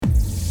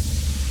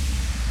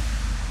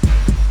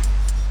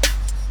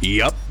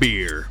Yup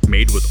Beer,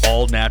 made with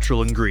all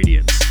natural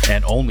ingredients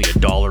and only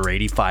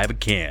 $1.85 a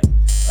can.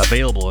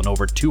 Available in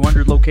over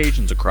 200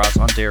 locations across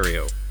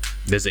Ontario.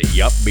 Visit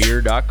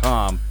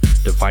yupbeer.com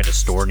to find a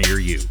store near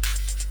you.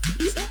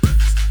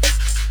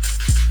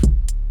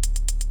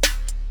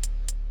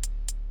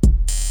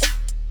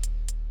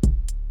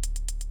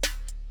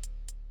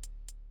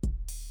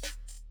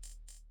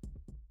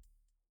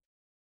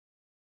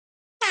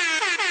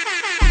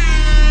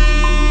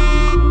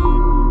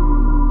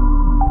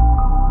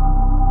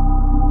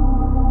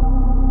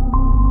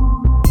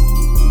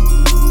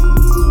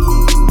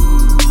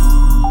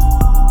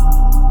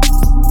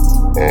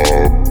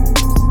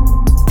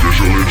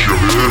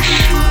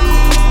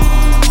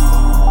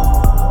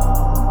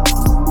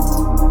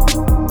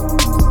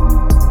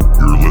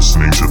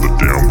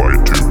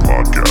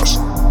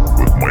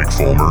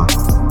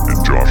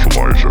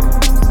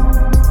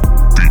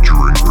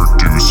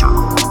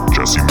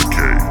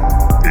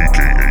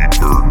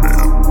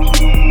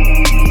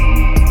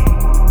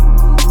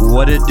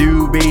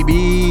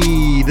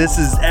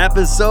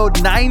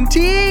 Episode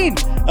 19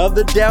 of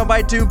the Down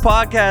by Two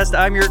podcast.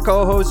 I'm your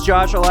co-host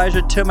Josh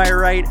Elijah. To my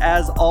right,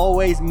 as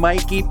always,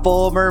 Mikey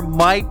Fulmer.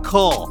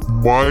 Michael,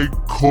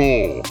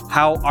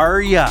 how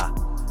are ya?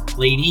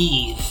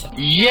 Ladies.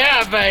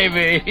 Yeah,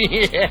 baby.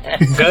 Yeah.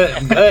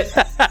 Good.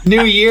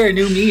 New year,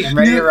 new me. I'm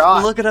ready to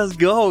rock. Look at us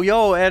go,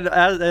 yo!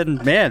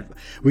 And man,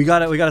 we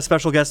got a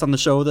special guest on the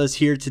show with us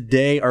here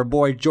today. Our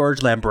boy George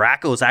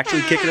Lambraco is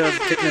actually kicking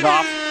it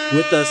off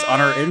with us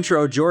on our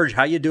intro. George,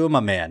 how you doing, my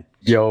man?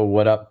 Yo,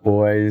 what up,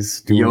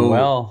 boys? Doing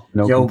well.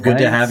 No complaints. Good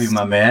to have you,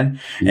 my man.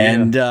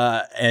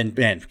 Yeah. And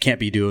man, can't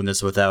be doing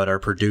this without our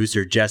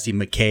producer Jesse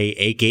McKay,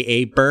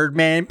 aka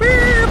Birdman.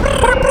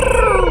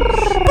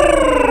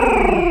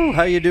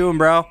 How you doing,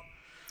 bro?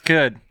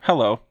 Good.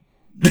 Hello.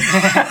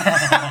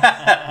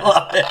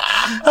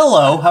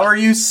 Hello. How are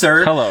you,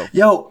 sir? Hello.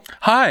 Yo.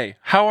 Hi.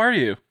 How are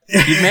you?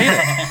 You made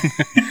it.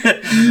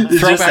 It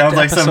Throwback just sounds to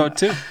like episode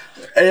 2.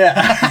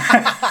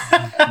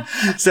 Yeah.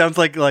 Sounds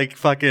like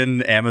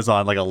fucking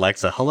Amazon, like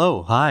Alexa.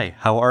 Hello, hi,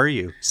 how are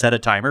you? Set a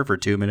timer for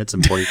 2 minutes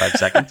and 45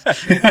 seconds.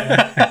 Good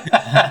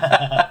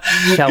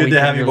to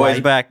have you boys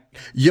back.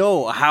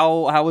 Yo,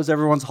 how was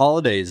everyone's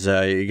holidays?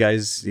 You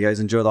guys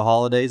enjoy the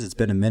holidays? It's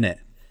been a minute.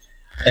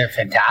 They're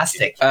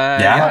fantastic.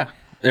 Yeah.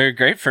 They're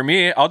great for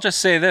me. I'll just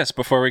say this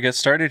before we get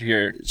started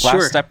here.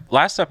 Sure.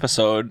 Last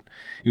episode,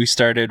 we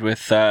started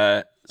with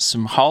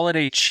some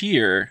holiday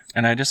cheer,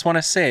 and I just want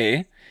to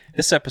say,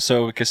 this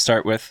episode we could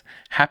start with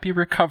happy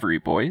recovery,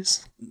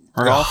 boys.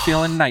 We're all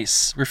feeling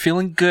nice. We're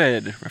feeling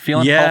good. We're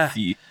feeling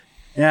healthy.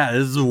 Yeah,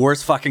 this is the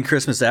worst fucking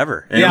Christmas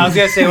ever. Yeah, I was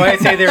gonna say, when I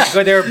say they were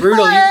good, they were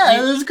brutal.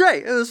 Yeah, it was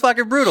great. It was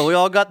fucking brutal. We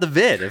all got the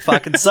vid. It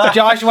fucking sucked.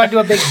 Josh went to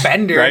a big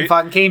bender and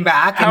fucking came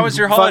back. How was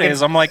your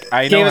holidays? I'm like,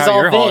 I know how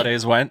your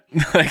holidays went.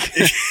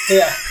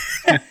 Yeah.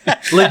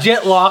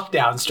 Legit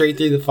lockdown straight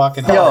through the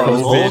fucking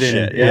holidays.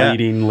 Bullshit. Yeah.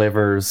 Eating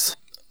livers.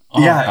 Oh,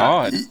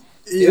 God.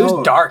 It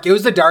was dark. It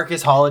was the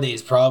darkest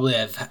holidays probably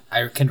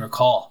I can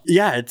recall.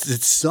 Yeah, it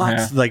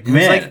sucks. Yeah. Like, it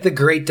was like the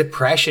Great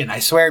Depression. I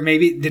swear,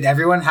 maybe did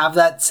everyone have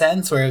that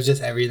sense where it was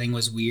just everything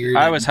was weird?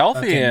 I was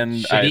healthy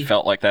and shitty? I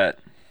felt like that.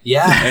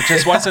 Yeah. It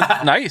just wasn't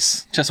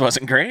nice. Just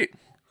wasn't great.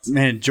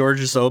 Man, George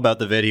is so about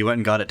the vid. He went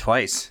and got it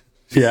twice.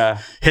 Yeah.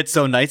 Hit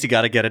so nice, you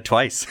got to get it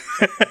twice.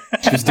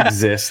 Just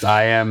exist.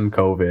 I am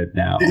COVID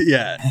now.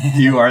 Yeah,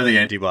 you are the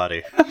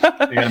antibody. You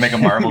got to make a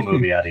Marvel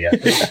movie out of you.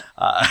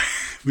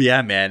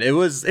 Yeah, man, it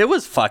was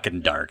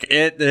fucking dark.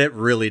 It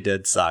really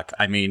did suck.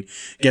 I mean,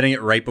 getting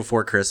it right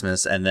before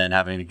Christmas and then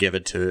having to give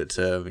it to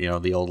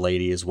the old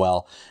lady as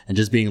well, and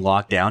just being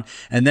locked down.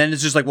 And then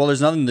it's just like, well, there's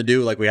nothing to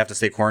do. Like, we have to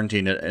stay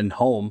quarantined at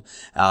home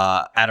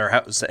at our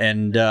house,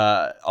 and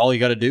all you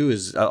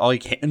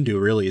can do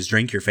really is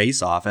drink your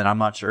face off. And I'm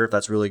not sure if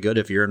that's really good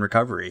if you're in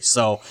recovery.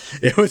 So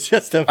it was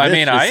just I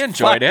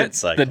enjoyed it.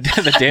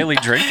 The daily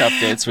drink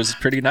updates was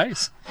pretty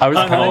nice. I was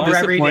kind of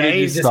every day, disappointed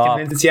you just stopped.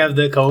 convinced you have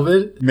the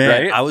COVID.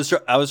 Man, Right? I was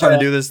trying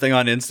to do this thing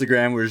on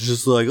Instagram where it's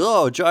just like,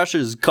 oh,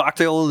 Josh's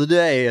cocktail of the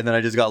day, and then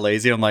I just got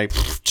lazy. I'm like,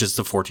 just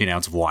a 14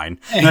 ounce of wine.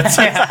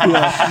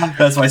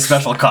 That's my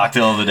special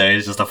cocktail of the day.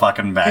 Is just a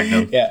fucking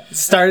Magnum. Yeah,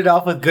 started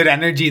off with good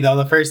energy though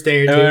the first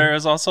day or two. It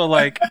was also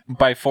like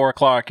by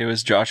 4:00, it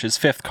was Josh's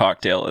 5th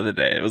cocktail of the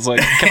day. It was like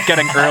kept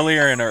getting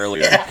earlier and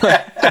earlier.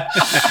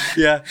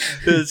 Yeah,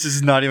 it's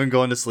just not even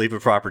going to sleep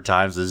at proper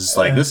times. It's just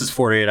like, this is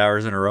 48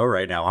 hours in a row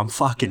right now. I'm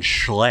fucking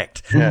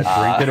schlicked. Yeah,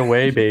 drink it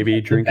away,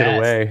 baby. Drink it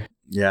away.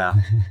 Yeah,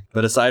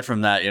 but aside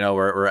from that,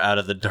 we're out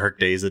of the dark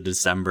days of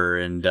December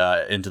and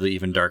into the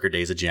even darker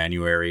days of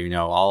January.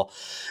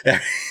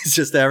 It's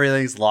just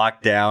everything's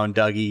locked down.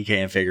 Dougie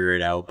can't figure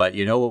it out, but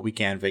what we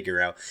can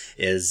figure out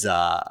is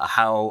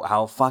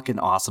how fucking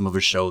awesome of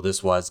a show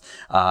this was,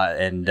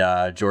 and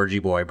Georgie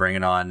boy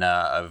bringing on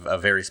a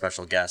very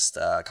special guest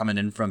coming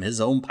in from his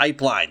own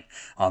pipeline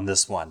on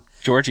this one.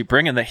 Georgie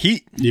bringing the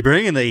heat. You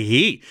bringing the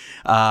heat.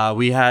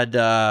 We had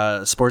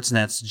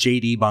Sportsnet's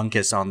JD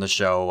Bunkus on the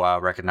show.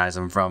 Recognize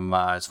him from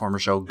his former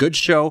show, Good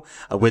Show,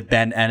 with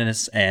Ben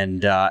Ennis,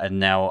 and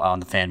now on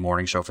the Fan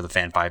Morning Show for the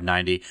Fan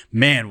 590.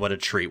 Man, what a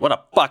treat! What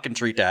a fucking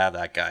treat to have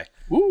that guy.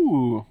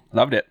 Ooh,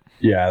 loved it.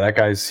 Yeah,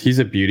 that he's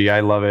a beauty.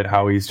 I love it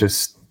how he's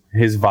just,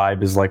 his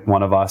vibe is like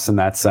one of us in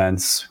that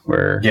sense,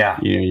 where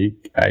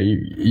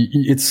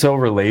it's so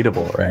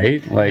relatable,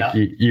 right? Like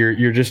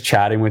you're just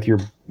chatting with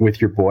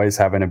your boys,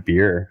 having a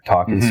beer,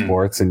 talking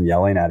sports, and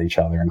yelling at each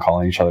other and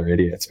calling each other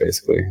idiots,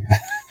 basically.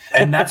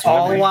 And that's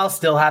all while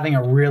still having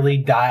a really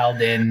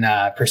dialed in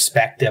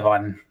perspective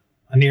on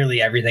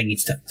nearly everything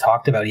he's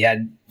talked about. He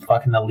had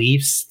fucking the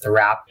Leafs, the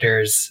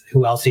Raptors.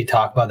 Who else did he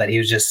talk about that he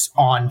was just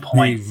on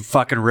point? He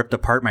fucking ripped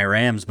apart my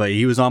Rams, but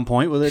he was on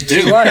point with it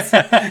too. He was.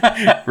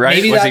 Right?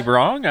 Maybe Was he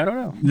wrong? I don't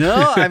know.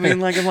 No, I mean,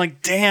 like, I'm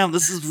like, damn,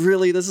 this is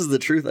the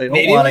truth. I don't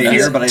Maybe want to it was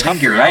hear, his but I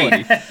think you're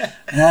right.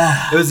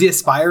 It was the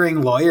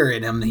aspiring lawyer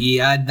in him. He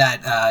had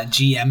that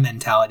GM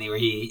mentality where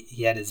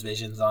he had his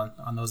visions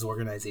on those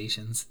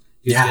organizations.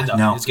 He was good, though.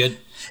 He was good.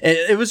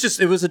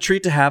 It was a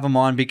treat to have him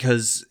on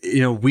because,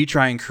 we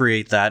try and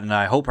create that, and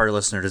I hope our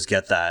listeners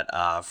get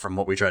that from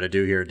what we try to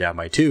do here at Down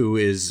by Two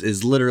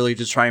is literally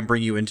just try and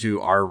bring you into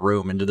our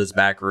room, into this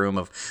back room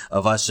of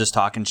us just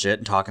talking shit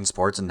and talking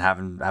sports and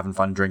having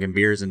fun drinking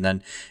beers, and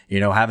then,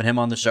 having him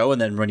on the show,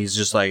 and then when he's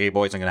just like, hey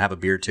boys, I'm going to have a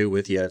beer too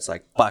with you, it's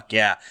like, fuck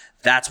yeah.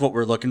 That's what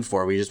we're looking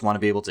for. We just want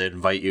to be able to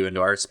invite you into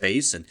our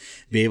space and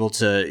be able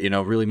to,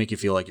 really make you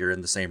feel like you're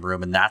in the same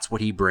room. And that's what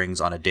he brings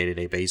on a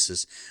day-to-day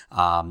basis,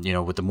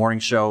 with the morning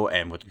show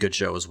and with Good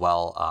Show as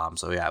well.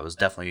 So yeah, it was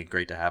definitely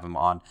great to have him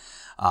on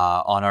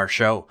our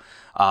show.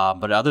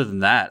 But other than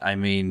that, I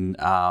mean,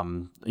 a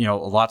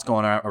lot's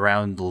going on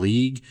around the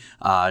league,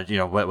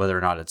 whether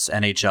or not it's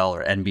NHL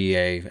or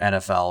NBA,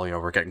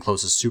 NFL, we're getting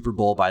close to Super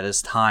Bowl. By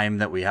this time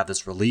that we have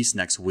this release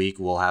next week,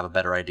 we'll have a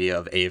better idea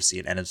of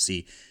AFC and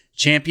NFC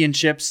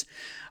championships.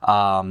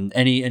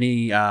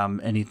 Any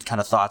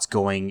kind of thoughts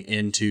going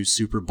into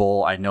Super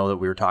Bowl? I know that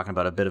we were talking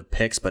about a bit of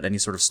picks, but any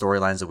sort of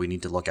storylines that we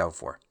need to look out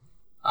for?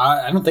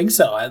 I don't think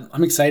so.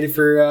 I'm excited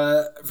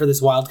for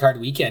this wild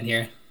card weekend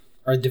here.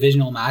 Our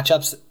divisional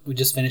matchups. We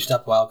just finished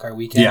up wild card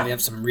weekend. Yeah. We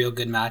have some real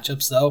good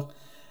matchups though.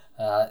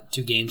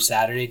 2 games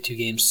Saturday, 2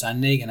 games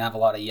Sunday. Gonna have a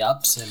lot of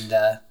yups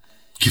and.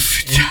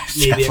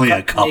 Definitely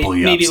a couple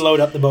yups. Maybe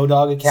load up the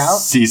Bodog account.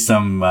 See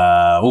some.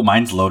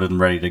 Mine's loaded and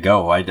ready to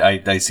go.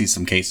 I see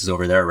some cases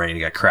over there ready to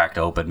get cracked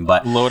open.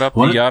 But load up the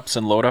yups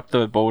and load up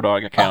the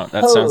Bodog account.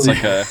 That sounds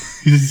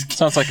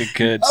like a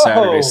good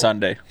Saturday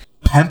Sunday.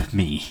 Pimp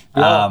me.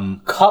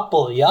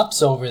 Couple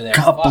yups over there.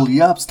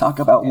 Yups. Talk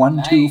about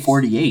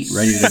 1-2-48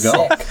 ready to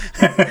go.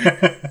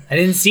 I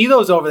didn't see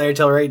those over there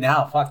till right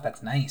now. Fuck,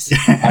 that's nice.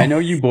 I know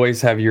you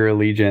boys have your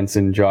allegiance,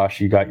 and Josh,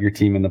 you got your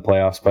team in the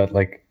playoffs, but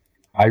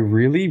I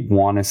really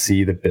want to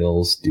see the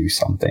Bills do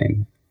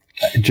something.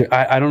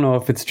 I don't know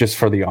if it's just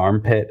for the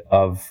armpit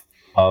of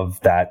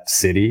that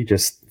city,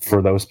 just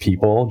for those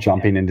people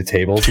jumping into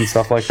tables and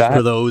stuff like that.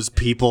 For those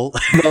people.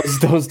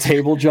 those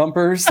table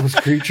jumpers, those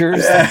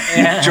creatures.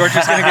 Yeah. George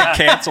is going to get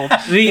canceled.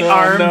 The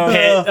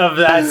armpit of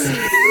that city.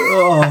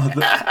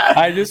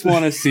 I just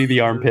want to see the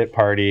armpit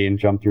party and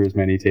jump through as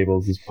many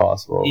tables as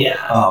possible.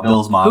 Yeah.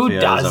 Bills Mafia.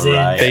 Who doesn't?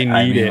 They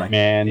need it,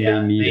 man.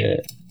 Yeah, they need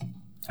it.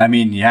 I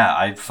mean, yeah,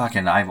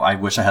 I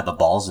wish I had the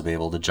balls to be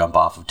able to jump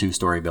off a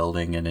 2-story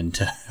building and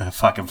into a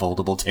fucking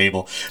foldable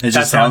table. It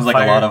just sounds like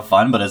a lot of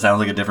fun, but it sounds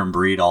like a different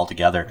breed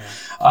altogether.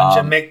 Bunch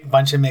of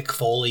Mick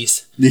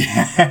Foley's.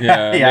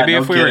 Yeah, maybe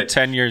if we were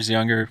 10 years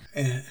younger.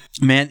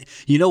 Man,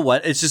 you know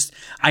what? It's just,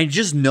 I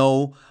just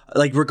know,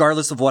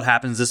 regardless of what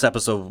happens, this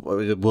episode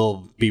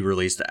will be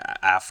released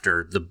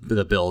after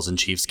the Bills and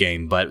Chiefs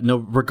game. But no,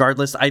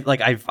 regardless,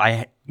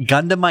 I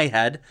gun to my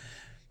head,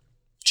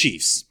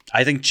 Chiefs.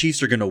 I think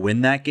Chiefs are going to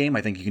win that game.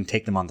 I think you can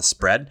take them on the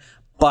spread,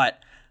 but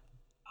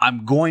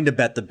I'm going to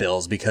bet the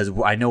Bills because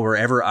I know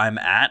wherever I'm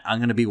at, I'm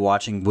going to be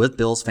watching with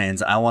Bills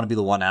fans. I want to be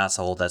the one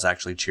asshole that's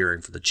actually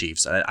cheering for the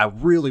Chiefs. I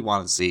really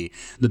want to see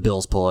the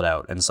Bills pull it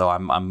out, and so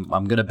I'm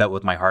going to bet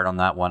with my heart on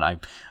that one.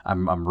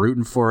 I'm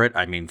rooting for it.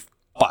 I mean,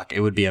 fuck,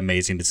 it would be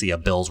amazing to see a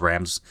Bills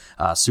Rams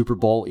Super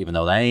Bowl, even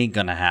though that ain't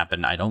going to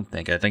happen. I don't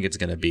think. I think it's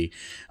going to be.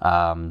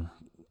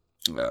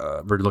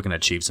 We're looking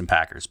at Chiefs and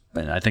Packers,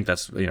 and I think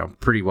that's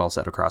pretty well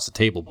set across the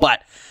table.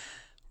 But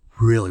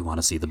really want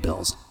to see the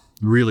Bills,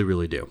 really,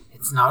 really do.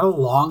 It's not a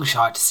long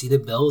shot to see the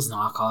Bills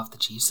knock off the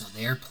Chiefs. So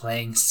they're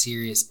playing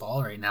serious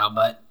ball right now.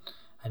 But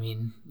I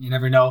mean, you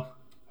never know.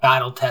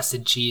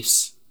 Battle-tested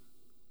Chiefs.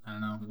 I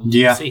don't know.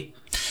 We'll see.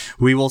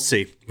 We will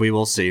see. We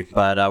will see.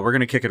 But we're going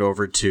to kick it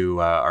over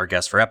to our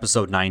guest for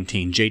episode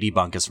 19, JD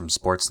Bunkus from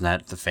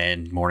Sportsnet, the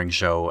Fan Morning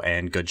Show,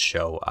 and Good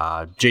Show.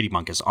 JD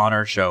Bunkus on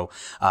our show,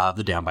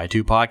 the Down by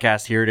Two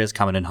podcast. Here it is,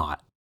 coming in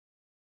hot.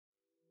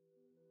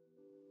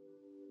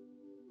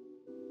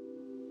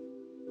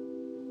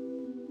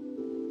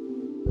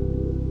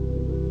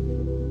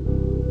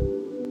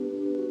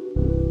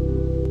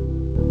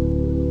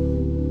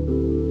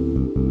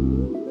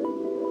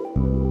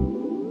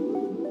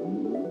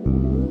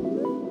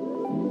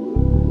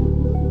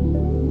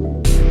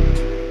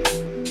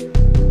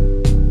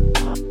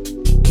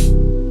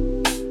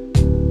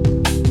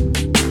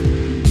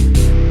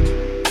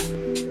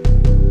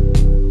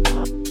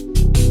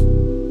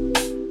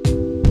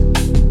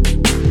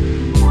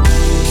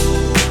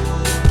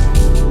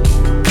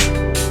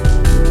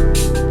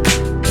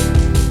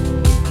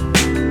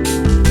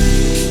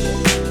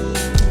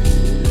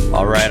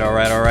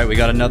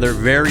 another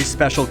very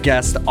special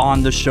guest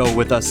on the show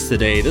with us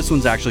today. This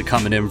one's actually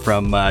coming in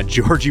from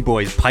Georgie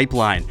Boy's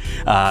pipeline,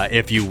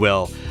 if you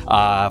will.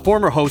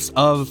 Former host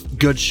of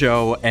Good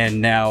Show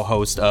and now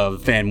host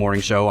of Fan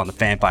Morning Show on the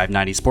Fan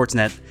 590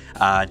 Sportsnet,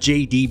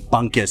 JD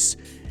Bunkis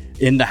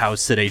in the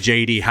house today.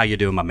 JD, how you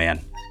doing, my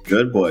man?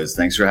 Good, boys.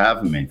 Thanks for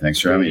having me.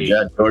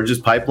 Yeah, George's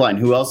pipeline.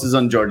 Who else is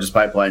on George's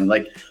pipeline?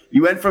 Like,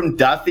 you went from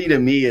Duthie to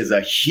me is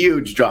a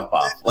huge drop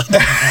off.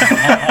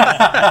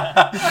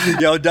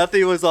 Yo,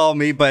 Duthie was all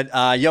me, but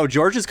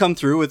George has come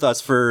through with us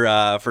for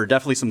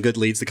definitely some good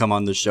leads to come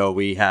on the show.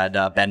 We had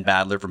Ben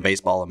Badler from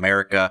Baseball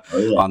America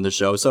on the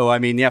show. So, I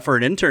mean, for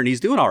an intern, he's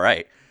doing all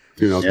right.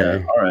 Doing okay.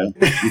 Yeah, all right.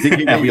 You think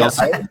you're going to get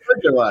hired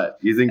or what?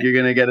 You think you're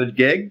going to get a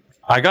gig?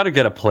 I got to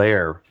get a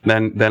player,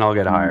 then I'll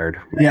get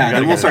hired. Yeah,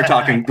 then we'll start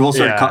talking. We'll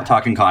start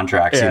talking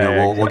contracts.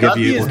 Yeah, we'll give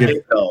you.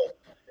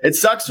 It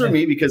sucks for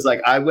me because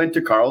like I went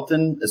to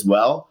Carleton as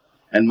well,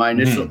 and my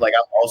initial like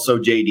I'm also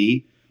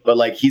JD, but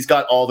like he's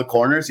got all the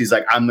corners. He's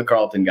like, I'm the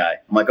Carleton guy.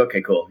 I'm like,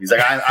 okay, cool. He's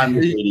like, I'm the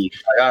JD.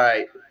 Like, all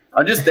right.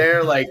 I'm just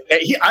there, like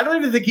I don't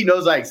even think he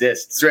knows I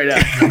exist. Straight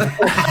up.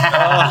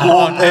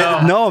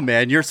 No,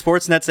 man, you're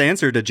Sportsnet's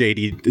answer to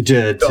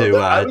JD.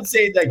 I would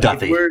say that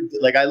Duthie. We're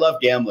like I love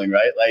gambling,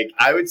 right? Like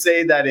I would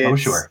say that it's. Oh,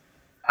 sure.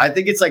 I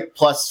think it's like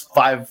plus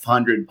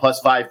 500,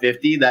 plus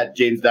 550 that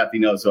James Duthie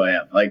knows who I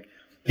am. Like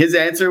his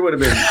answer would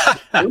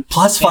have been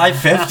plus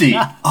 550.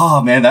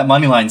 Oh man, that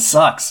money line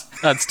sucks.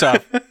 That's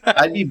tough.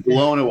 I'd be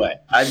blown away.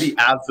 I'd be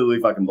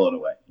absolutely fucking blown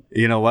away.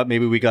 You know what?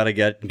 Maybe we got to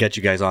get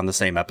you guys on the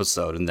same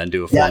episode and then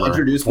do a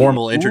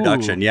formal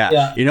introduction.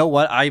 Yeah. You know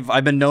what?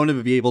 I've been known to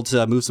be able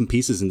to move some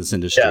pieces in this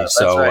industry. Yeah,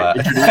 so, right.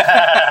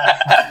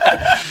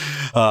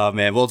 Oh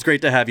man, well it's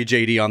great to have you,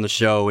 JD, on the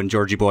show, and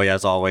Georgie Boy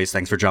as always.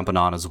 Thanks for jumping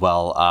on as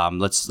well.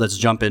 Let's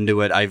jump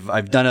into it.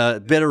 I've done a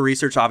bit of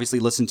research.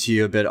 Obviously, listened to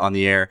you a bit on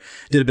the air.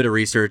 Did a bit of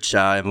research,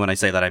 and when I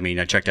say that, I mean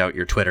I checked out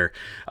your Twitter.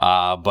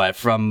 But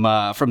from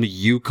the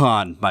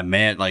Yukon, my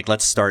man, like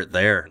let's start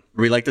there.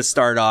 We like to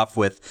start off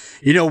with,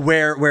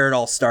 where it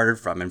all started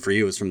from, and for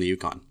you, it was from the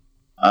Yukon.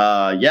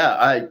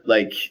 I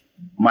like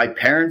my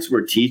parents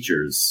were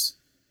teachers,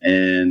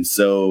 and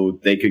so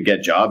they could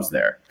get jobs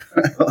there.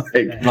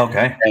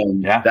 Okay.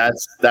 And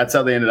that's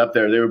how they ended up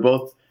there. They were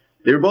both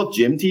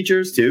gym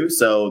teachers too.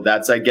 So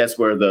that's, I guess,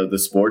 where the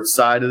sports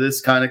side of this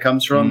kind of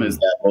comes from, is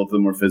that both of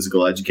them were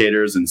physical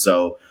educators. And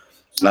so,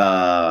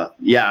 I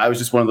was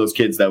just one of those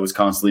kids that was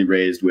constantly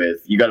raised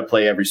with, you got to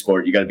play every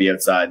sport. You got to be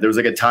outside. There was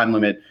like a time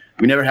limit.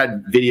 We never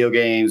had video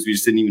games. We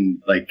just didn't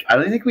even I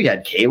don't think we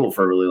had cable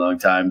for a really long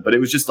time, but it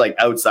was just like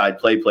outside,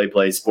 play,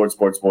 sports.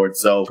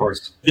 So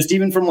just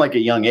even from like a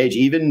young age,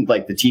 even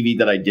like the TV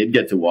that I did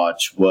get to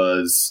watch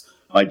was,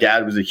 my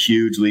dad was a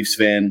huge Leafs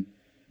fan.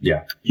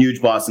 Yeah.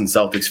 Huge Boston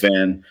Celtics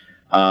fan.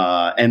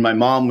 And my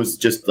mom was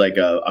just like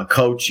a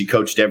coach. She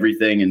coached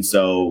everything. And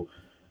so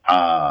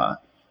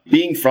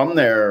being from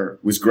there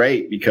was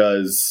great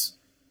because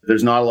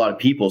there's not a lot of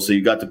people, so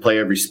you got to play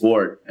every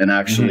sport and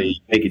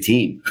actually make a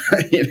team. So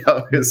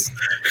that was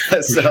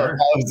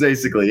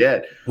basically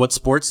it. What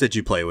sports did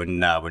you play when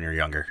you were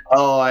younger?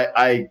 Oh,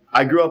 I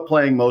grew up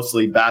playing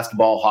mostly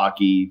basketball,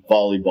 hockey,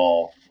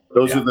 volleyball.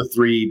 Those were the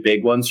three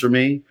big ones for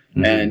me.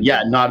 And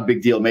not a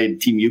big deal. Made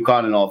Team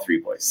Yukon and all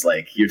three boys.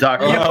 Like you're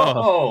talking.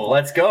 Oh,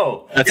 let's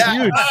go. That's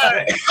huge.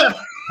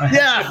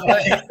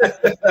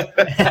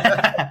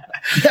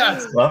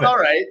 Love it. All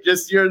right.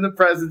 Just you're in the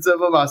presence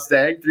of a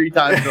Mustang 3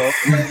 times old.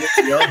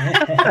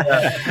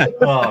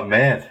 Oh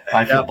man,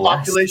 I feel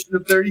blessed. Population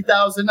of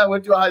 30,000. I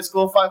went to a high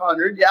school of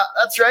 500. Yeah,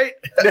 that's right.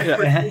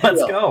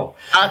 Let's go.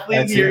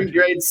 Athlete here in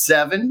grade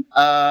 7.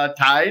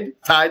 Tied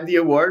the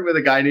award with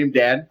a guy named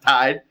Dan.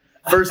 Tied.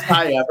 First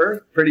tie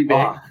ever. Pretty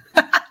big.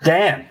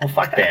 Dan. Well,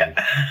 fuck Dan.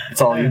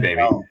 It's all you,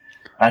 baby.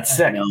 That's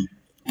sick.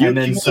 You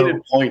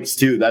accumulated points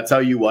too. That's how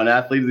you won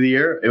Athlete of the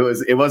Year.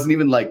 It wasn't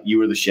even like you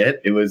were the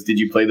shit. It was, did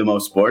you play the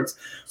most sports?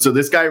 So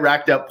this guy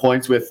racked up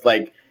points with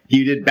like,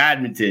 he did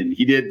badminton.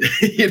 He did,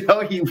 he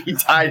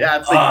tied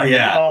Athlete. Oh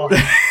yeah.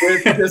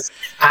 With this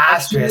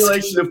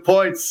accumulation of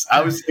points.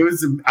 I was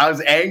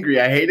angry.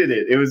 I hated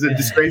it. It was a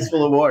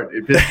disgraceful award.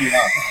 It pissed me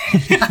off.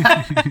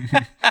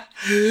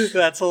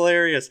 That's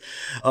hilarious.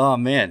 Oh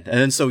man.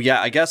 And then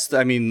I guess,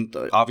 I mean,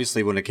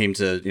 obviously when it came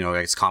to,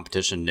 I guess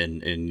competition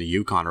in the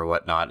Yukon or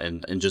whatnot,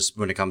 and just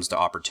when it comes to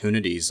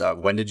opportunities,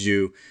 when did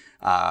you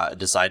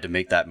decide to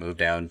make that move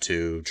down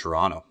to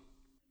Toronto?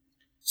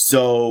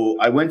 So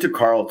I went to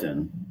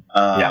Carleton,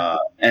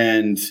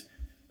 and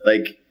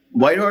like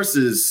Whitehorse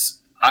is,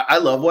 I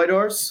love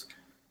Whitehorse,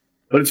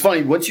 but it's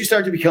funny, once you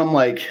start to become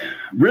like,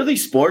 really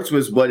sports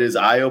was what is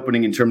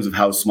eye-opening in terms of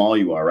how small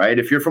you are, right?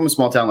 If you're from a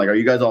small town, like, are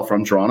you guys all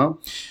from Toronto?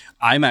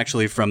 I'm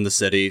actually from the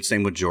city,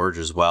 same with George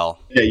as well.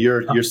 Yeah,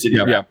 your city.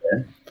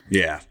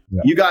 Yeah.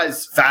 You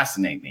guys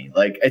fascinate me.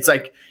 Like, it's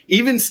like,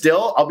 even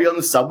still, I'll be on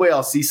the subway.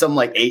 I'll see some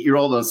like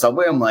 8-year-old on the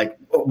subway. I'm like,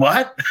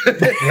 what?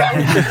 Like,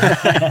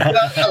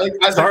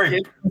 as a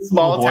kid in a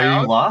small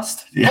town. You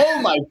lost? Yeah.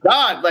 Oh my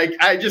God. Like,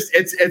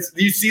 it's,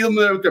 you see them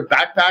there with their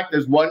backpack.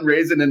 There's one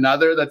raising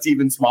another that's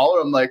even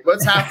smaller. I'm like,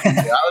 what's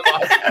happening?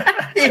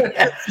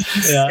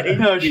 Yeah.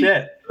 No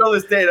shit. Till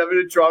this day, I've been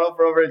in Toronto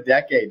for over a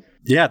decade.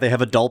 Yeah, they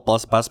have adult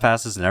bus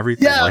passes and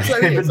everything. Yeah, Like, that's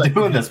what I mean. I've It's been like,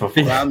 doing this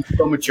before. I'm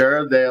so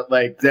mature. They're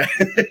like,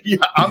 yeah,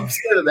 I'm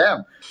scared of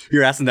them.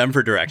 you're asking them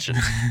for directions.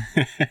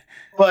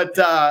 But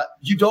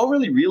you don't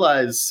really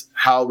realize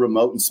how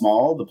remote and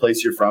small the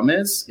place you're from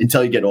is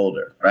until you get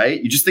older,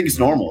 right? You just think it's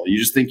normal. You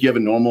just think you have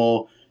a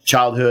normal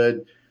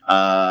childhood.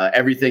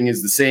 Everything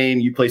is the same.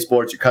 You play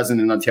sports. Your cousin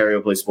in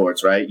Ontario plays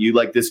sports, right? You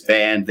like this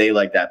band. They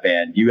like that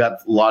band. You have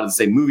a lot of the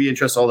same movie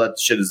interests. All that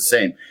shit is the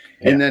same.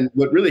 And then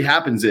what really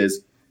happens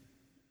is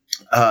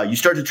you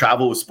start to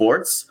travel with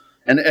sports.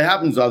 And it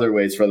happens other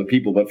ways for other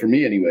people, but for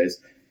me anyways.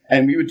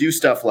 And we would do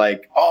stuff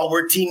like, oh,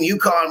 we're Team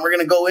Yukon. We're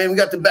going to go in. We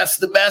got the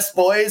best of the best,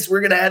 boys.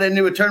 We're going to head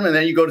into a tournament. And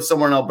then you go to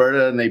somewhere in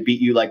Alberta and they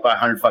beat you like by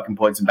 100 fucking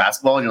points in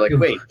basketball. And you're like,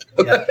 wait,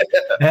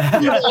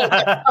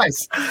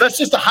 nice. That's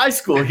just a high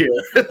school here.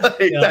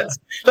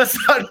 That's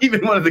not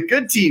even one of the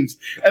good teams.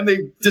 And they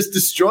just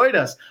destroyed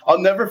us. I'll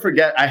never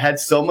forget. I had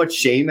so much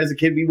shame as a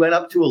kid. We went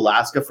up to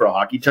Alaska for a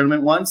hockey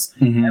tournament once.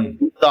 Mm-hmm. And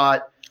we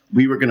thought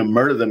we were going to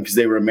murder them because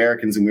they were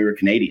Americans and we were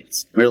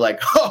Canadians. We were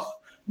like, oh,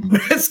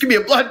 this could be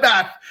a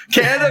bloodbath.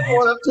 Canada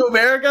going up to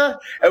America,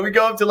 and we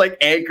go up to like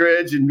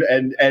Anchorage,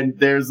 and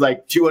there's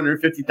like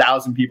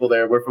 250,000 people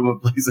there. We're from a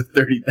place of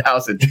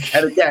 30,000,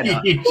 and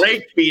again,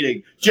 great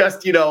beating.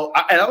 Just and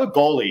I'm a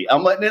goalie.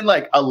 I'm letting in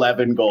like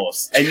 11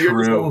 goals, and you're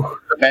just on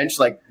the bench.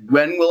 Like,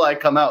 when will I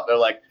come out? They're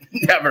like,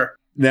 never.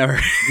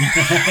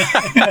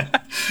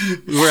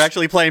 We're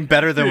actually playing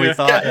better than we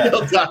thought. Yeah,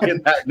 they'll talk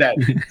in that net.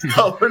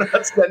 So we're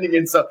not sending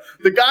in. So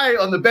the guy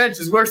on the bench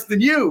is worse than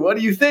you. What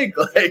do you think?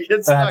 Like,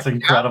 That's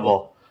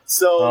incredible.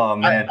 So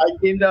man. I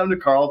came down to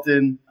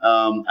Carleton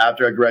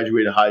after I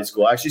graduated high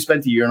school. I actually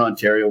spent a year in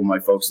Ontario when my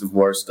folks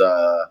divorced,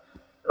 when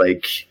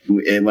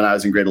I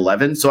was in grade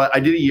 11. So I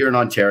did a year in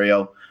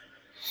Ontario,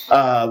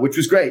 which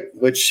was great,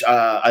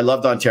 I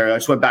loved Ontario. I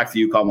just went back to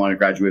Yukon, wanted to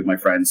graduate with my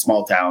friends,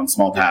 small town,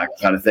 small pack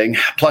kind of thing.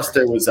 Plus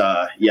there was,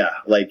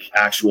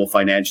 actual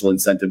financial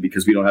incentive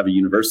because we don't have a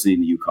university in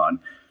the Yukon.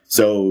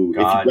 So if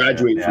you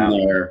graduate from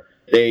there,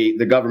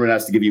 the government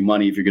has to give you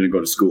money if you're going to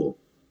go to school.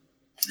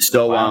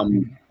 So,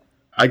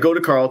 I go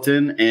to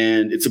Carleton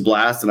and it's a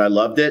blast and I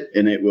loved it.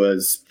 And it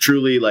was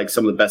truly like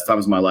some of the best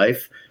times of my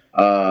life.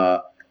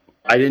 I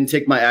didn't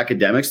take my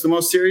academics the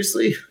most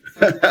seriously.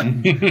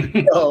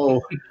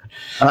 So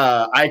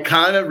I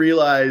kind of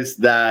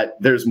realized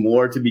that there's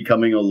more to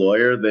becoming a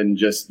lawyer than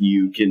just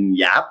you can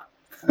yap.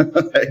 No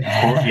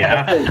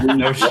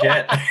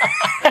shit.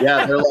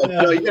 Yeah, they're like,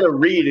 no, you got to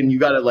read and you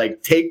got to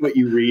like take what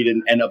you read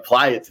and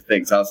apply it to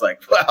things. I was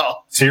like,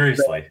 well,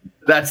 seriously,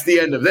 that's the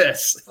end of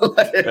this. So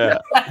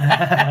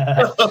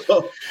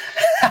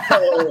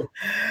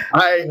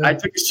I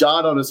took a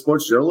shot on a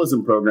sports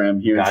journalism program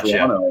here in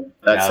Toronto.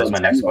 That was my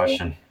next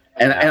question.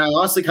 And I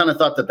honestly kind of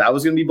thought that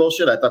was going to be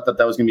bullshit. I thought that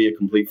was going to be a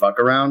complete fuck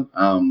around.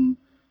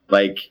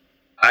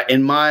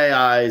 In my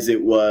eyes,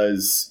 it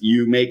was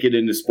you make it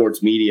into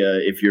sports media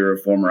if you're a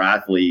former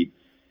athlete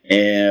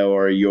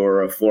or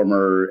you're a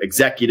former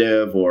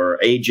executive or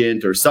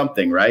agent or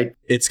something, right?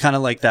 It's kind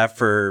of like that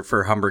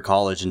for Humber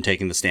College and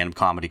taking the stand-up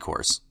comedy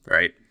course,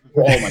 right?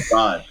 Oh my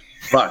God.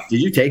 Fuck,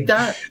 did you take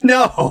that?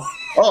 No.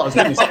 Oh, I was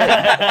going to say.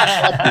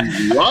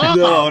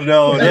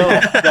 No.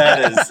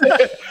 That is.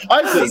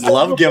 I just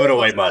love giving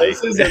away money.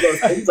 Those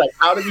things like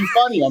how to be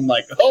funny. I'm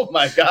like, oh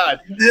my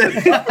God.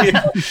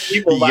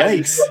 People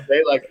Yikes.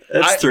 They like,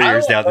 That's 3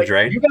 years down the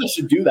drain. You guys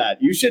should do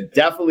that. You should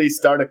definitely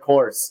start a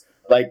course.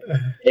 Like,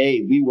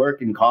 hey, we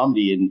work in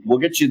comedy and we'll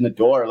get you in the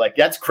door. Like,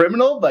 that's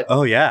criminal, but.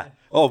 Oh, yeah.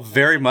 Oh,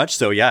 very much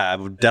so. Yeah, I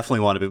would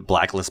definitely want to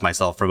blacklist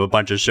myself from a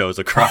bunch of shows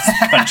across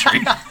the country.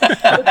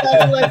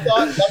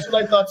 That's what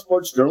I thought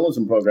sports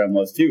journalism program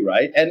was too,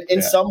 right? And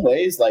in some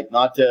ways, like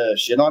not to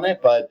shit on it,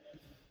 but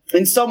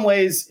in some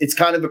ways it's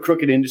kind of a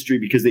crooked industry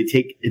because they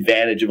take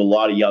advantage of a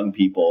lot of young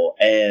people.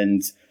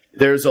 And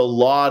there's a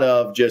lot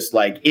of just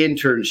like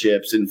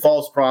internships and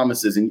false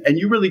promises. And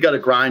you really got to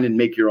grind and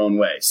make your own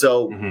way.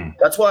 So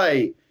that's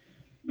why...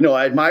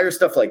 I admire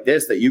stuff like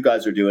this that you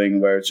guys are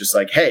doing where it's just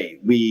like, hey,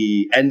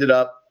 we ended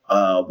up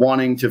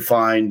wanting to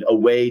find a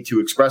way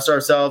to express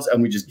ourselves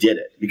and we just did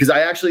it. Because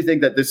I actually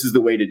think that this is the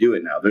way to do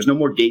it now. There's no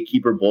more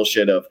gatekeeper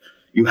bullshit of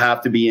you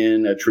have to be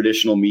in a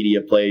traditional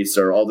media place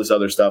or all this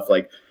other stuff.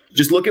 Like,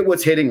 just look at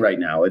what's hitting right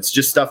now. It's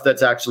just stuff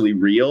that's actually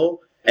real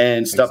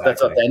and stuff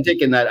that's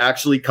authentic and that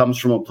actually comes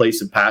from a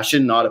place of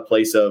passion, not a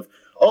place of,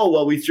 oh,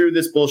 well, we threw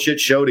this bullshit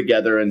show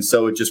together and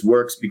so it just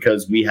works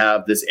because we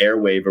have this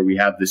airwave or we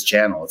have this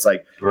channel. It's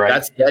like,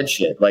 that's dead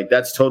shit. Like,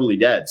 that's totally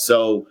dead.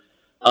 So,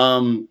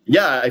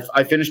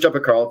 I finished up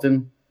at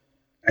Carleton.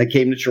 I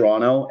came to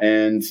Toronto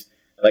and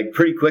like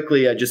pretty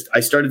quickly, I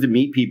started to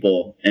meet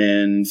people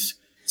and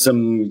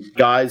some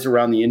guys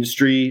around the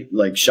industry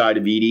like Shai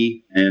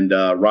Davidi and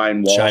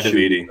Ryan Walsh,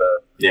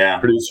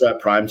 producer at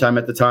Primetime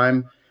at the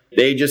time.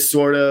 They just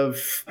sort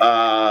of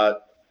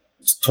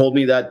told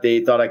me that they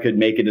thought I could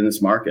make it in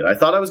this market. I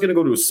thought I was going to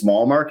go to a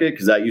small market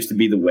because that used to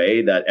be the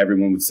way that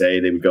everyone would say.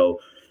 They would go,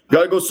 you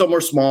got to go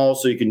somewhere small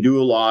so you can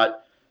do a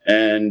lot.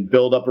 and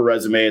build up a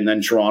resume, and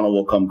then Toronto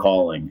will come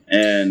calling.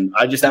 And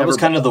I just that was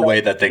kind of the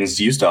way that things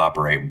used to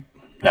operate.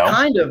 No?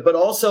 Kind of, but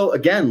also,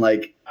 again,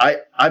 like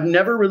I've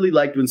never really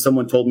liked when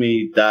someone told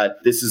me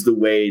that this is the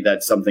way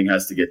that something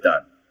has to get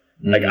done.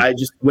 Like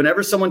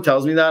whenever someone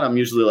tells me that, I'm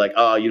usually like,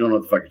 oh, you don't know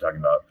what the fuck you're talking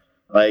about.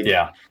 Like,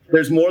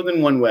 there's more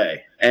than one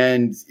way.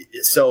 And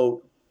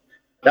so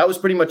that was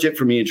pretty much it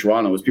for me in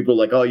Toronto, was people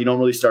were like, oh, you don't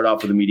really start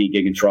off with a media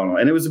gig in Toronto.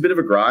 And it was a bit of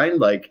a grind.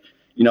 Like,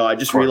 I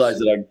just realized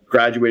that I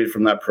graduated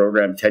from that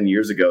program 10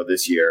 years ago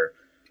this year.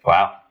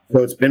 Wow.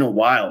 So it's been a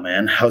while,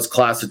 man. I was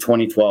class of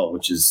 2012,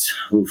 which is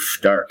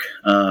dark.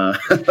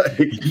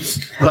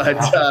 It's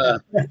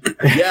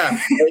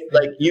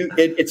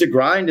a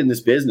grind in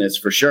this business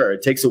for sure.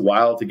 It takes a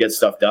while to get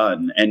stuff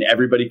done, and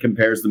everybody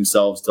compares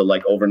themselves to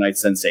like overnight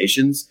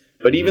sensations.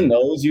 But even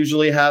those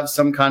usually have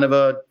some kind of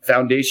a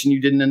foundation you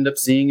didn't end up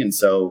seeing, and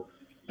so.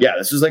 Yeah,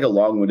 this was like a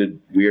long-winded,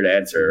 weird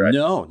answer.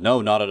 No,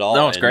 not at all.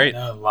 No, it's great.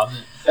 I love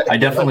it. I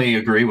definitely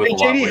agree with hey, a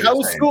lot JD, how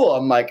was school?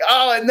 I'm like,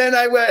 oh, and then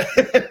I went.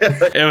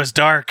 It was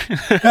dark.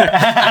 I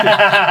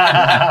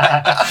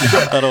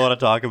don't want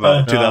to talk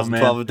about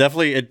 2012.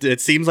 Definitely,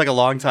 it seems like a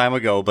long time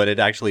ago, but it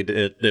actually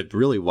it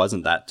really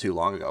wasn't that too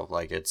long ago.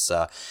 Like it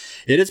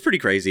is pretty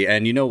crazy.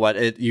 And you know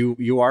what?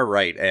 You are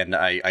right, and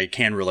I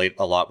can relate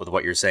a lot with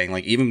what you're saying.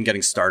 Like even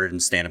getting started in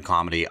stand-up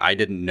comedy, I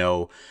didn't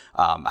know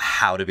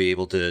how to be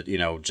able to,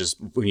 just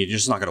when you're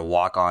just not going to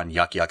walk on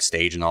yuck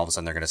stage and all of a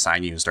sudden they're going to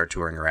sign you and start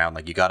touring around.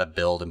 Like you got to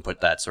build and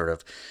put that sort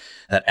of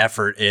that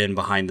effort in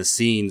behind the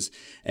scenes.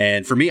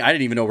 And for me, I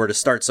didn't even know where to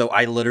start. So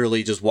I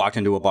literally just walked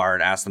into a bar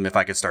and asked them if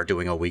I could start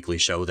doing a weekly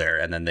show there.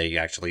 And then they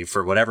actually,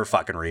 for whatever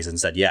fucking reason,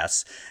 said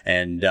yes.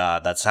 And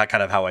that's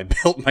kind of how I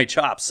built my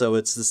chops. So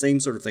it's the same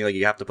sort of thing. Like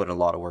you have to put a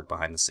lot of work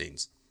behind the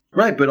scenes.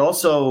 Right. But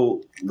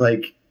also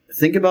like,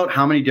 think about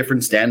how many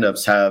different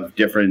stand-ups have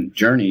different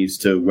journeys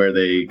to where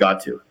they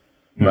got to,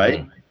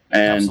 right?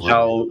 And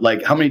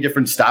absolutely. how many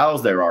different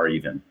styles there are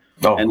even.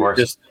 Oh, of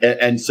course.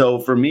 And so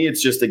for me,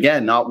 it's just,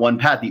 again, not one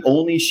path. The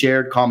only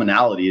shared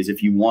commonality is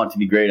if you want to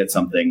be great at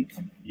something,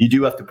 you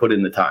do have to put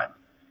in the time.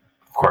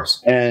 Of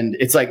course. And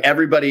it's like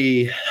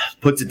everybody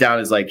puts it down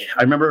as like,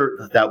 I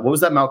remember what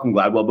was that Malcolm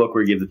Gladwell book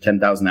where he gave the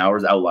 10,000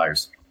 hours,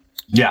 Outliers?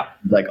 Yeah.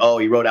 Like, oh,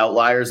 he wrote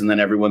Outliers, and then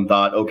everyone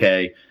thought,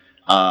 okay,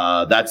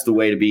 that's the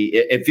way to be.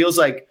 It feels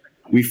like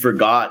we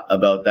forgot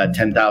about that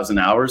 10,000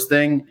 hours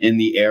thing in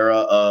the era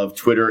of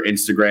Twitter,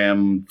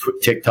 Instagram,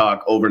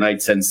 TikTok,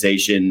 overnight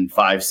sensation,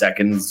 5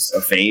 seconds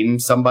of fame.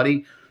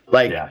 Somebody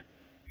like,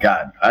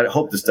 God, I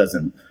hope this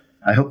isn't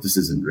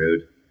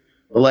rude.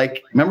 But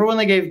like, remember when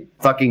they gave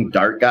fucking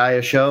Dart Guy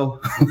a show?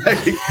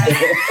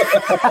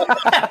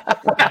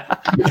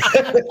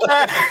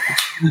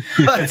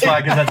 It's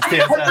fine because that's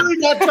TSN. I'm really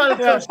not trying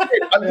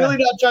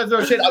to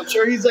throw shit. I'm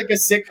sure he's like a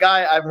sick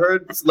guy. I've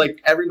heard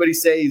like everybody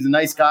say he's a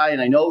nice guy, and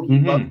I know he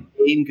loves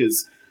the game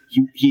because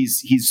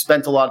he's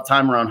spent a lot of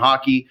time around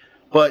hockey.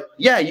 But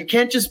yeah, you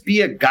can't just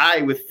be a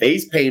guy with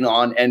face paint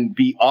on and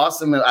be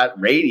awesome at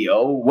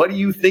radio. What do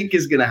you think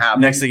is going to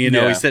happen? Next thing you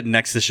know, he's sitting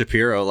next to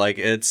Shapiro. Like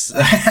it's,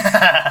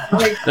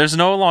 there's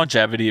no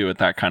longevity with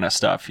that kind of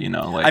stuff,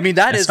 Like, I mean,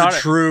 that is a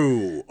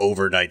true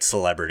overnight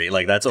celebrity.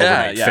 Like that's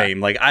overnight fame.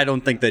 Like I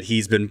don't think that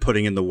he's been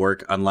putting in the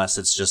work unless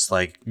it's just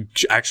like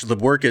actually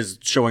the work is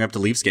showing up to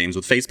Leafs games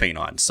with face paint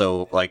on.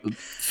 So like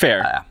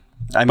fair,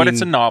 but it's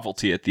a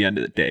novelty at the end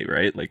of the day,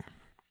 right? Like.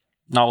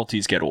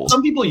 Novelties get old.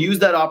 Some people use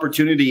that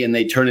opportunity and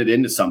they turn it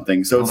into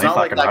something. So it's not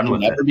like that can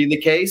never be the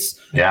case.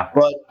 Yeah.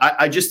 But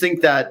I just think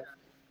that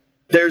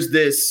there's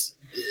this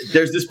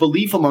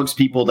belief amongst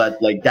people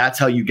that like that's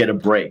how you get a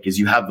break is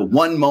you have the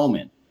one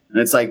moment.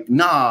 And it's like,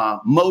 nah,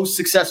 most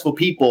successful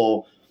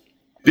people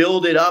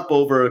build it up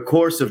over a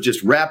course of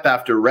just rep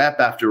after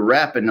rep after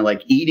rep and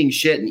like eating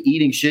shit. And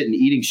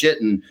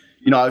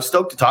I was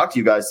stoked to talk to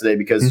you guys today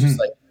because it's just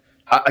like,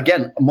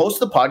 again,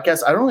 most of the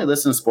podcasts, I don't really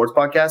listen to sports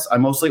podcasts. I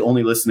mostly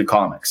only listen to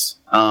comics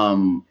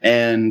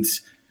and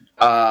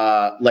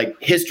like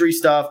history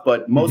stuff,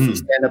 but mostly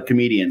stand-up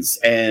comedians.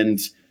 And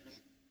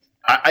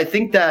I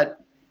think that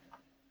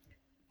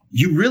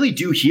you really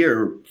do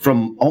hear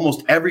from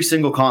almost every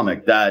single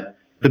comic that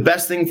the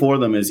best thing for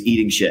them is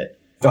eating shit.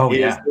 Oh,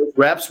 yeah. Those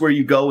reps where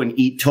you go and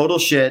eat total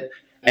shit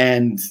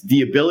and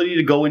the ability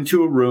to go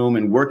into a room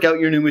and work out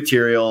your new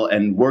material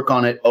and work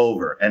on it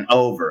over and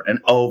over and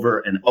over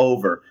and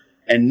over.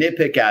 And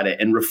nitpick at it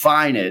and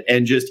refine it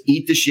and just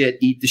eat the shit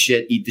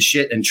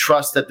and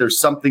trust that there's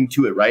something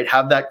to it, right?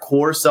 Have that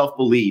core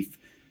self-belief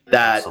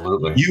that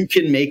you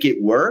can make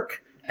it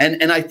work.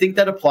 And I think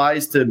that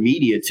applies to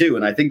media too.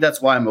 And I think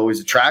that's why I'm always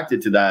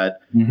attracted to that.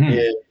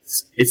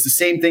 It's the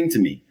same thing to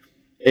me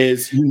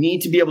is you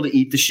need to be able to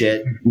eat the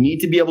shit. You need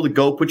to be able to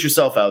go put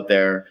yourself out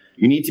there.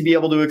 You need to be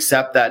able to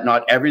accept that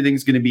not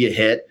everything's going to be a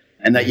hit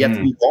and that you have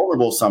to be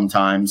vulnerable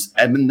sometimes.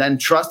 And then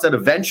trust that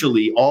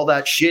eventually all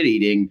that shit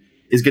eating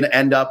is going to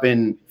end up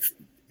in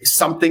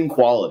something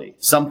quality,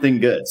 something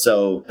good.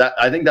 So that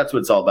I think that's what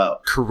it's all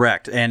about.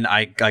 Correct. And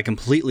I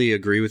completely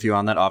agree with you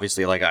on that.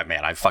 Obviously, like,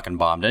 I fucking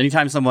bombed.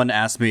 Anytime someone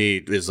asks me,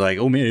 is like,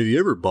 oh man, have you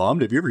ever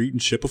bombed? Have you ever eaten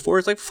shit before?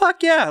 It's like,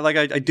 fuck yeah. Like,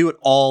 I do it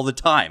all the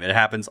time. It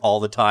happens all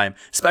the time,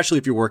 especially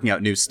if you're working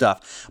out new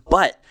stuff.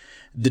 But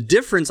the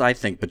difference, I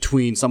think,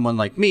 between someone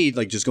like me,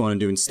 like just going and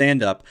doing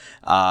stand-up,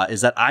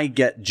 is that I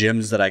get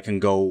gyms that I can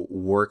go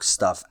work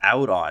stuff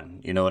out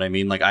on. You know what I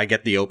mean? Like, I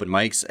get the open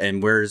mics.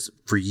 And whereas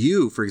for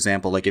you, for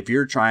example, like if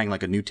you're trying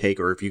like a new take,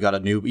 or if you got a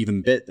new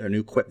even bit or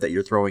new quip that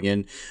you're throwing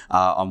in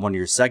on one of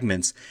your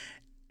segments,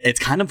 it's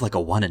kind of like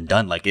a one and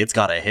done. Like, it's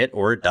got to hit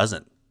or it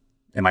doesn't.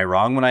 Am I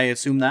wrong when I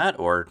assume that?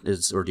 Or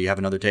do you have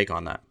another take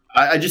on that?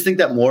 I just think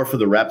that more for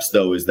the reps,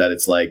 though, is that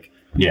it's like,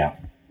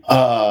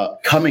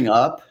 coming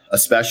up,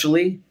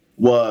 especially,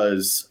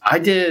 was I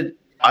did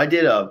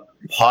a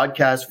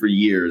podcast for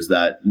years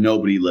that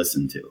nobody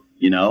listened to.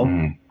 You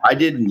know, I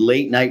did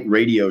late night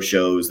radio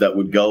shows that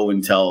would go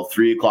until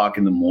 3 o'clock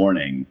in the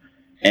morning,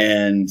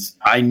 and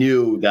I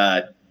knew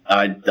that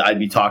I'd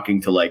be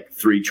talking to like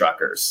 3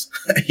 truckers,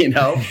 you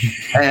know,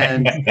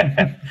 and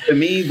to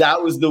me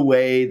that was the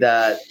way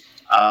that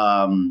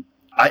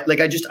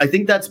I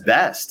think that's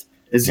best.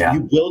 Is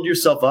you build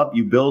yourself up,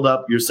 you build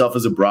up yourself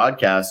as a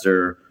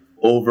broadcaster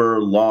over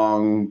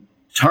long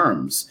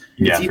terms.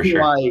 Yeah, it's even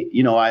why,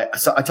 you know, I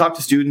talk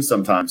to students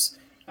sometimes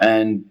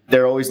and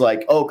they're always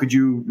like, oh, could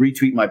you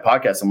retweet my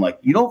podcast? I'm like,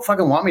 you don't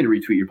fucking want me to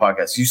retweet your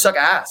podcast. You suck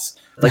ass.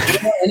 Like, you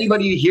don't want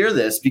anybody to hear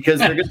this because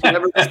they're going to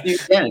never listen to you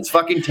again. It's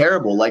fucking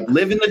terrible. Like,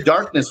 live in the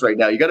darkness right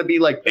now. You got to be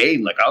like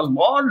Bane. Like, I was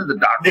born in the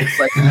darkness.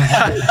 Like, you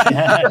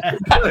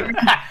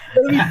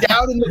gotta be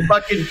down in the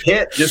fucking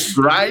pit, just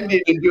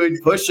grinding and doing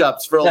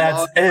push-ups for a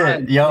long time.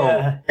 That's it.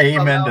 Yo,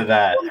 amen to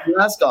that.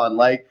 Mask on,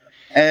 like.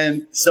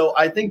 And so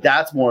I think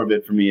that's more of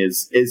it for me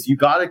is you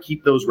got to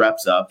keep those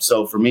reps up.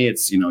 So for me,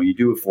 it's, you know, you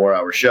do a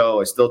 4-hour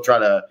show. I still try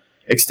to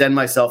extend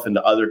myself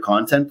into other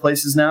content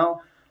places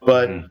now.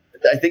 But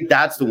I think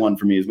that's the one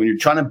for me is when you're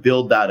trying to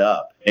build that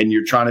up and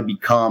you're trying to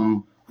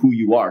become who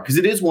you are. Because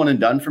it is one and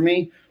done for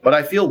me. But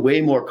I feel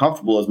way more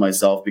comfortable as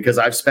myself because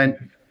I've spent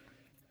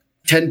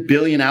 10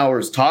 billion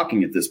hours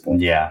talking at this point.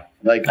 Yeah.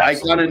 Like,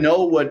 absolutely. I kind of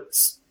know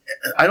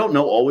I don't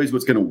know always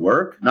what's going to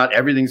work. Not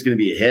everything's going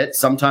to be a hit.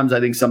 Sometimes I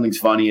think something's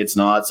funny. It's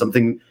not.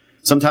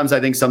 Sometimes I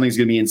think something's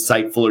going to be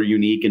insightful or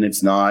unique and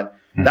it's not.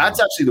 Mm-hmm.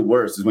 That's actually the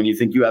worst is when you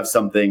think you have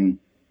something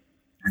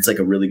that's like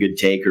a really good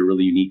take or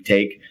really unique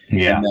take.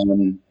 Yeah. And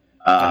then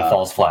it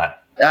falls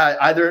flat.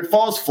 Either it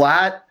falls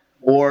flat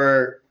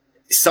or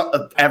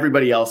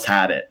everybody else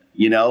had it.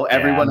 You know,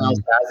 everyone else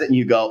has it and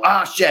you go,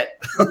 shit.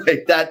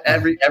 Like that.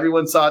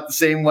 Everyone saw it the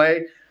same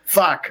way.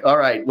 Fuck. All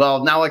right.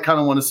 Well, now I kind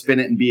of want to spin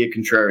it and be a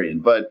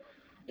contrarian, but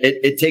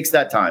it takes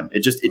that time.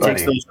 It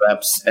takes those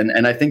reps.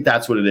 And I think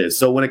that's what it is.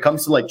 So when it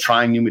comes to like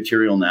trying new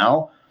material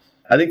now,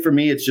 I think for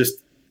me, it's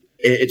just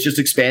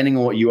expanding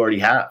on what you already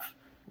have.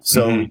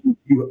 So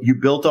you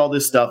built all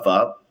this stuff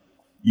up,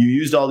 you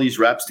used all these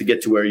reps to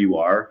get to where you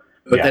are,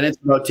 but then it's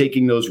about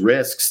taking those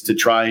risks to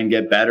try and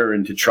get better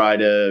and to try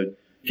to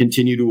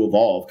continue to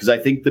evolve. Because I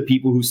think the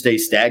people who stay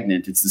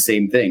stagnant, it's the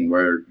same thing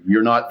where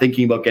you're not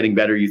thinking about getting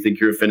better. You think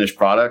you're a finished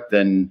product,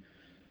 then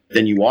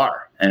you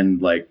are. And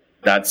like,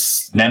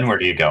 then where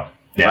do you go?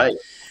 Yeah. Right.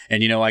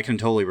 And, you know, I can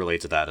totally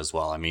relate to that as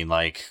well. I mean,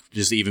 like,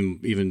 just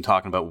even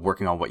talking about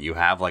working on what you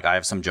have, like, I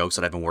have some jokes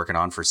that I've been working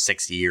on for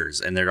 6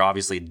 years, and they're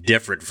obviously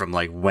different from,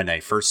 like, when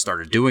I first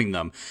started doing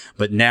them.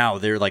 But now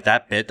they're, like,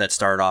 that bit that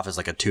started off as,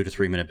 like, a 2 to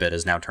 3 minute bit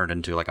is now turned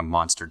into, like, a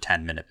monster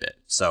 10-minute bit.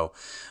 So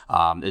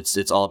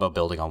it's all about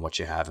building on what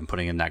you have and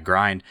putting in that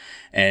grind.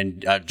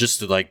 And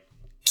just to, like,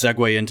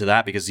 segue into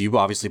that, because you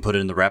obviously put it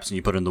in the reps and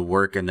you put in the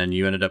work, and then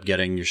you ended up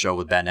getting your show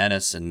with Ben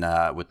Ennis and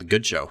with the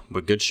Good Show,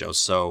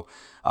 So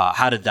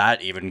how did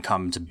that even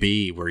come to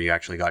be where you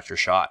actually got your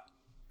shot?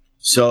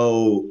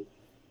 So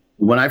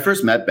when I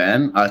first met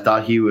Ben, I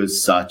thought he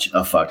was such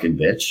a fucking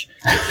bitch.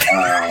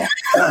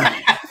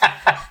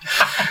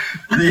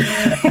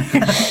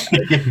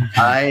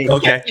 I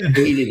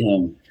hated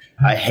him.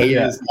 I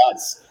hated his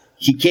nuts.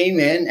 He came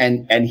in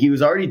and he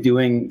was already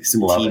doing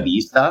some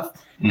TV stuff.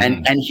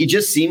 Mm-hmm. And he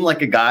just seemed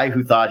like a guy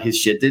who thought his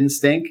shit didn't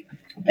stink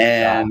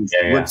and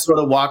would sort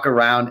of walk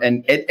around.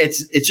 And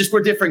it's just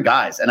we're different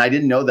guys. And I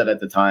didn't know that at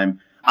the time.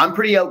 I'm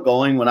pretty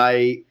outgoing when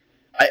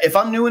if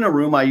I'm new in a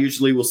room, I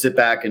usually will sit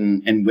back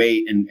and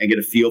wait and get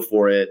a feel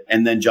for it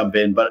and then jump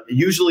in. But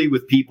usually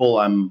with people,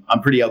 I'm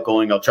pretty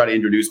outgoing. I'll try to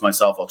introduce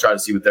myself. I'll try to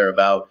see what they're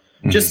about.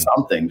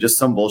 Mm-hmm. Just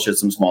some bullshit,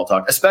 some small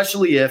talk,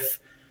 especially if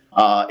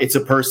it's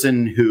a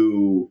person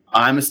who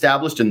I'm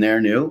established and they're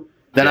new.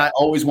 Then I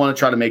always want to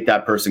try to make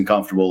that person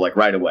comfortable, like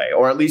right away,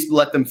 or at least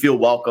let them feel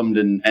welcomed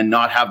and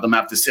not have them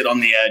have to sit on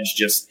the edge,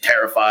 just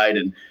terrified.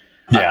 And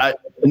a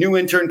new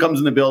intern comes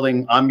in the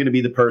building. I'm going to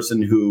be the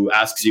person who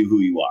asks you who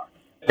you are.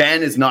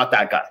 Ben is not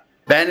that guy.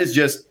 Ben is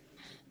just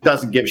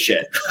doesn't give a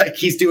shit. Like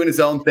he's doing his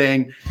own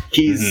thing.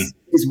 He's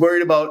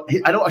worried about.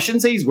 I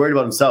shouldn't say he's worried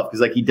about himself because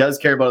like he does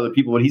care about other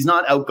people, but he's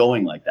not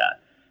outgoing like that.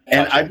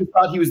 And I just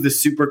thought he was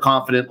this super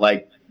confident,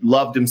 like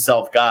loved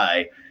himself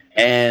guy.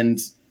 And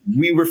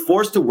we were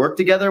forced to work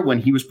together when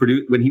he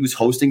was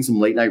hosting some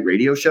late night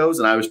radio shows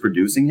and I was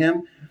producing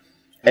him.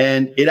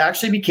 And it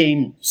actually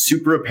became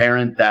super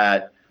apparent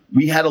that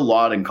we had a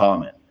lot in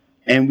common.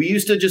 And we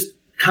used to just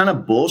kind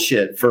of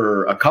bullshit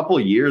for a couple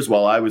of years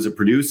while I was a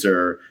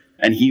producer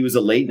and he was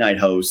a late night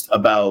host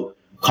about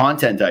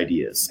content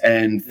ideas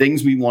and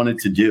things we wanted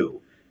to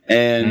do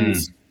and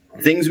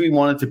things we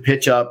wanted to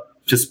pitch up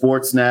to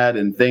Sportsnet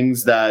and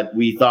things that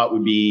we thought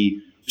would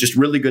be just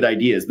really good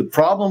ideas. The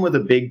problem with a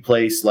big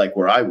place like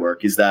where I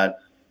work is that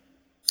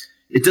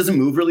it doesn't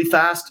move really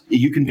fast.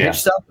 You can pitch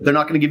stuff, but they're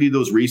not going to give you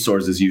those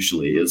resources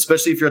usually,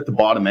 especially if you're at the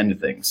bottom end of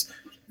things.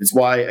 It's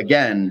why,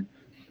 again,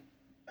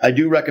 I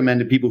do recommend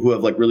to people who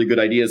have like really good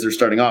ideas they're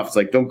starting off. It's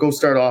like, don't go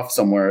start off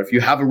somewhere. If you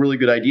have a really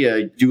good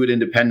idea, do it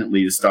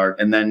independently to start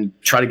and then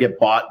try to get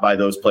bought by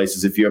those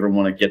places if you ever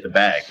want to get the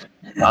bag.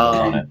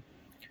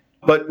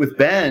 But with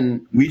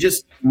Ben, we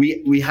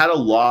had a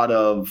lot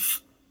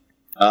of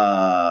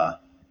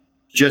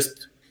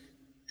just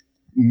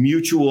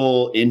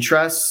mutual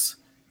interests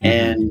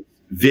and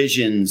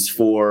visions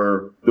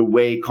for the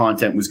way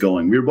content was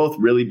going. We were both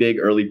really big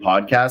early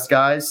podcast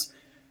guys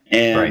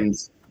and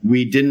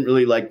we didn't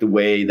really like the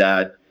way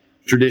that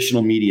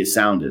traditional media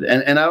sounded.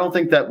 And I don't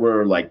think that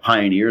we're like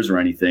pioneers or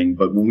anything,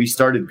 but when we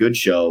started Good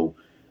Show,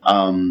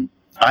 I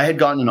had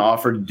gotten an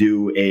offer to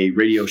do a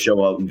radio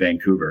show out in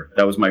Vancouver.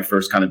 That was my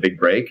first kind of big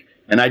break.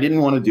 And I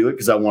didn't want to do it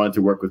because I wanted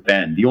to work with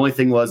Ben. The only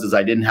thing was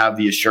I didn't have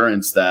the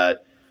assurance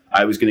that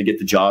I was going to get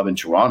the job in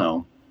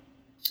Toronto.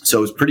 So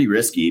it was pretty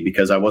risky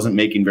because I wasn't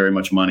making very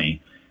much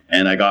money.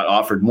 And I got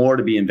offered more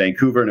to be in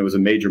Vancouver and it was a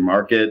major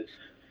market.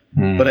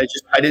 But I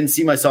didn't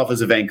see myself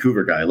as a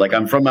Vancouver guy. Like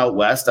I'm from out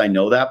west. I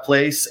know that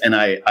place. And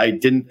I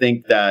didn't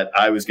think that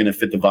I was going to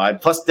fit the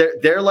vibe. Plus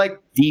they're like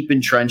deep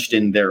entrenched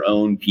in their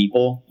own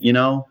people, you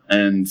know,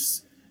 and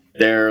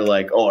they're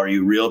like, oh, are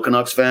you a real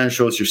Canucks fan?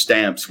 Show us your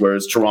stamps.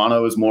 Whereas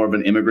Toronto is more of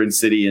an immigrant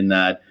city in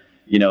that,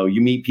 you know, you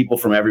meet people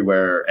from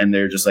everywhere and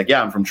they're just like,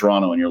 yeah, I'm from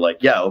Toronto. And you're like,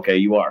 yeah, okay,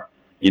 you are,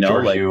 you know,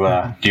 George,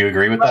 like, do you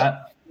agree with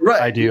that?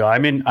 Right. I do.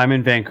 I'm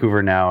in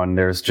Vancouver now, and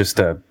there's just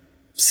a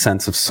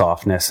sense of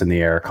softness in the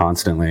air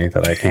constantly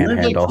that I can't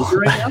handle.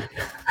 Right.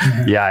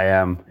 Yeah, I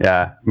am.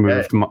 Yeah,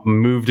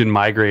 moved and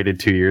migrated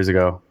 2 years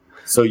ago.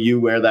 So you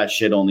wear that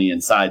shit only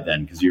inside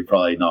then, because you're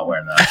probably not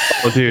wearing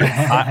that. Well, dude,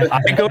 I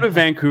go to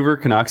Vancouver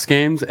Canucks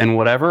games, and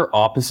whatever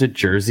opposite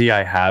jersey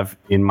I have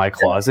in my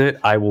closet,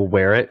 I will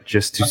wear it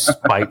just to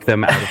spike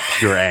them out of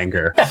pure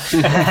anger.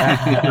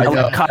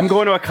 I'm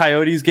going to a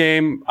Coyotes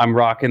game. I'm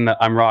rocking the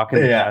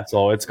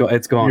Castle. It's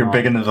going. You're on.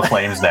 big into the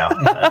Flames now.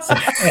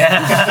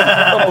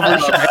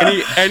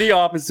 Any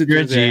opposite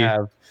jersey I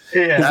have.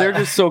 Because they're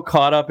just so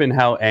caught up in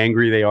how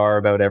angry they are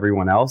about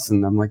everyone else.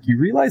 And I'm like, you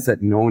realize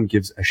that no one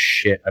gives a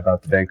shit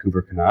about the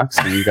Vancouver Canucks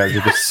and you guys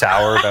are just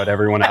sour about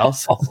everyone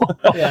else?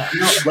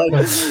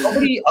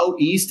 Nobody out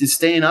east is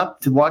staying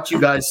up to watch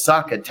you guys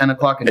suck at 10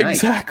 o'clock at night.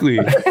 Exactly.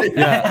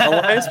 Yeah.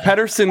 Elias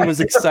Pettersson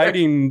was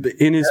exciting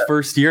in his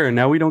first year, and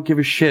now we don't give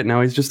a shit. Now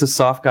he's just a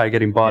soft guy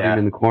getting bodied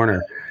in the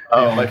corner.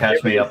 Oh,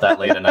 catch me up that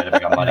late at night if I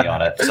got money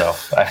on it. So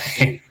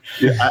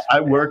I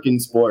work in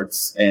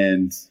sports,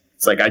 and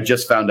it's like I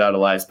just found out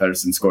Elias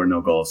Pettersson scored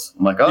no goals.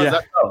 I'm like, oh, is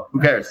that so?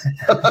 Who cares?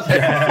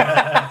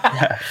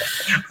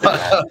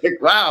 Like,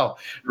 wow,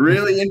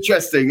 really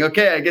interesting.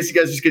 Okay, I guess you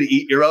guys are just gonna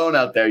eat your own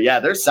out there. Yeah,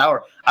 they're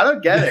sour. I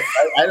don't get it.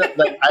 I don't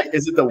like.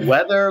 Is it the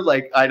weather?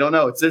 Like, I don't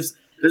know. It's just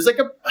there's like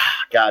a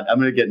God. I'm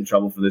gonna get in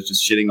trouble for this.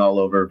 Just shitting all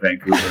over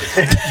Vancouver.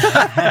 Just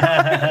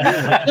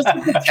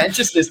the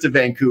pretentiousness to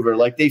Vancouver.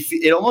 Like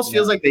it almost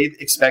feels like they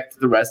expect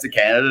the rest of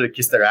Canada to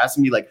kiss their ass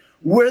and be like,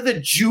 we're the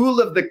jewel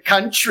of the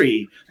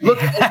country.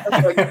 Look,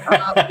 like,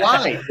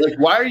 why? Like,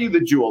 why are you the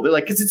jewel? They're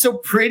like, because it's so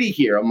pretty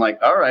here. I'm like,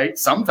 all right.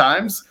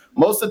 Sometimes,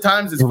 most of the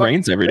times, it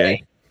rains every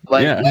day.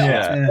 Like,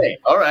 hey,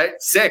 all right,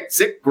 sick,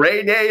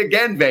 gray day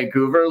again,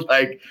 Vancouver.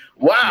 Like,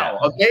 wow,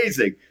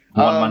 amazing.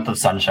 1 month of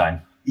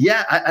sunshine.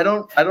 Yeah, I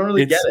don't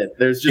really get it.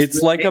 There's just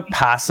it's like a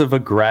passive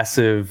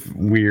aggressive,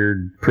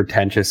 weird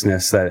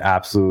pretentiousness that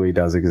absolutely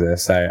does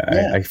exist.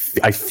 I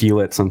feel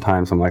it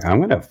sometimes. I'm like,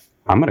 I'm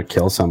gonna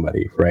kill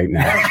somebody right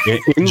now.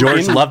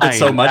 George loved it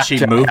so much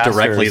he moved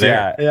directly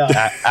there.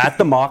 Yeah. At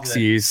the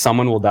Moxies,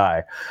 someone will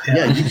die.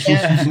 Yeah, you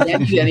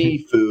can't eat any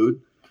food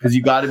because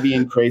you got to be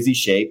in crazy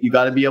shape. You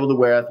got to be able to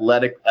wear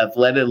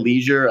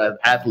athleisure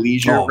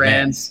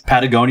brands. Man.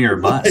 Patagonia or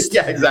bust.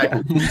 Yeah,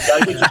 exactly. You got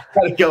to get your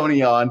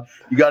Patagonia on.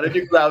 You got to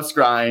do grouse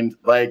grind.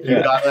 Like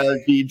you got to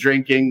be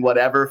drinking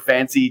whatever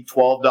fancy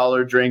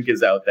 $12 drink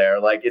is out there.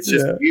 Like it's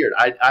just weird.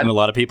 And a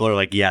lot of people are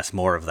like, yes,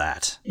 more of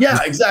that. Yeah,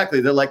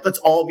 exactly. They're like, let's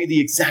all be the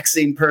exact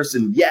same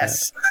person.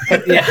 Yes.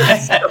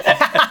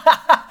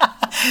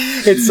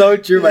 It's so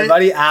true. My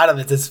buddy Adam,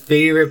 it's his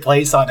favorite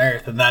place on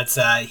earth, and that's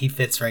he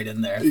fits right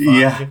in there. Fuck.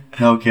 Yeah,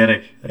 no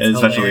kidding.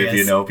 Especially if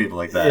you hilarious. know people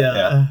like that.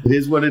 Yeah. It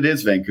is what it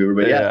is, Vancouver.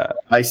 But yeah,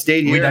 I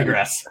stayed here. We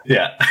digress.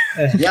 Yeah.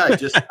 Yeah, I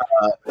just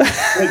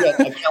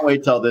I can't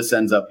wait till this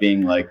ends up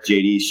being like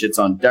JD shits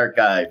on Dark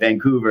Guy,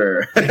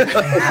 Vancouver,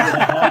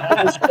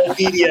 social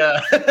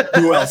media.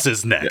 Who else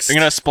is next? I'm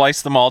gonna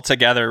splice them all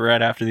together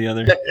right after the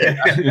other.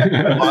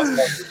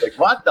 Like,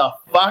 what the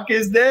fuck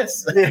is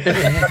this?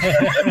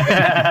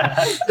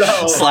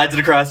 So, Slides it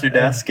across your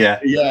desk. Yeah.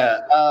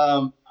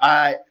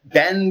 yeah,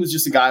 Ben was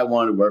just a guy I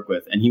wanted to work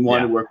with, and he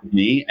wanted to work with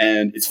me.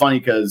 And it's funny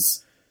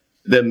because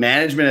the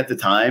management at the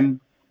time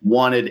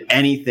wanted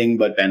anything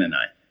but Ben and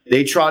I.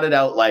 They trotted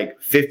out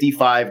like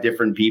 55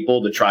 different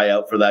people to try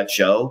out for that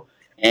show,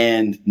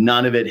 and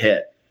none of it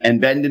hit. And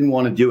Ben didn't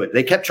want to do it.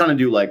 They kept trying to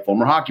do like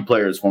former hockey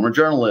players, former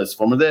journalists,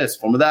 former this,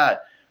 former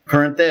that,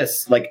 current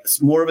this, like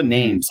it's more of a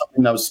name,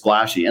 something that was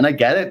splashy. And I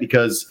get it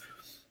because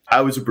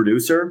I was a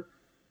producer,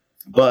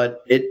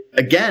 but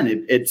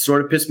it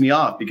sort of pissed me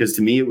off because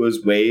to me it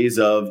was ways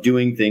of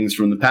doing things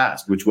from the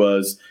past, which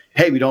was,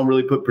 hey, we don't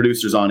really put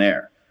producers on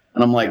air.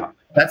 And I'm like,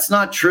 that's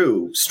not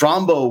true.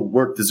 Strombo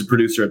worked as a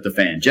producer at The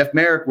Fan. Jeff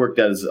Merrick worked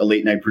as a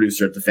late night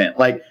producer at The Fan.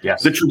 Like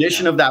the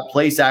tradition of that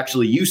place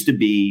actually used to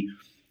be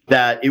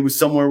that it was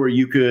somewhere where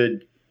you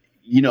could,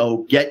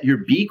 get your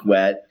beak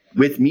wet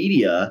with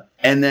media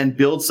and then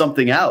build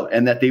something out,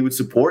 and that they would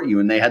support you.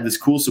 And they had this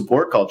cool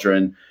support culture.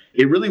 And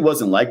it really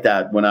wasn't like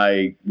that when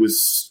I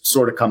was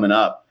sort of coming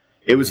up.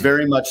 It was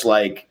very much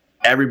like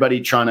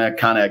everybody trying to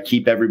kind of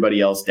keep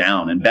everybody else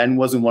down. And Ben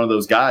wasn't one of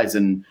those guys.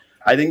 And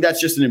I think that's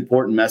just an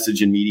important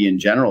message in media in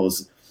general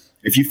is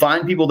if you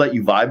find people that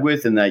you vibe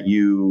with and that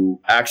you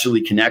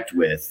actually connect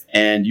with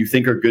and you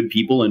think are good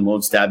people and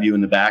won't stab you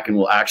in the back and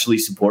will actually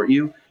support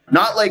you,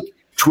 not like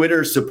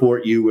Twitter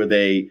support you where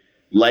they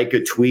like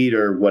a tweet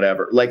or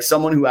whatever, like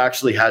someone who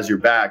actually has your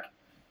back,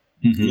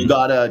 you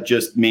gotta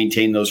just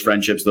maintain those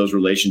friendships, those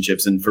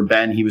relationships. And for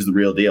Ben, he was the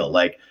real deal.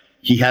 Like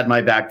he had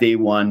my back day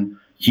one.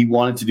 He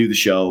wanted to do the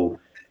show,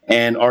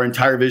 and our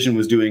entire vision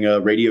was doing a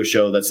radio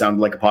show that sounded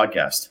like a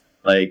podcast.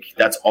 Like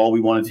that's all we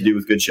wanted to do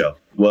with Good Show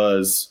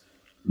was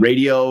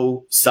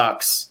radio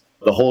sucks.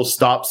 The whole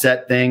stop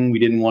set thing, we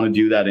didn't want to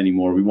do that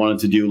anymore. We wanted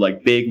to do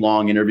like big,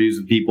 long interviews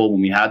with people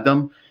when we had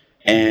them.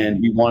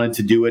 And we wanted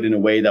to do it in a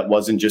way that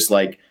wasn't just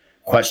like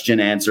question,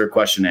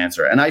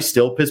 answer. And I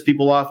still piss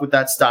people off with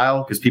that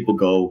style because people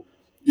go,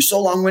 you're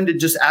so long-winded,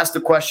 just ask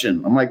the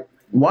question. I'm like,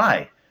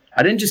 why?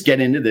 I didn't just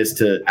get into this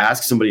to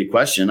ask somebody a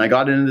question. I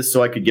got into this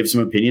so I could give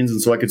some opinions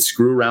and so I could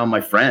screw around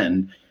my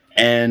friend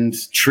and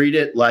treat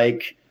it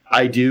like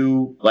I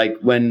do, like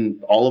when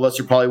all of us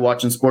are probably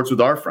watching sports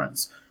with our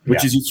friends,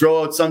 which is you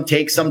throw out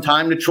take some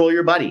time to troll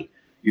your buddy.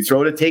 You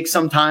throw to take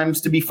sometimes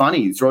to be funny.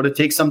 You throw to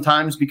take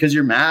sometimes because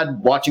you're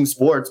mad watching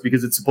sports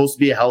because it's supposed to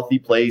be a healthy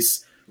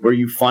place where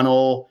you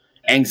funnel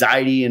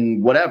anxiety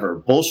and whatever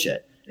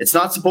bullshit. It's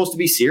not supposed to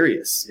be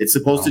serious. It's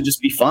supposed to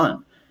just be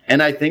fun.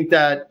 And I think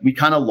that we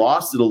kind of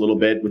lost it a little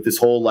bit with this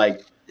whole,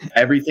 like,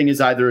 everything is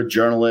either a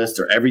journalist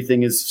or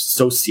everything is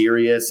so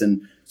serious,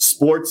 and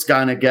sports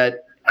kind of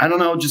get, I don't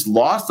know, just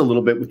lost a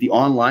little bit with the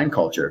online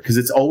culture. Cause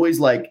it's always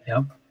like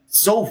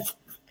so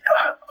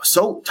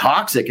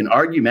toxic and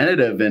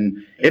argumentative.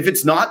 And if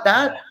it's not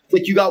that,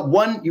 like you got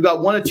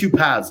one of two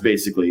paths,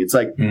 basically. It's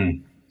like,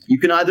 you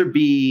can either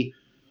be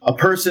a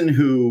person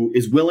who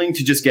is willing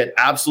to just get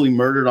absolutely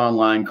murdered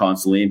online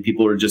constantly and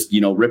people are just,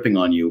 ripping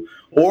on you.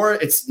 Or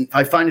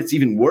I find it's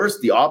even worse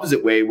the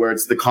opposite way, where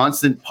it's the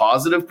constant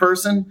positive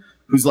person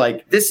who's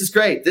like, this is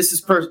great. This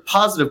is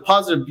positive.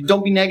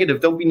 Don't be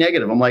negative.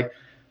 I'm like,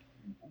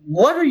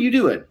 what are you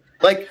doing?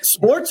 Like,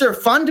 sports are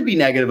fun to be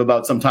negative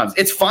about sometimes.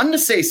 It's fun to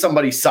say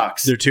somebody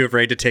sucks. They're too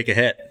afraid to take a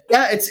hit.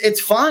 Yeah,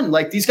 it's fun.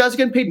 Like, these guys are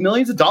getting paid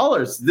millions of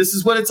dollars. This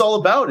is what it's all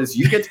about, is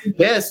you get to be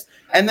pissed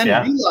and then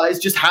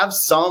just have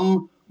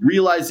some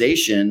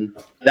realization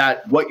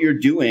that what you're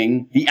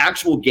doing, the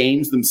actual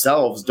games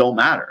themselves don't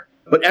matter.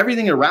 But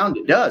everything around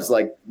it does.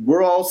 Like,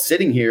 we're all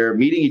sitting here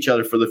meeting each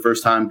other for the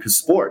first time because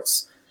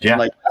sports. Yeah.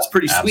 Like, that's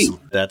pretty sweet.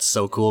 That's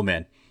so cool,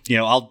 man.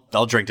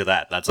 I'll drink to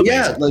that. That's amazing.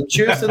 Yeah, like,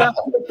 cheers to that.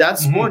 Like,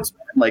 that's sports, man.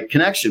 Like,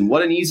 connection.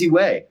 What an easy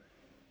way.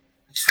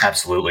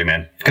 Absolutely,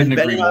 man. Couldn't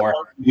agree more.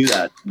 Do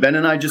that. Ben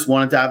and I just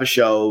wanted to have a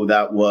show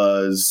that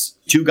was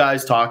two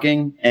guys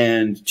talking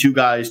and two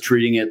guys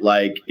treating it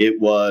like it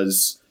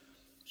was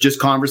just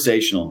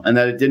conversational, and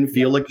that it didn't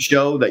feel like a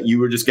show, that you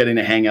were just getting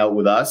to hang out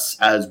with us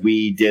as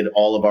we did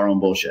all of our own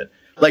bullshit.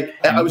 Like,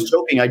 I was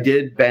joking. I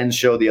did Ben's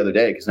show the other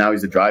day because now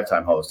he's the Drive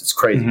Time host. It's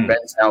crazy.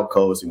 Ben's now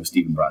co-hosting with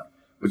Stephen Brunt,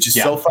 which is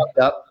so fucked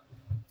up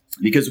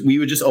because we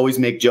would just always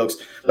make jokes.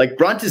 Like,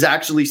 Brunt is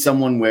actually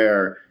someone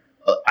where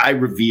I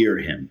revere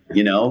him,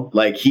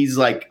 like he's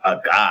like a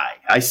guy.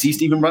 I see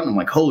Stephen Brunt and I'm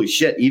like, holy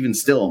shit, even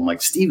still, I'm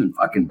like, Stephen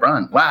fucking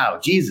Brunt. Wow,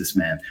 Jesus,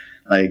 man.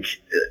 Like,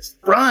 it's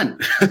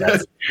Brunt.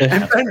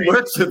 And Ben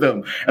works with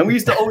him. And we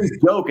used to always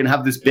joke and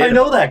have this bit. I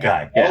know that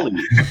guy. Yeah.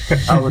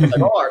 I was like,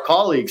 our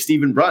colleague,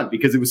 Stephen Brunt,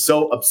 because it was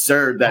so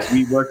absurd that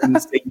we worked in the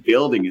same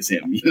building as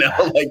him,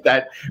 like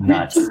that.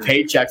 Nuts. We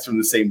paychecks from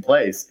the same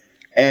place.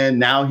 And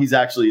now he's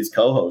actually his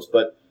co-host.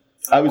 But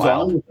I was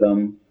on with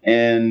them,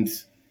 and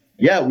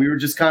yeah, we were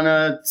just kind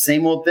of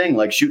same old thing,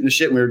 like shooting the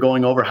shit. And we were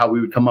going over how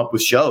we would come up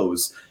with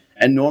shows.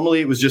 And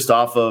normally it was just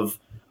off of,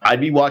 I'd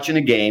be watching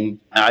a game,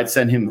 and I'd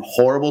send him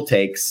horrible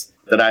takes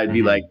that I'd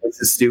be like, this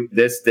is stupid,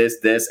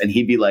 this. And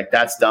he'd be like,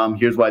 that's dumb.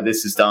 Here's why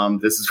this is dumb.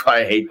 This is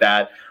why I hate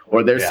that.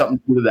 Or there's something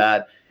to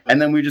that.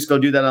 And then we just go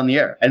do that on the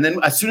air. And then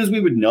as soon as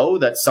we would know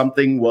that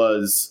something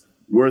was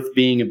worth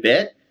being a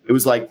bit, it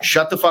was like,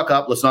 shut the fuck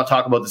up. Let's not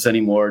talk about this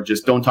anymore.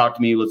 Just don't talk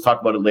to me. Let's talk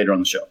about it later on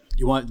the show.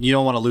 You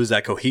don't want to lose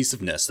that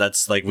cohesiveness.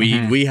 That's like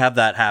we have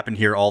that happen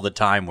here all the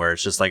time, where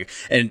it's just like,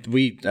 and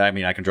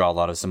I can draw a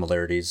lot of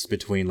similarities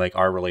between like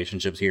our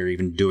relationships here,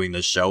 even doing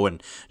this show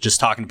and just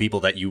talking to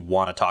people that you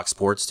want to talk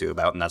sports to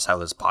about, and that's how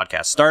this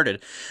podcast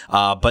started.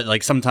 But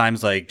like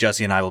sometimes like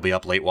Jesse and I will be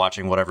up late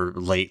watching whatever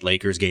late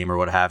Lakers game or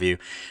what have you,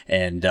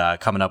 and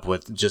coming up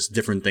with just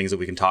different things that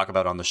we can talk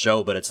about on the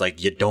show. But it's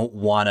like you don't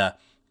want to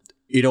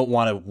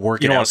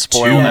work it out too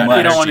much.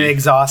 You don't want to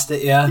exhaust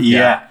it.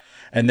 Yeah.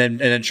 And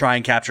then try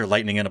and capture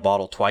lightning in a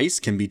bottle twice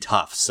can be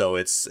tough. So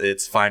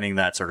it's finding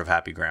that sort of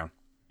happy ground.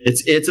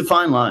 It's a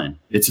fine line.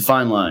 It's a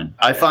fine line.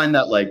 I find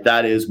that like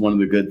that is one of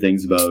the good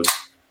things about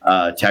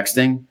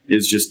texting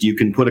is just you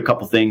can put a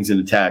couple things in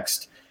a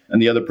text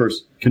and the other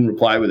person can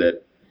reply with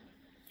it,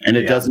 and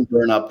it doesn't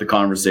burn up the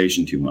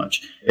conversation too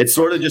much. It's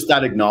sort of just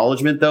that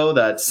acknowledgement though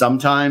that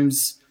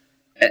sometimes,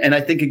 and I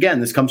think again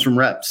this comes from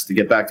reps. To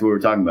get back to what we're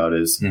talking about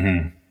is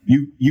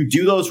you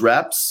do those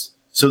reps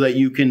so that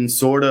you can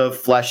sort of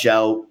flesh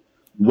out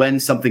when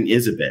something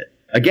is a bit.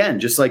 Again,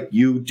 just like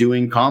you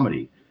doing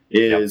comedy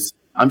is,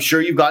 I'm sure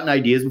you've gotten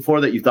ideas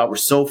before that you thought were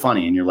so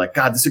funny and you're like,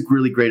 God, this is a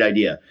really great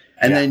idea.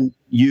 And then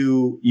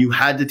you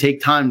had to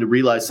take time to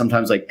realize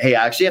sometimes like, hey,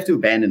 I actually have to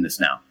abandon this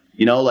now.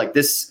 Like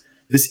this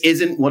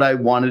isn't what I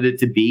wanted it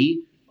to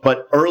be.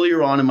 But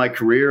earlier on in my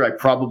career, I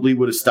probably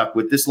would have stuck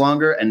with this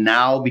longer. And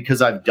now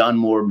because I've done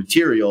more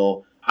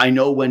material, I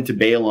know when to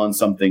bail on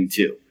something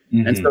too.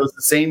 And so it's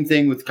the same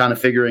thing with kind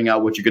of figuring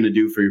out what you're going to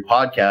do for your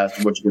podcast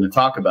and what you're going to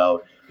talk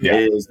about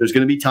is there's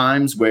going to be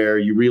times where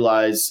you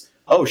realize,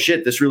 oh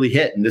shit, this really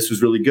hit and this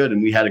was really good.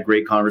 And we had a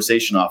great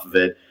conversation off of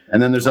it.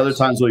 And then there's other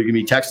times where you're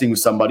going to be texting with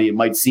somebody. It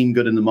might seem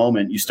good in the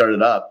moment. You start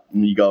it up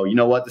and you go, you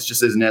know what? This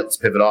just isn't it. Let's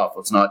pivot off.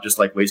 Let's not just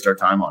like waste our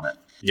time on it.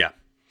 Yeah.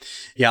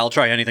 I'll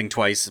try anything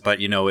twice. But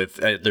if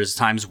there's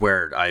times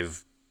where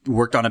I've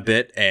worked on a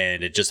bit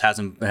and it just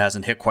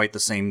hasn't hit quite the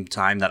same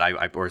time that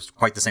I or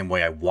quite the same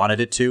way I wanted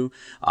it to.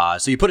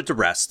 So you put it to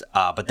rest.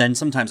 But then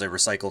sometimes I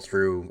recycle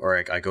through,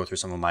 or I go through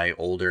some of my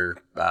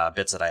older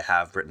bits that I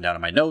have written down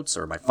in my notes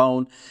or my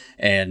phone,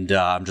 and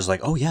I'm just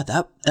like, oh yeah,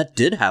 that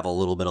did have a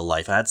little bit of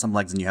life. I had some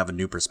legs, and you have a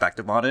new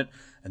perspective on it,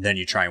 and then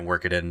you try and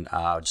work it in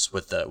just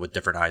with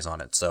different eyes on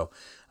it. So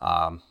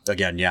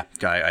again,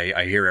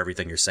 I hear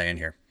everything you're saying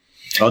here.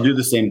 I'll do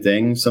the same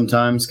thing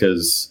sometimes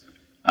because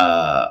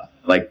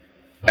like.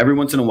 Every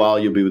once in a while,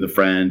 you'll be with a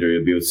friend or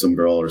you'll be with some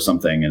girl or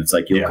something. And it's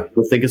like, you'll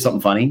think of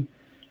something funny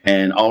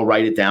and I'll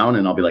write it down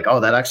and I'll be like, oh,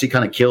 that actually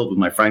kind of killed with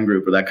my friend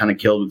group or that kind of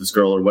killed with this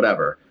girl or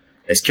whatever.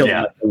 It's killed.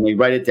 Yeah. And we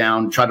write it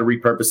down, try to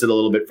repurpose it a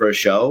little bit for a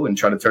show and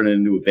try to turn it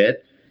into a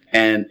bit.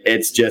 And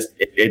it's just,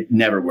 it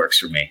never works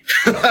for me.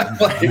 It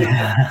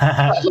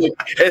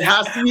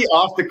has to be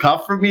off the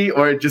cuff for me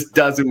or it just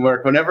doesn't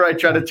work. Whenever I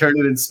try to turn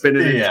it and spin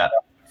it into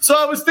So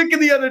I was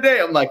thinking the other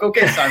day, I'm like,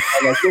 okay, it's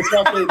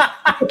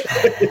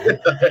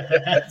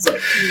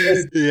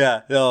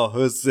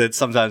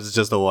sometimes it's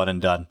just a one and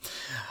done.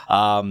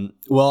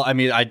 Well, I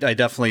mean, I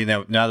definitely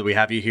now that we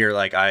have you here,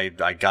 like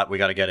we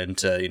got to get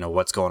into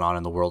what's going on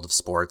in the world of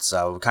sports.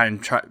 So kind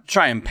of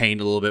try and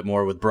paint a little bit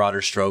more with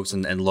broader strokes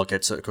and look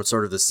at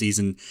sort of the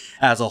season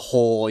as a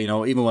whole.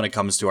 Even when it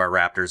comes to our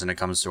Raptors and it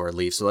comes to our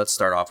Leafs. So let's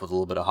start off with a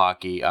little bit of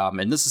hockey.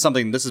 And this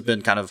has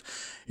been kind of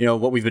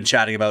what we've been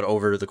chatting about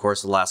over the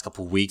course of the last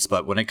couple of weeks.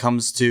 But when it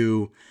comes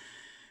to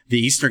the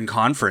Eastern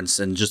Conference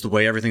and just the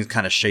way everything's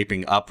kind of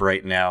shaping up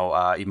right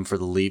now, even for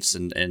the Leafs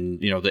and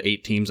the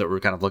 8 teams that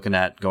we're kind of looking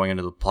at going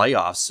into the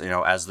playoffs,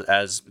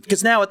 as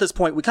because now at this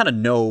point we kind of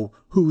know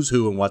who's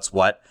who and what's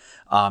what.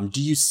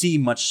 Do you see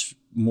much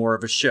more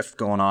of a shift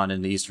going on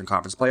in the Eastern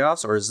Conference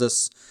playoffs,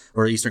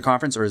 or Eastern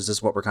Conference, or is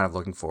this what we're kind of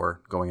looking for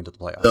going into the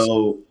playoffs?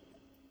 So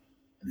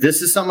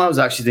this is something I was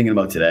actually thinking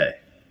about today.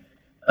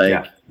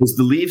 Because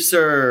the Leafs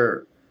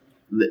they're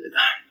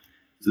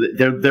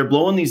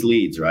blowing these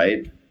leads,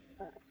 right?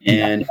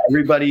 And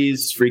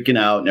everybody's freaking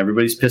out and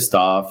everybody's pissed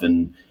off.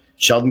 And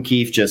Sheldon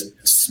Keefe just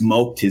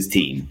smoked his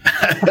team.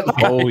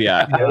 Oh,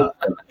 yeah.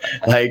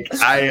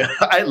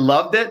 I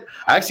loved it.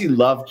 I actually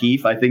love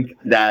Keefe. I think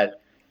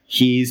that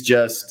he's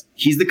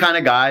the kind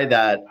of guy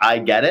that I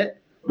get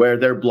it, where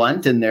they're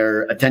blunt and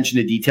they're attention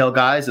to detail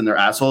guys and they're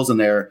assholes and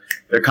they're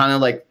kind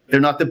of like,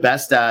 they're not the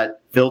best at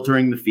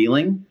filtering the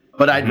feeling.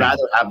 but I'd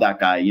rather have that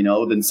guy, you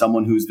know, than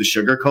someone who's the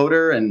sugar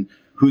coater and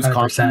who's 100%.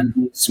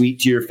 constantly sweet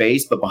to your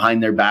face, but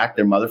behind their back,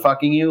 they're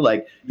motherfucking you.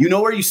 Like, you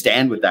know where you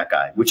stand with that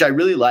guy, which I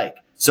really like.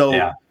 So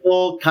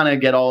people kind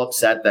of get all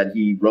upset that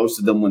he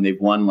roasted them when they've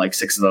won like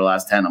 6 of their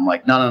last 10. I'm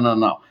like,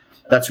 no.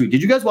 That's sweet.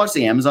 Did you guys watch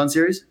the Amazon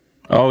series?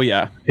 Oh,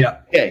 yeah.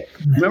 Yeah. Okay.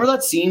 Remember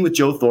that scene with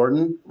Joe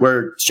Thornton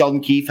where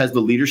Sheldon Keefe has the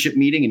leadership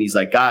meeting and he's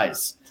like,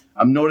 guys,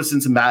 I'm noticing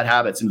some bad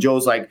habits. And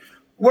Joe's like,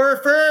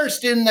 we're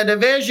first in the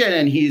division.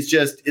 And he's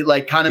just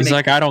like kind of. He's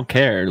like, I don't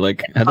care.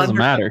 Like, that doesn't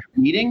matter.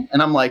 Meeting.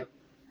 And I'm like,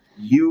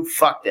 you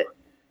fucked it.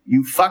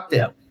 You fucked it.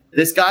 Yeah.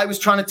 This guy was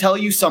trying to tell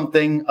you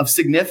something of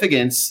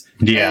significance.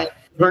 Yeah. And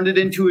turned it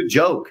into a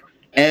joke.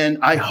 And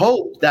I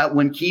hope that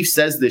when Keefe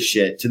says this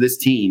shit to this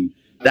team,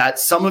 that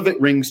some of it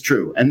rings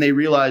true. And they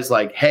realize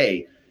like,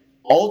 hey,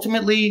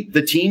 ultimately,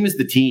 the team is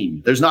the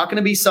team. There's not going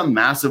to be some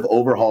massive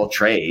overhaul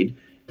trade.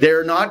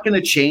 They're not going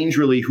to change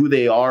really who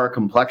they are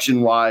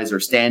complexion-wise or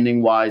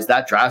standing-wise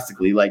that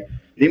drastically. Like,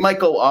 they might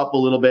go up a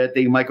little bit.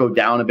 They might go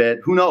down a bit.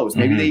 Who knows?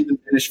 Maybe they even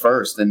finish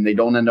first and they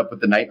don't end up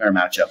with the nightmare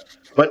matchup.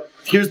 But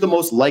here's the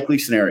most likely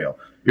scenario.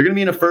 You're going to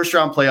be in a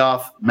first-round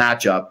playoff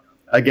matchup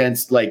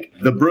against, like,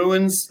 the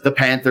Bruins, the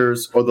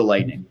Panthers, or the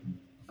Lightning.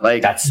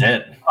 Like, That's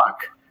it.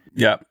 fuck.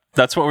 Yeah.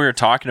 That's what we were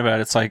talking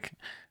about. It's like,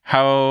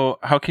 how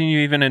can you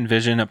even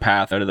envision a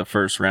path out of the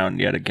first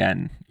round yet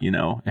again, you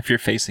know, if you're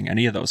facing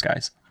any of those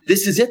guys?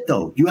 This is it,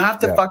 though. You have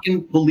to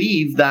fucking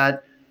believe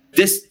that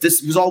this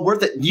was all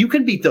worth it. You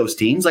can beat those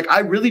teams. Like, I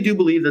really do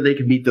believe that they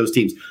can beat those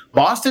teams.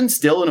 Boston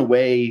still, in a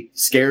way,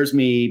 scares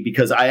me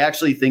because I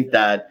actually think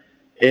that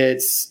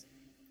it's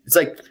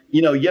like,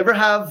 you know, you ever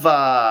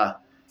have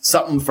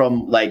something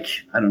from, like,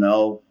 I don't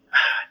know,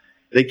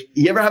 like,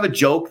 you ever have a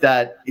joke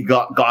that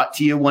got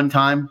to you one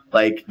time,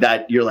 like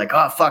that you're like,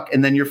 oh fuck,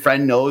 and then your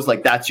friend knows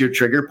like that's your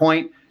trigger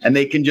point, and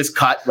they can just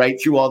cut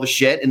right through all the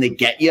shit and they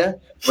get you.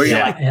 Where you're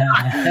like,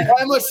 why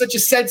am I such a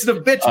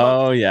sensitive bitch?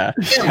 Oh yeah,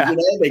 You know,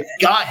 they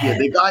got you.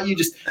 They got you.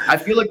 Just, I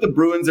feel like the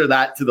Bruins are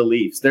that to the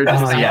Leafs. They're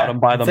just Got him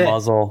by the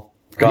muzzle.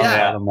 Got him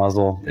by the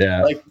muzzle.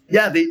 Yeah. like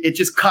it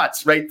just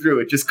cuts right through.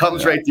 It just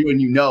comes right through,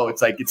 and you know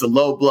it's like it's a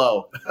low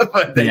blow.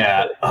 But they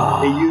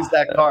use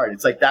that card.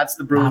 It's like that's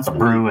the Bruins. Not the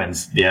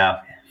Bruins.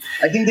 Yeah.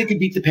 I think they could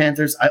beat the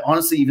Panthers. I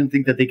honestly even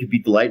think that they could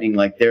beat the Lightning.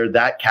 Like, they're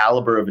that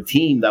caliber of a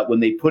team that when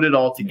they put it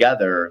all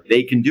together,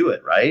 they can do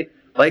it, right?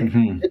 Like,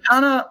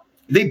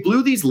 they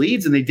blew these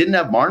leads and they didn't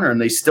have Marner,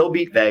 and they still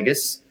beat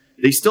Vegas.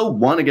 They still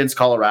won against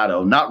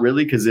Colorado. Not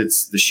really, because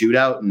it's the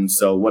shootout, and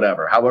so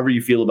whatever. However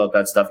you feel about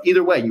that stuff.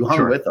 Either way, you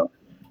hung with them.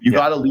 You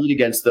got a lead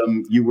against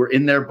them. You were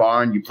in their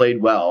barn. You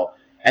played well.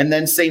 And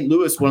then St.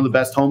 Louis, one of the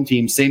best home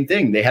teams, same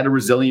thing. They had a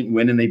resilient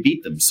win and they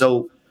beat them.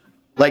 So,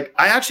 like,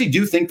 I actually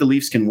do think the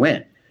Leafs can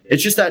win.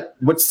 It's just that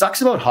what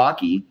sucks about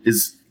hockey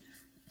is,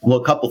 well,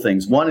 a couple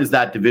things. One is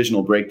that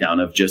divisional breakdown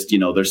of just, you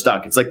know, they're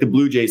stuck. It's like the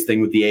Blue Jays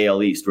thing with the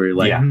AL East where you're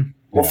like,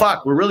 well,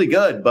 fuck, we're really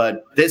good,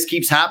 but this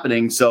keeps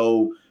happening.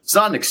 So it's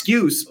not an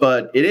excuse,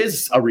 but it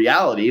is a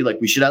reality. Like,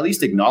 we should at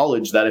least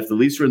acknowledge that if the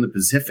Leafs were in the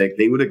Pacific,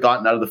 they would have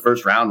gotten out of the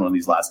first round one of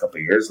these last couple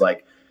of years.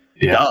 Like,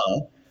 duh.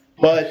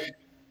 But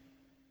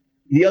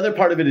the other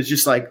part of it is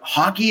just like,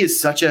 hockey is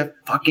such a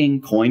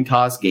fucking coin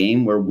toss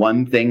game where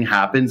one thing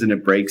happens and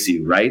it breaks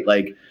you, right?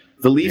 Like,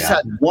 the Leafs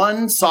had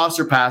one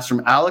saucer pass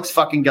from Alex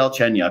fucking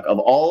Galchenyuk, of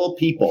all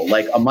people,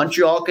 like a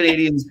Montreal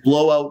Canadiens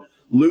blowout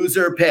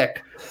loser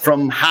pick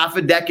from half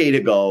a decade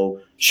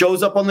ago,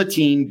 shows up on the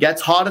team,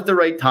 gets hot at the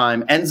right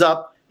time, ends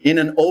up in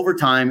an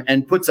overtime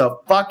and puts a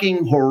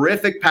fucking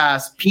horrific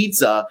pass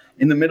pizza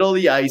in the middle of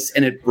the ice,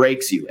 and it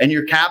breaks you. And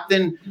your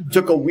captain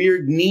took a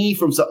weird knee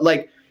from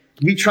like,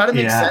 we try to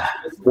make sense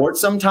of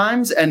sports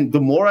sometimes, and the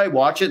more I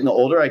watch it and the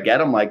older I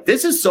get, I'm like,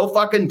 this is so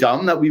fucking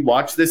dumb that we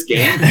watch this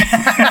game.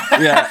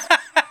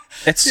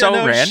 It's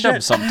so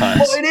random sometimes.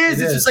 Well, it is.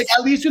 It's just like,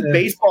 at least with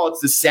baseball, it's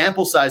the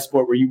sample size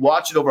sport where you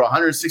watch it over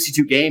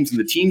 162 games, and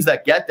the teams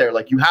that get there,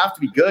 like, you have to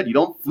be good. You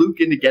don't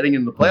fluke into getting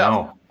in the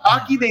playoffs. No.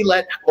 Hockey, they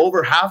let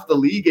over half the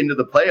league into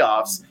the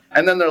playoffs,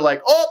 and then they're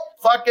like, oh,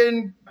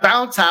 fucking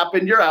bounce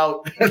happened, you're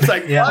out. It's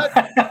like, what?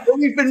 Well,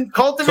 we've been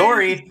cultivating.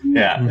 Sorry.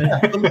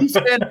 The Leafs,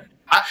 man,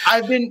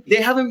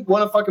 they haven't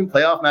won a fucking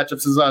playoff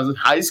matchup since I was in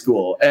high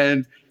school,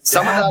 and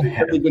some of that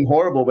has been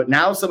horrible, but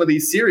now some of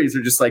these series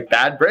are just like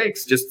bad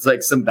breaks, just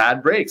like some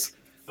bad breaks.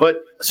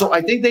 But so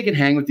I think they can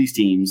hang with these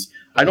teams.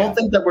 I don't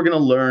think that we're going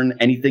to learn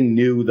anything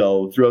new,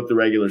 though, throughout the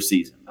regular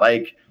season.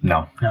 Like,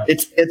 no.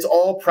 It's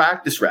all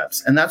practice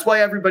reps. And that's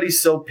why everybody's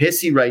so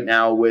pissy right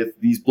now with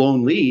these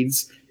blown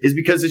leads, is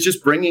because it's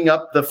just bringing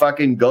up the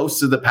fucking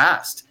ghosts of the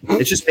past.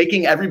 It's just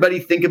making everybody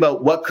think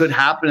about what could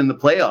happen in the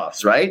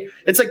playoffs, right?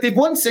 It's like they've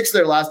won 6 of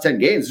their last 10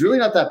 games. It's really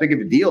not that big of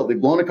a deal. They've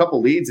blown a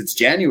couple leads. It's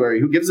January.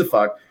 Who gives a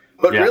fuck?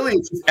 But really,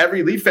 it's just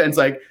every Leaf fan's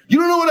like, you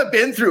don't know what I've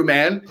been through,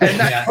 man. And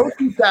that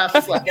coaching staff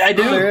is like, I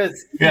do. There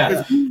is.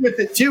 Because we with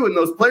it too. And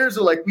those players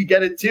are like, we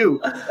get it too.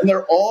 And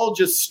they're all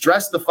just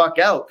stressed the fuck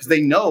out because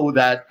they know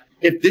that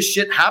if this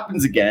shit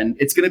happens again,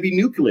 it's going to be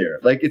nuclear.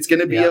 Like, it's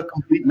going to be a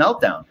complete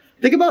meltdown.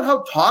 Think about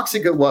how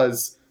toxic it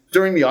was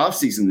during the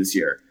offseason this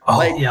year. Oh,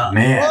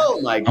 man. Oh,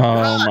 my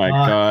God. Oh, my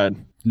God.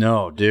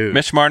 No, dude.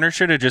 Mitch Marner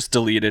should have just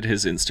deleted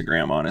his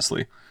Instagram,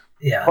 honestly.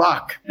 Yeah,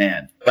 Fuck,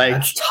 man. Like,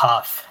 that's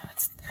tough.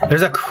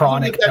 There's a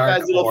chronic that dark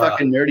guy's little aura.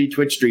 fucking nerdy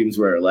Twitch streams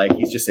where like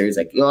he's just there. He's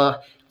like, oh,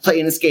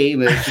 playing this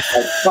game, and it's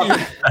just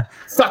like,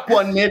 fuck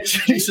one,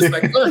 Mitch. He's just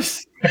like, ugh.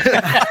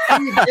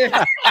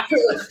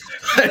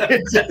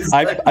 It's just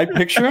like- I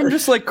picture him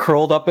just like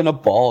curled up in a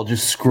ball,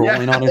 just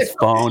scrolling on his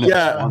phone.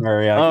 Yeah.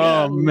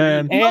 Oh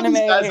man. You know, these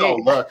guys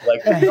all look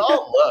like we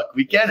all look.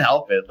 We can't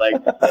help it. Like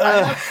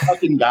I have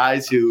fucking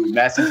guys who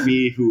message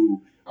me who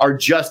are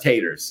just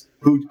haters,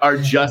 and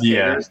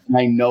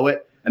I know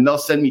it, and they'll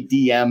send me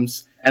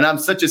DMs. And I'm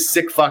such a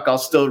sick fuck, I'll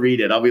still read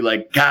it. I'll be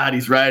like, God,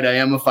 he's right. I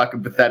am a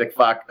fucking pathetic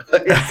fuck.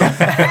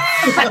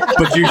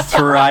 But you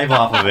thrive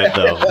off of it,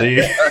 though.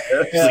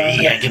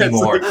 Yeah, give me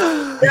more.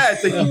 Yeah,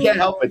 it's like you can't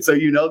help it. So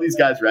you know these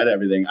guys read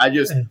everything. I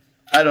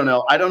don't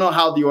know. I don't know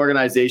how the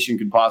organization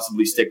could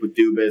possibly stick with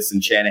Dubas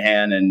and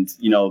Shanahan and,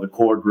 you know, the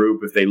core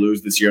group if they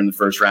lose this year in the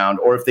first round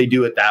or if they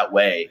do it that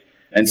way.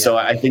 And so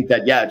I think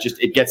that,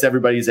 it gets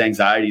everybody's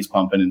anxieties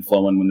pumping and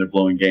flowing when they're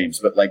blowing games.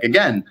 But like,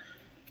 again,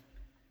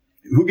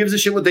 who gives a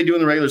shit what they do in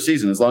the regular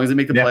season as long as they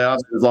make the playoffs,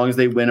 as long as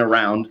they win a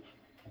round.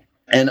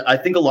 And I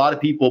think a lot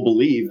of people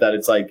believe that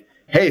it's like,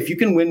 hey, if you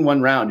can win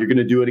one round, you're going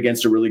to do it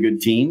against a really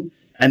good team.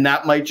 And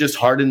that might just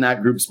harden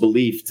that group's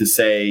belief to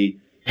say,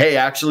 hey,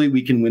 actually,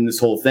 we can win this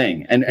whole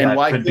thing. And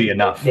why could be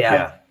enough.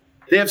 Yeah.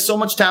 They have so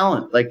much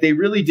talent. Like, they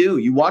really do.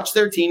 You watch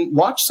their team,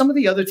 watch some of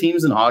the other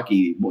teams in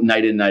hockey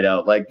night in, night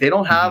out. Like, they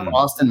don't have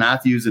Austin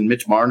Matthews and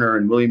Mitch Marner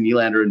and William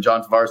Nylander and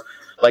John Tavares.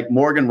 Like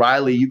Morgan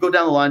Riley, you go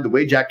down the line, the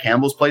way Jack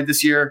Campbell's played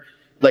this year,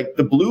 like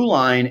the blue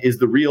line is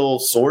the real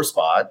sore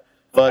spot.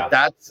 But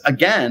that's,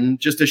 again,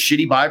 just a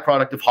shitty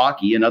byproduct of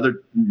hockey. Another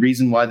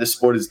reason why this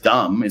sport is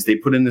dumb is they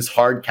put in this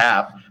hard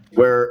cap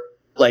where,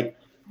 like,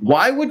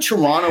 why would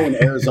Toronto and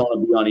Arizona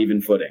be on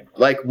even footing?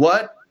 Like,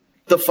 what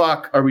the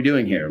fuck are we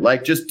doing here?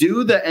 Like, just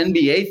do the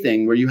NBA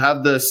thing where you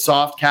have the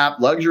soft cap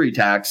luxury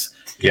tax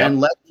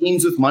and let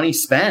teams with money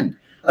spend.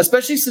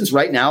 Especially since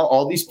right now,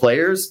 all these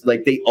players,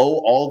 like, they owe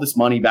all this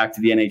money back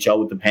to the NHL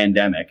with the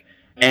pandemic.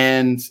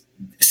 And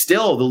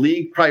still, the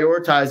league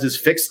prioritizes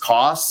fixed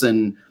costs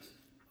and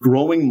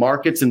growing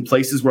markets in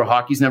places where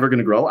hockey's never going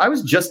to grow. I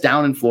was just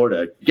down in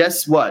Florida.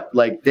 Guess what?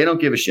 Like, they don't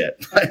give a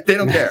shit. Like, they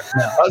don't care.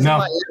 I was in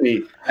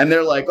Miami, and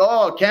they're like,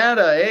 "Oh,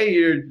 Canada, hey,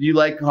 you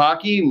like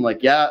hockey?" I'm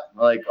like, "Yeah."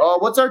 Like, "Oh,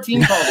 what's our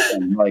team called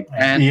again?" I'm like,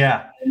 and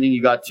Yeah. and then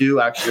you got two.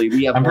 Actually,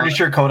 we have. I'm pretty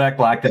sure Kodak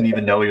Black didn't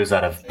even know he was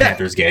at a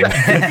Panthers game.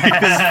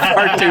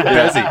 Far too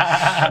busy.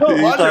 No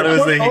He wonder. thought it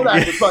was Poor a-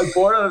 Kodak was like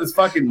bored out of his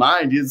fucking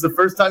mind. It's the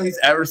first time he's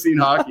ever seen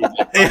hockey.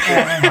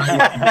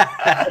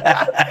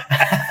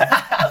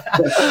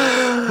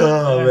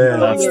 Oh man,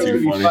 that's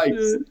too funny.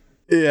 Fights.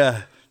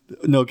 Yeah,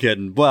 no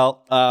kidding.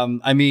 Well,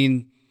 I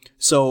mean,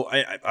 so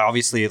I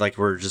obviously, like,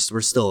 we're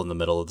still in the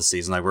middle of the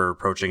season. Like, we're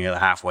approaching a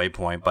halfway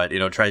point, but, you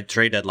know, trade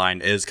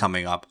deadline is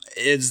coming up.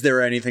 Is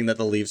there anything that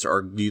the Leafs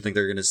are? Do you think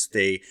they're going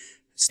to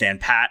stand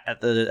pat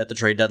at the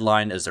trade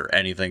deadline? Is there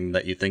anything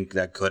that you think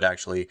that could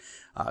actually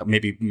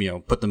maybe, you know,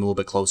 put them a little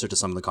bit closer to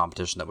some of the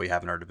competition that we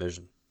have in our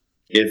division?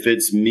 If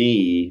it's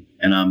me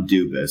and I'm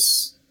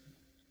Dubas,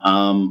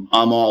 I'm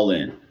all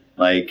in.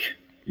 Like,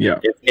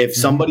 if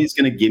somebody's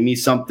going to give me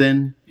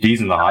something,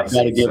 He's in the hot I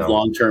got to seat. give So.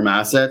 long-term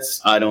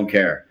assets. I don't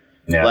care.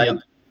 Yeah. Like,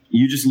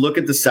 you just look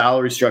at the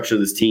salary structure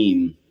of this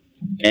team,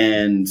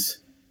 and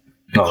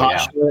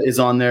Pasha is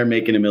on there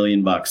making $1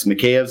 million.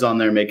 Mikheyev's on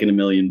there making $1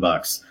 million.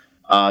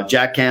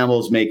 Jack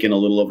Campbell's making a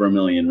little over $1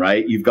 million,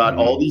 right? You've got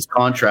all these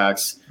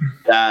contracts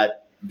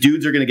that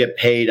dudes are going to get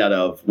paid out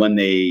of when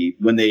they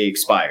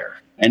expire.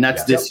 And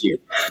that's this year.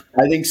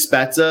 I think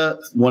Spezza,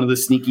 one of the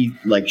sneaky,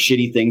 like,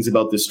 shitty things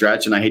about this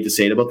stretch, and I hate to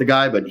say it about the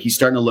guy, but he's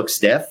starting to look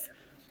stiff.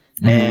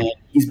 And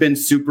he's been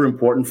super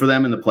important for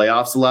them in the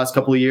playoffs the last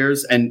couple of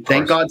years. And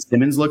thank God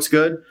Simmons looks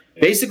good.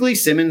 Basically,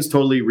 Simmons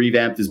totally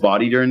revamped his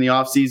body during the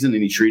offseason,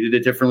 and he treated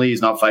it differently.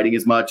 He's not fighting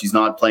as much. He's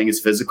not playing as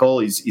physical.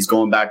 He's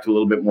going back to a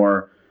little bit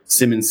more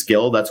Simmons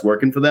skill that's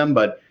working for them.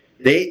 But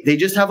they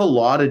just have a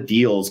lot of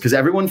deals because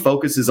everyone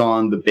focuses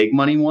on the big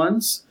money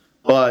ones.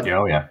 But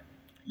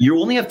you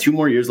only have 2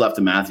 more years left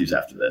of Matthews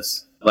after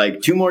this.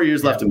 Like, 2 more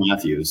years left of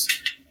Matthews.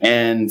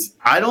 And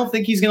I don't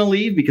think he's going to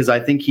leave because I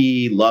think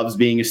he loves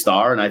being a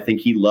star and I think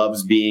he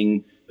loves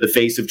being the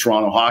face of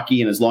Toronto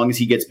hockey. And as long as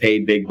he gets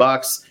paid big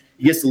bucks,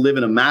 he gets to live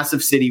in a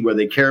massive city where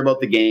they care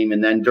about the game.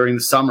 And then during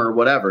the summer,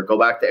 whatever, go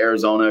back to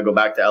Arizona, go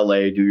back to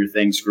LA, do your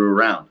thing, screw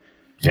around.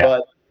 Yeah.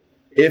 But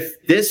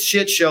if this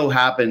shit show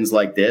happens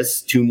like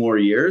this 2 more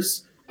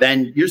years,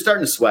 then you're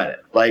starting to sweat it.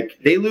 Like,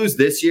 they lose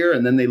this year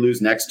and then they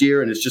lose next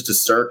year and it's just a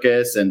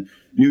circus and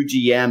new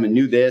GM and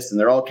new this, and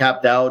they're all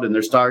capped out and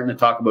they're starting to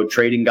talk about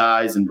trading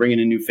guys and bringing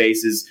in new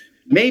faces.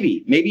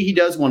 Maybe he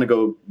does want to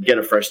go get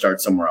a fresh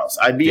start somewhere else.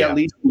 I'd be at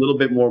least a little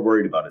bit more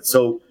worried about it.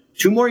 So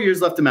 2 more years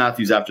left to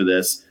Matthews after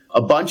this,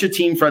 a bunch of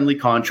team-friendly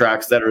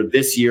contracts that are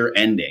this year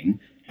ending,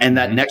 and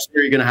that next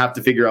year you're going to have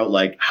to figure out,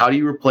 like, how do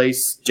you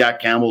replace Jack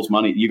Campbell's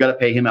money? You got to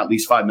pay him at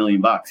least $5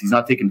 million. He's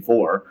not taking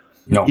 4.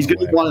 No, he's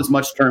going to want as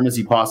much term as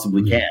he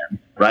possibly can,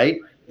 right?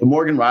 the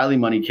Morgan Riley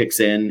money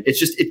kicks in.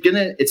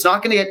 It's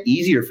not gonna get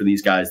easier for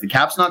these guys. The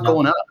cap's not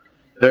going up.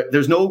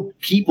 There's no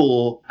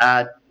people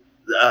at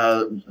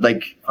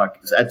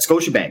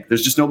Scotiabank.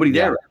 There's just nobody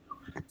there.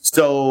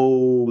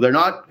 So they're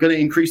not going to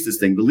increase this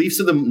thing. The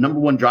Leafs are the number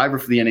one driver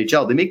for the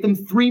NHL. They make them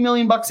 $3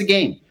 million a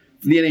game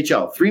for the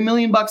NHL. $3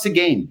 million a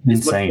game.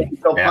 Insane.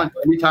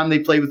 Every time they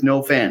play with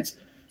no fans.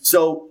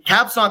 So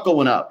cap's not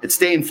going up. It's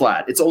staying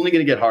flat. It's only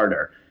going to get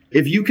harder.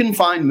 If you can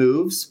find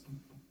moves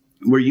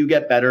where you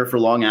get better for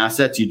long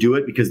assets, you do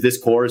it because this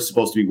core is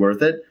supposed to be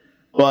worth it.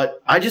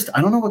 But I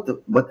don't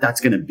know what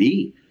that's going to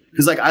be.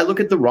 Because I look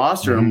at the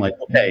roster and I'm like,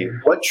 okay,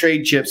 what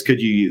trade chips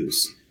could you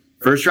use?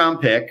 First round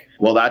pick.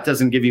 Well, that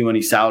doesn't give you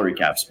any salary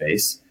cap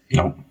space.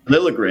 No.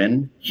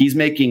 Liljegren, he's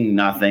making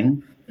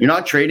nothing. You're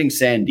not trading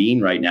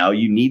Sandin right now.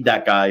 You need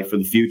that guy for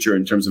the future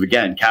in terms of,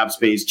 again, cap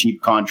space,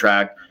 cheap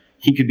contract.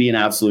 He could be an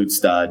absolute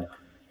stud.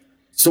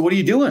 So what are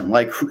you doing?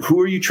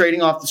 Who are you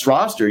trading off this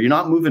roster? You're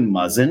not moving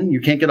Muzzin. You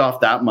can't get off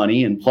that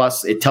money. And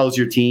plus, it tells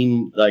your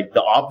team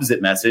the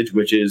opposite message,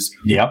 which is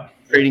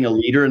trading a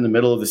leader in the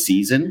middle of the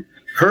season.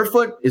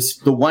 Kerfoot is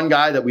the one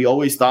guy that we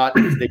always thought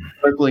they were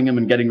circling him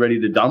and getting ready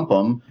to dump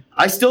him.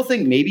 I still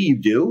think maybe you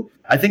do.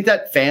 I think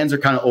that fans are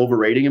kind of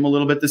overrating him a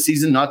little bit this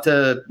season, not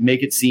to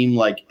make it seem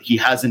like he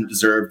hasn't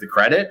deserved the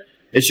credit.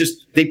 It's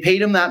just they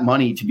paid him that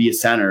money to be a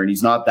center, and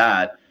he's not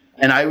that.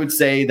 And I would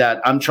say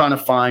that I'm trying to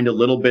find a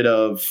little bit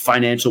of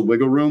financial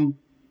wiggle room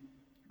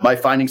by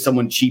finding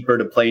someone cheaper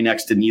to play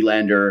next to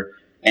Nylander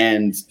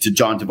and to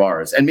John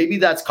Tavares. And maybe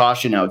that's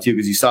caution now, too,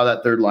 because you saw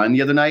that third line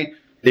the other night.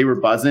 They were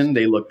buzzing.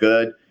 They look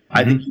good.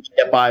 I think you can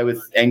get by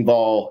with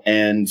Engvall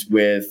and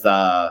with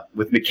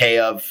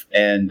Mikheyev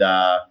and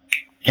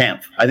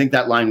Kampf. I think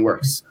that line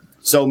works.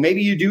 So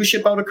maybe you do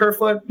ship out a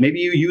Kerfoot. Maybe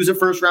you use a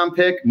first-round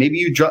pick. Maybe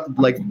you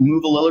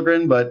move a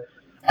Liljegren. But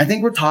I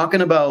think we're talking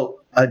about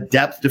a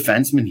depth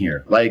defenseman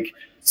here,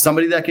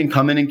 somebody that can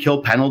come in and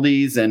kill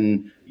penalties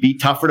and be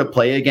tougher to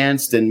play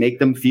against and make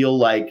them feel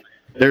like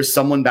there's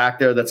someone back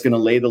there that's going to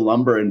lay the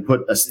lumber and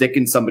put a stick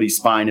in somebody's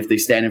spine if they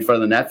stand in front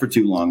of the net for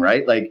too long,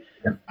 right?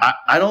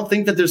 I don't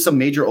think that there's some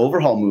major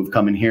overhaul move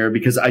coming here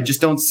because I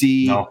just don't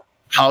see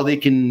how they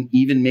can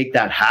even make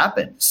that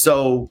happen.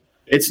 So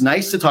it's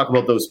nice to talk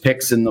about those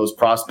picks and those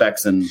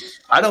prospects. And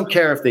I don't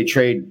care if they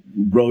trade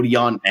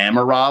Rodion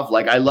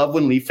Amarov. I love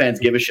when Leaf fans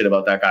give a shit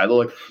about that guy. They're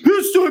like,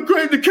 he's doing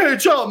great in the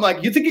KHL. I'm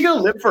like, you think you're going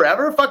to live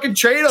forever? Fucking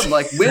trade him.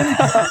 Win.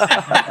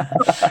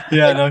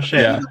 Yeah, no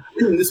shit. Yeah.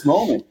 In this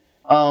moment.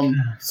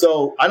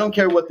 So I don't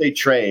care what they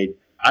trade.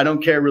 I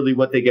don't care really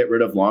what they get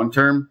rid of long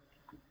term.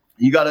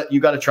 You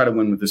gotta try to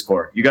win with this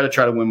core. You gotta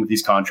try to win with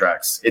these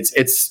contracts.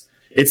 It's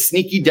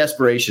sneaky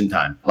desperation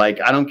time. I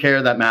don't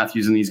care that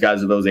Matthews and these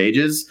guys are those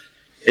ages.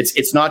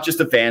 It's not just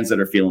the fans that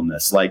are feeling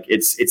this.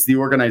 It's the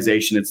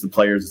organization, it's the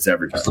players, it's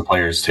everybody. It's the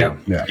players too.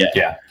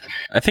 Yeah.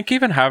 I think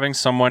even having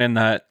someone in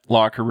that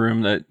locker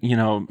room that,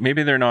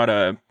 maybe they're not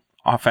a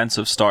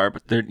offensive star,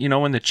 but they're,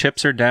 when the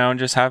chips are down,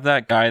 just have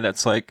that guy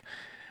that's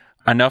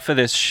enough of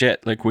this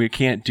shit. We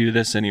can't do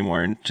this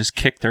anymore, and just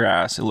kick their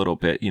ass a little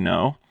bit, You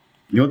know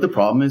what the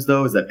problem is,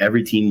 though, is that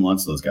every team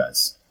wants those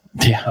guys.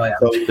 Yeah,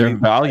 so they're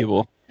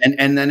valuable.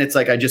 And then it's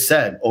like I just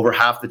said, over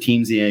half the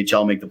teams in the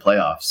NHL make the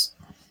playoffs.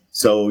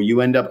 So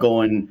you end up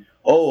going,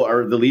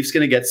 are the Leafs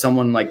going to get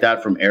someone like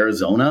that from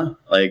Arizona?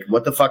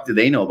 What the fuck do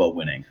they know about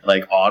winning?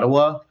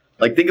 Ottawa?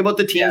 Think about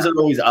the teams that are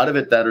always out of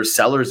it that are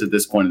sellers at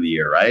this point of the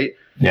year, right?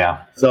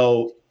 Yeah.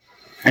 So,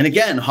 and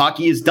again,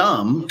 hockey is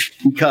dumb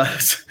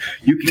because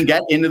you can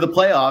get into the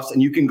playoffs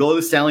and you can go to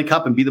the Stanley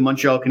Cup and be the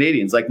Montreal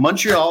Canadiens.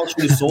 Montreal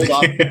should have sold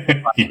off.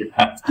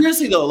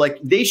 Seriously, though,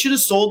 they should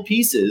have sold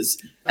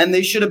pieces and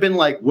they should have been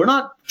we're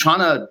not trying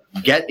to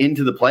get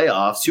into the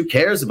playoffs. Who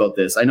cares about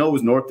this? I know it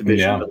was North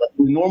Division, but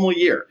in a normal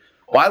year,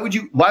 why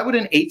would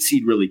an 8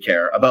 seed really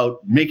care about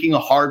making a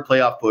hard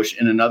playoff push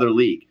in another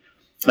league?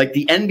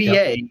 The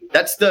NBA,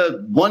 that's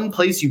the one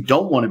place you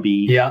don't want to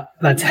be. Yeah,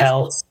 that's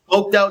hell.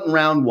 Smoked out in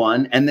round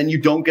one, and then you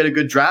don't get a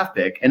good draft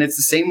pick. And it's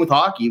the same with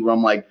hockey, where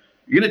I'm like,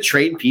 you're going to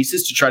trade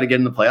pieces to try to get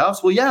in the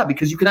playoffs? Well, yeah,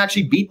 because you can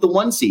actually beat the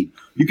 1 seed.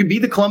 You can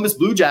beat the Columbus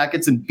Blue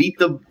Jackets and beat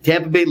the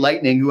Tampa Bay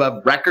Lightning, who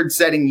have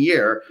record-setting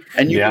year,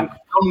 and you can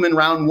come in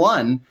round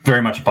one.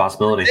 Very much a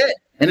possibility.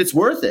 And it's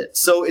worth it.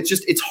 So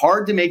it's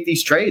hard to make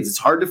these trades. It's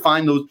hard to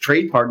find those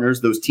trade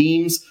partners, those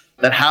teams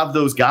that have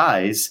those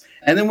guys.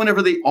 And then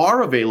whenever they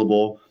are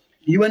available,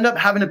 you end up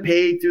having to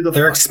pay through the...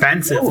 They're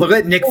expensive. Look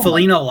at Nick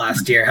Foligno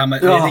last year. How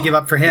much did they give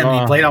up for him?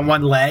 He played on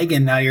one leg,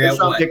 and now you're out.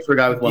 What? Pick for a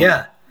guy with one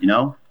leg,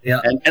 Yeah.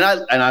 And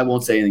I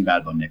won't say anything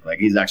bad about Nick.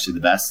 He's actually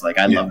the best.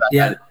 I love that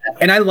guy.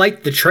 And I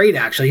like the trade,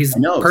 actually. He's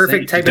the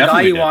perfect type of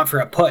guy you want for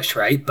a push,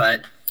 right?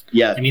 But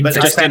yeah, it's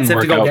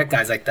expensive to go get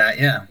guys like that.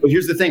 Yeah. But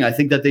here's the thing. I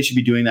think that they should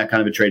be doing that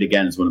kind of a trade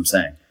again, is what I'm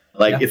saying.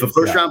 If a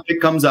first round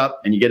pick comes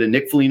up and you get a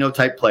Nick Foligno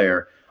type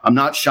player, I'm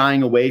not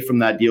shying away from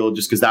that deal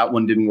just because that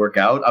one didn't work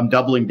out. I'm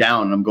doubling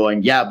down and I'm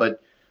going,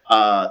 but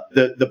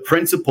the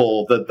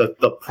principle,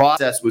 the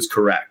process was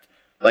correct.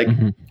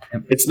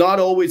 It's not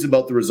always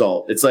about the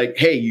result. It's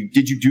hey,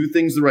 did you do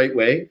things the right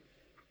way?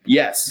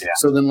 Yes. Yeah.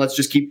 So then let's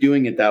just keep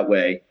doing it that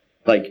way.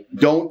 Like,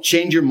 don't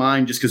change your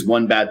mind just because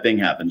one bad thing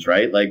happens,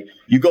 right? Like,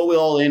 you go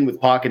all in with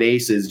pocket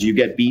aces, you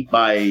get beat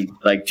by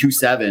like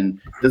 2-7,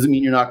 doesn't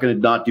mean you're not going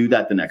to not do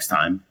that the next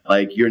time.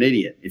 Like, you're an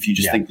idiot if you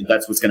just think that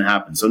that's what's going to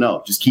happen. So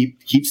no, just keep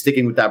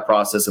sticking with that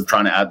process of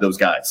trying to add those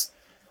guys.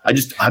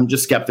 I'm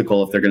just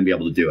skeptical if they're going to be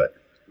able to do it.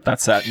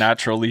 That's that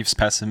natural Leafs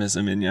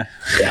pessimism in you.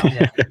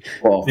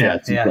 Well,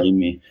 blame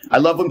me. I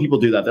love when people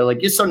do that. They're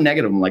like, "You're so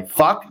negative." I'm like,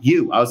 "Fuck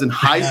you." I was in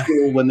high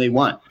school when they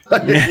won.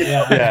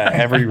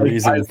 Every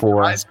reason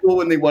for high school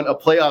when they won a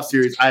playoff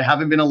series. I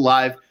haven't been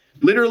alive.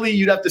 Literally,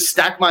 you'd have to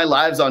stack my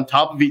lives on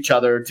top of each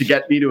other to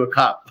get me to a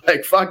cup.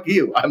 Like, fuck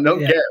you. I don't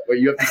care what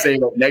you have to say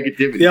about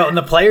negativity. And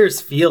the players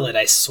feel it.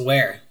 I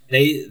swear.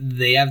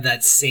 They have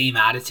that same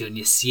attitude, and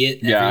you see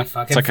it every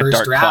fucking like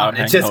first round.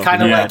 It's just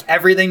kind of like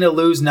everything to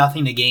lose,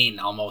 nothing to gain,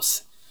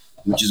 almost.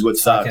 Which is what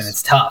sucks. And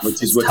it's tough. What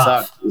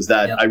sucks is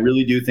that I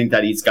really do think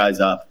that eats guys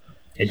up.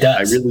 It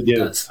does. I really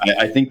do.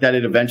 I think that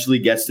it eventually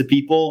gets to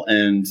people,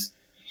 and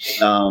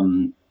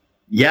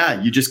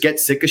you just get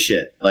sick of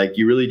shit. Like,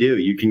 you really do.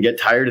 You can get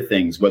tired of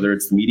things, whether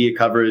it's the media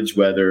coverage,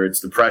 whether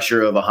it's the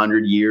pressure of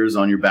 100 years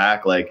on your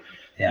back. Like,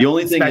 the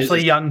only thing,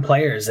 especially young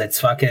players, that's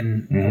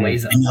fucking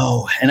weighs up. I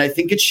know, and I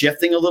think it's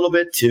shifting a little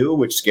bit too,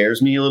 which scares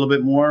me a little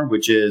bit more.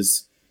 Which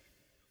is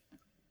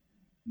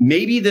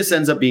maybe this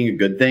ends up being a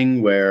good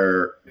thing,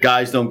 where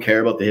guys don't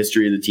care about the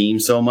history of the team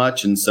so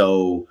much, and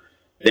so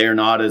they're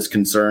not as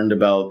concerned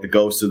about the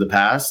ghosts of the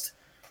past.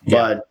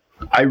 But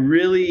I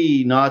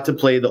really, not to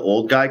play the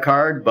old guy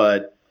card,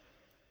 but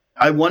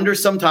I wonder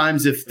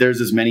sometimes if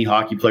there's as many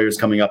hockey players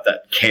coming up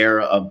that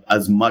care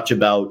as much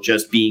about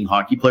just being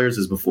hockey players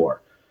as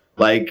before.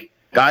 Like,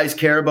 guys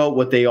care about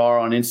what they are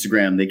on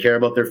Instagram. They care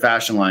about their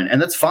fashion line.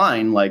 And that's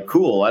fine. Like,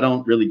 cool. I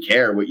don't really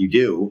care what you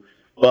do.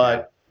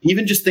 But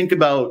even just think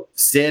about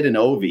Sid and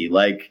Ovi.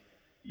 Like,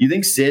 you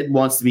think Sid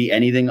wants to be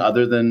anything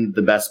other than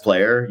the best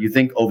player? You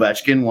think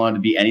Ovechkin wanted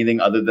to be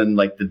anything other than,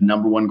 like, the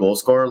number one goal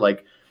scorer?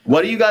 Like,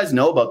 what do you guys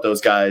know about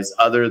those guys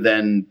other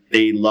than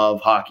they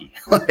love hockey?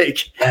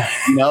 Like,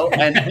 you know?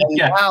 And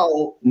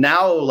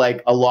now,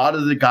 like, a lot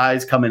of the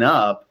guys coming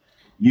up,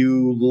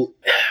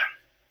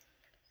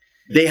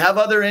 they have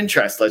other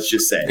interests, let's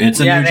just say.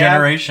 It's a new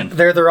generation.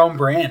 They're their own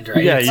brand,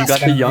 right? Yeah, you got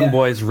the young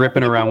boys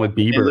ripping around with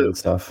Bieber and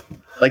stuff.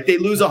 Like, they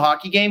lose a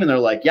hockey game and they're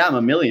like, "Yeah, I'm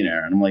a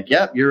millionaire." And I'm like,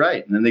 "Yeah, you're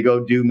right." And then they go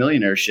do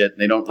millionaire shit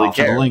and they don't really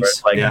care.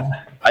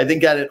 I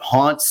think that it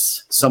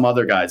haunts some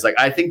other guys. Like,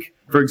 I think,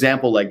 for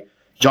example, like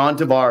John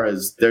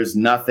Tavares, there's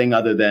nothing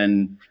other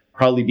than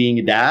probably being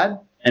a dad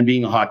and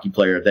being a hockey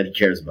player that he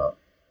cares about.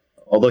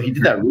 Although he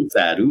did that Roots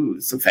ad. Ooh,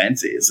 it's so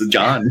fancy. So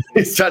John,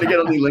 he's trying to get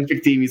on the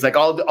Olympic team. He's like,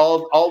 I'll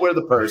wear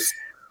the purse.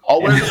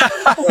 I'll wear the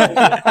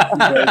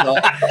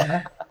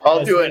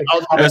I'll do it.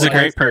 It was a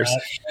great purse.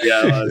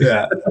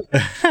 Yeah.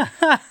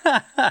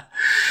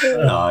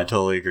 No, I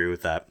totally agree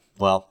with that.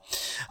 Well,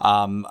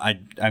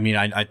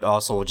 I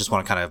also just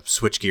want to kind of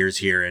switch gears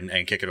here and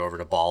kick it over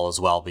to ball as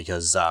well,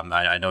 because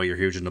I know you're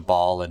huge into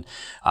ball, and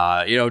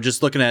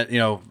just looking at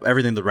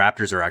everything the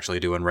Raptors are actually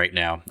doing right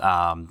now.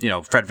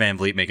 Fred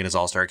VanVleet making his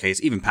All-Star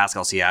case, even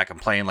Pascal Siakam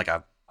playing like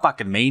a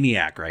fucking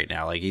maniac right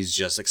now. Like, he's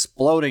just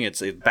exploding.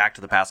 It's back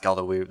to the Pascal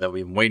that we've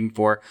been waiting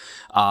for.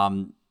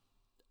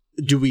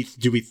 Do we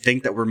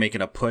think that we're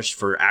making a push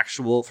for an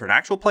actual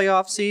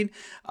playoff seed,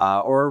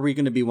 or are we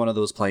going to be one of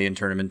those play-in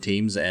tournament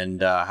teams?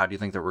 And how do you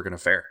think that we're going to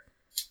fare?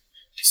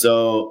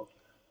 So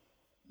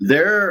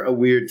they're a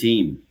weird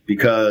team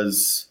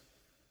because,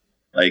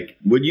 like,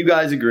 would you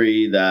guys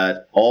agree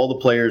that all the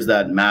players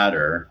that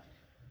matter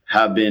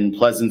have been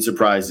pleasant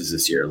surprises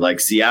this year? Like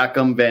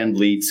Siakam,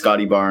 VanVleet,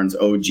 Scotty Barnes,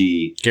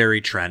 OG.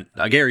 Gary Trent,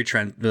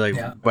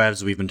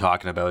 as we've been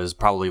talking about, is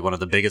probably one of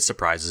the biggest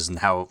surprises in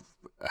how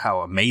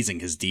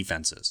amazing his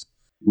defense is.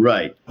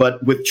 Right.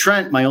 But with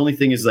Trent, my only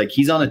thing is, like,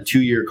 he's on a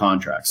 2-year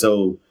contract.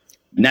 So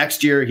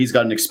next year he's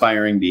got an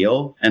expiring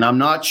deal, and I'm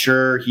not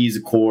sure he's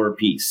a core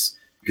piece,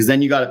 because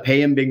then you got to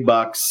pay him big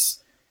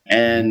bucks.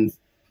 And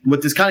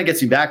what this kind of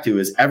gets me back to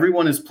is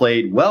everyone has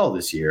played well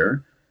this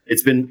year.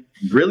 It's been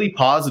really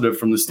positive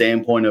from the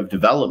standpoint of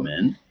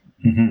development,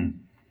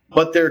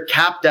 but they're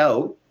capped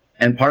out.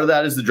 And part of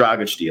that is the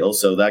Dragic deal.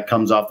 So that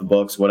comes off the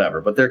books,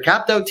 whatever. But they're a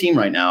capped out team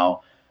right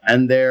now,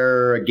 and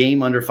they're a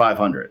game under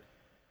 500.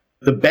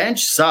 The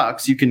bench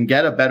sucks. You can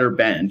get a better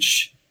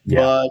bench,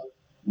 but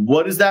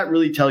what does that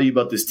really tell you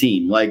about this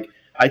team? Like,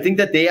 I think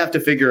that they have to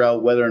figure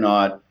out whether or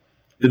not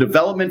the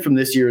development from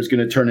this year is going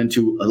to turn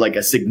into like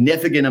a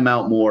significant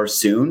amount more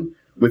soon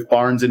with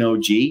Barnes and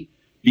OG,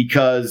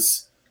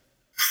 because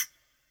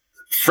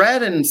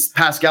Fred and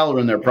Pascal are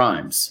in their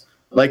primes.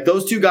 Like,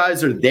 those two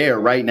guys are there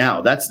right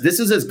now. This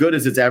is as good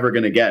as it's ever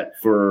going to get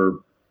for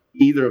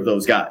either of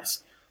those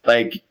guys.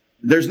 Like,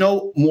 there's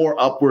no more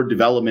upward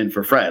development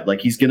for Fred. Like,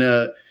 he's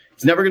never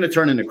going to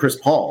turn into Chris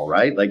Paul,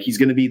 right? Like, he's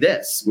going to be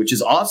this, which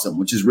is awesome,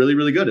 which is really,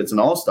 really good. It's an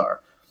all-star.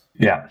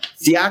 Yeah.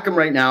 Siakam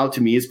right now, to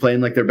me, is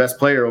playing like their best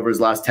player over his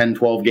last 10,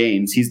 12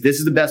 games. This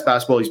is the best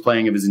basketball he's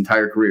playing of his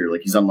entire career.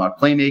 Like, he's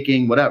unlocked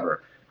playmaking,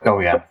 whatever. Oh,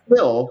 yeah. But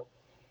still,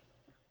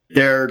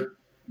 they're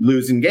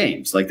losing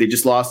games. Like they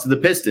just lost to the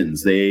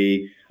Pistons.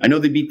 I know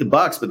they beat the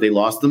Bucks, but they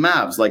lost the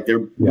Mavs. Like they're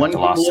one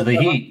lost to the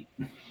Heat.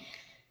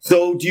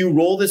 So do you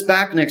roll this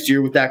back next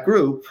year with that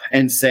group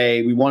and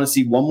say, we want to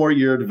see one more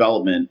year of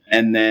development,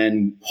 and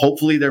then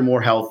hopefully they're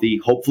more healthy.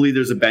 Hopefully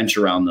there's a bench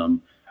around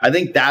them. I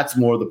think that's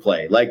more the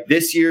play. Like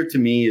this year to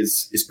me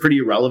is pretty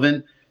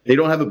irrelevant. They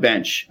don't have a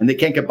bench and they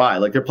can't get by.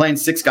 Like they're playing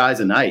 6 guys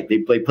a night. They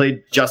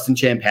played Justin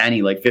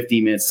Champagny like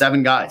 15 minutes,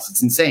 7 guys.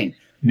 It's insane.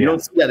 You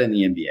don't see that in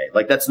the NBA.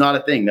 Like that's not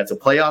a thing. That's a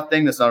playoff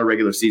thing. That's not a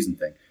regular season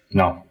thing.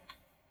 No.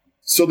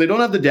 So they don't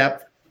have the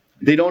depth.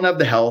 They don't have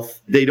the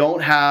health. They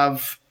don't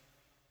have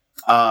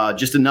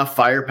just enough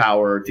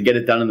firepower to get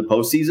it done in the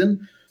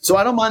postseason. So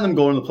I don't mind them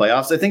going to the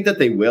playoffs. I think that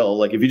they will.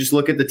 Like if you just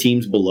look at the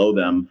teams below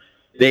them,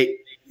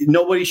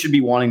 nobody should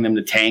be wanting them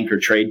to tank or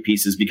trade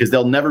pieces because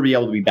they'll never be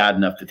able to be bad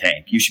enough to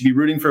tank. You should be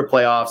rooting for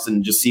playoffs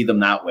and just see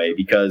them that way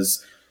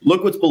because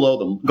look what's below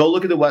them. Go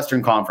look at the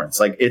Western Conference.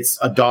 Like it's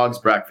a dog's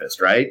breakfast,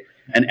 right?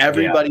 And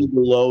everybody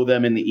below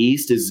them in the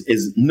East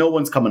is no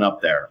one's coming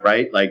up there,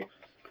 right? Like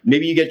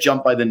maybe you get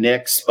jumped by the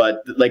Knicks,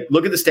 but like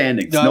look at the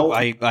standings. No,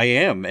 I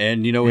am,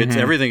 and it's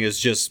everything is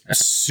just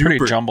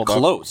super jumbled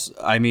close. Up.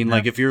 I mean,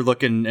 like if you're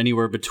looking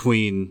anywhere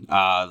between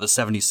the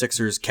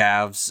 76ers,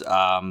 Cavs,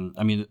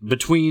 I mean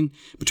between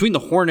the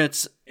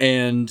Hornets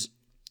and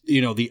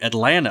the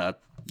Atlanta,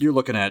 you're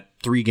looking at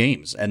 3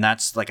 games, and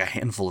that's like a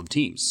handful of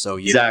teams. So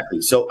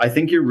exactly. So I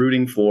think you're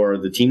rooting for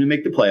the team to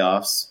make the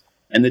playoffs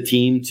and the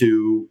team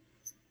to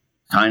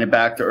tying it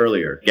back to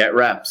earlier, get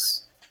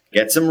reps,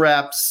 get some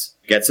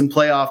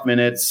playoff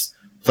minutes,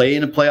 play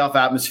in a playoff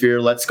atmosphere.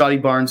 Let Scotty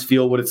Barnes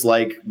feel what it's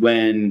like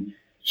when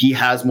he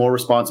has more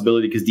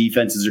responsibility because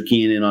defenses are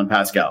keying in on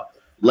Pascal.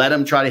 Let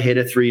him try to hit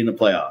a 3 in the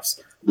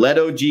playoffs. Let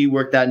OG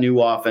work that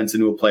new offense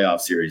into a playoff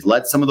series.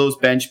 Let some of those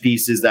bench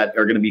pieces that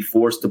are going to be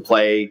forced to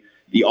play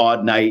the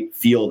odd night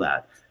feel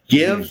that.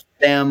 Give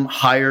them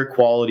higher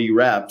quality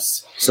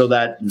reps so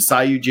that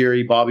Masai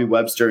Ujiri, Bobby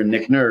Webster, and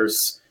Nick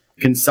Nurse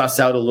can suss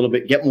out a little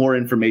bit, get more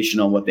information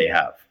on what they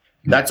have.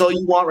 That's all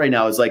you want right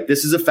now is like,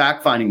 this is a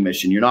fact-finding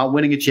mission. You're not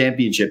winning a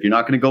championship. You're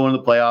not going to go into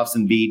the playoffs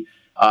and beat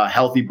a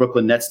healthy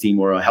Brooklyn Nets team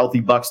or a healthy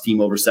Bucks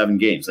team over 7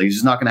 games. Like, it's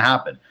just not going to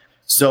happen.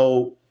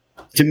 So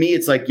to me,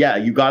 it's like, yeah,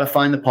 you got to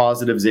find the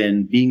positives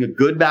in being a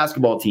good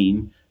basketball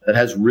team that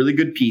has really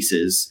good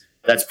pieces.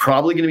 That's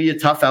probably going to be a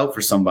tough out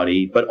for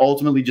somebody, but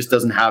ultimately just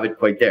doesn't have it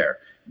quite there.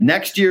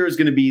 Next year is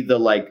going to be the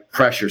like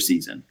pressure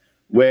season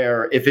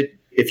where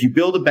if you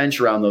build a bench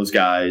around those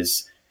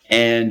guys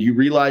and you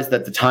realize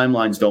that the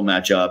timelines don't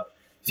match up,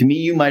 to me,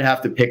 you might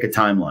have to pick a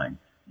timeline.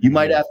 You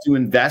might have to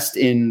invest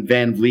in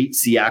Van Vliet,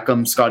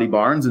 Siakam, Scotty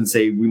Barnes and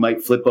say we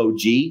might flip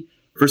OG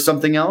for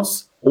something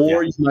else.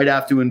 Or you might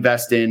have to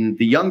invest in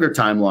the younger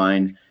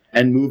timeline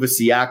and move a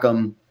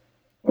Siakam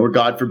or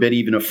God forbid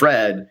even a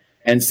Fred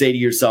and say to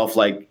yourself,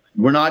 like,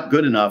 we're not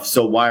good enough,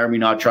 so why are we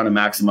not trying to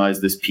maximize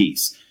this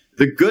piece?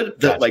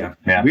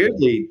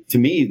 Weirdly, to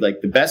me,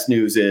 like the best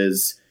news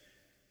is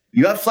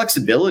you have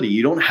flexibility.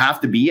 You don't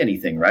have to be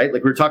anything, right?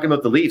 Like we were talking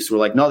about the Leafs. We're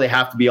like, no, they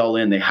have to be all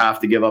in. They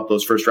have to give up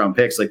those first round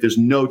picks. Like there's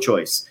no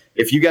choice.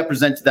 If you get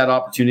presented that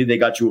opportunity, they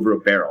got you over a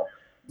barrel.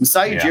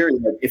 Masai Ujiri,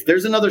 like, if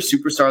there's another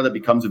superstar that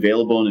becomes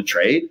available in a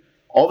trade,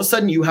 all of a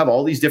sudden you have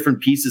all these different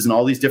pieces and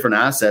all these different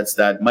assets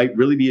that might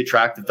really be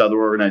attractive to other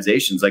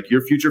organizations. Like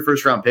your future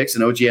first round picks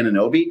and OG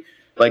Anunoby,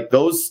 like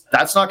those,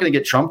 that's not going to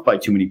get trumped by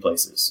too many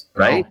places,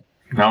 right?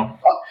 No.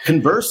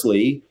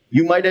 Conversely,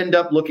 you might end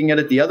up looking at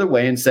it the other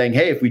way and saying,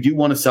 hey, if we do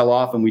want to sell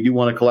off and we do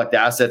want to collect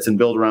assets and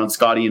build around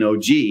Scotty and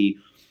OG,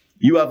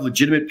 you have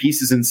legitimate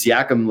pieces in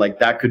Siakam, like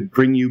that could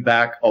bring you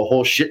back a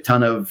whole shit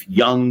ton of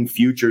young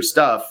future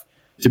stuff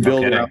to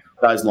build around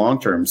guys long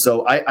term.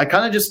 So I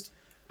kind of just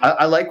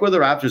I like where the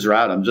Raptors are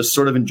at. I'm just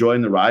sort of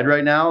enjoying the ride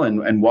right now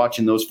and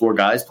watching those 4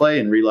 guys play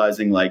and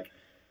realizing like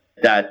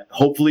that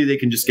hopefully they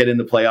can just get in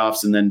the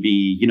playoffs and then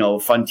be, a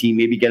fun team,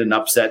 maybe get an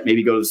upset,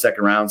 maybe go to the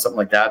second round, something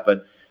like that.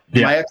 But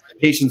my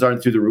expectations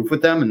aren't through the roof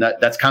with them, and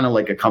that's kind of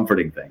like a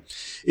comforting thing.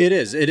 It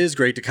is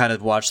great to kind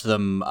of watch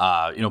them,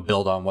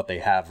 build on what they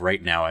have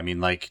right now. I mean,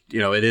 like,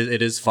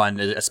 it is fun,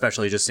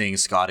 especially just seeing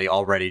Scotty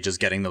already just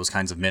getting those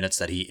kinds of minutes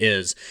that he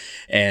is.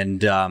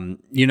 And,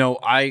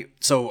 I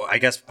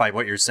guess by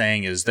what you're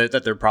saying is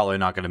that they're probably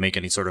not going to make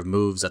any sort of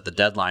moves at the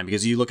deadline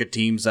because you look at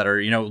teams that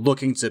are,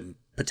 looking to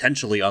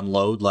potentially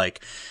unload,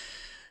 like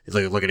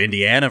look at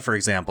Indiana, for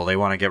example. They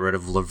want to get rid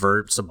of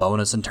LeVert,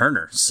 Sabonis, and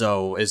Turner.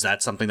 So is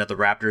that something that the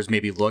Raptors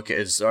maybe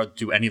or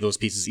do any of those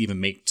pieces even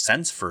make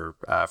sense for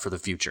the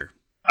future?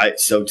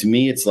 So to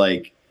me, it's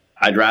like,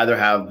 I'd rather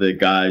have the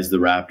guys the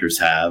Raptors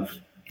have.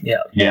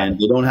 Yeah. And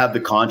they don't have the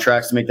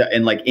contracts to make that.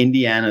 And like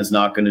Indiana is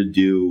not going to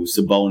do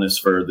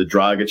Sabonis for the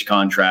Dragic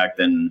contract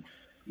and,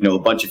 a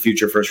bunch of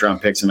future first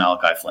round picks and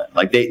Malachi Flynn.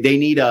 Like they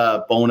need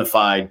a bona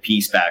fide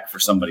piece back for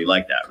somebody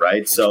like that.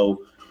 Right.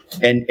 So,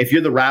 and if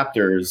you're the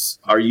Raptors,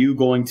 are you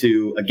going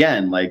to,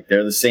 again, like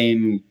they're the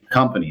same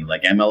company,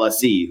 like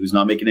MLSE, who's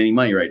not making any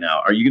money right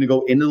now. Are you going to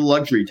go into the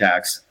luxury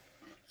tax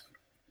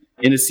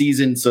in a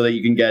season so that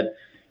you can get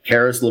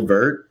Karis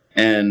LeVert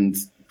and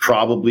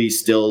probably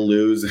still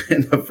lose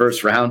in the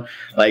first round,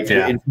 like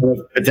in front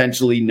of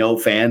potentially no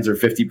fans or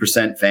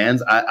 50%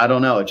 fans. I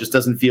don't know. It just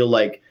doesn't feel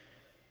like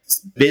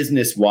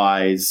business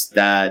wise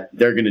that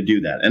they're going to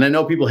do that. And I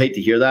know people hate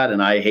to hear that,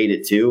 and I hate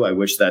it too. I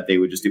wish that they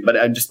would just do, but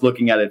I'm just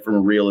looking at it from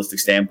a realistic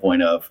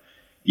standpoint of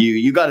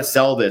you got to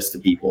sell this to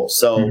people.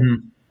 So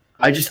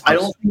I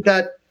don't think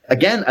that,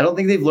 again, I don't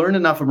think they've learned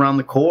enough around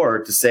the core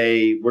to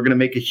say we're going to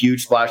make a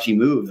huge splashy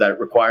move that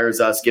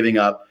requires us giving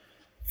up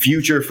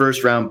future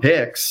first round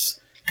picks,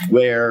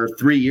 where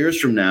 3 years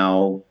from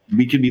now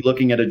we could be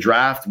looking at a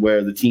draft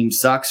where the team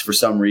sucks for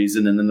some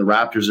reason, and then the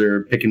Raptors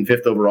are picking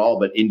 5th overall,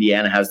 but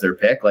Indiana has their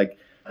pick. Like,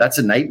 that's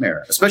a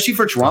nightmare, especially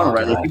for Toronto,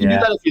 right? Like, if you do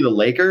that if you're the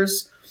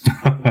Lakers,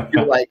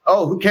 you're like,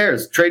 oh, who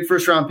cares? Trade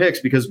first round picks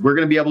because we're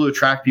going to be able to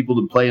attract people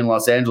to play in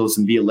Los Angeles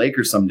and be a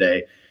Laker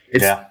someday.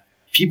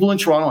 People in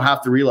Toronto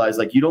have to realize,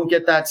 like, you don't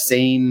get that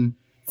same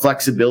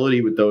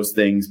flexibility with those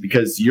things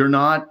because you're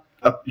not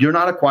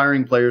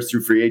acquiring players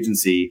through free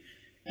agency.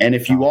 And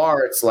if you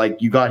are, it's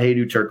like you got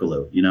Hedo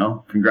Turkoglu, you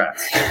know?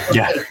 Congrats.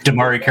 Yeah,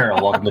 DeMarre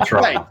Carroll, welcome to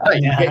Toronto.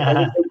 Right.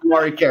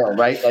 DeMarre Carroll,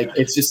 right? Like,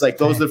 it's just like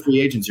those are the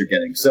free agents you're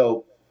getting.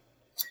 So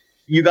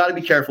you got to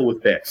be careful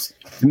with picks.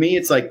 To me,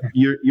 it's like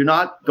you're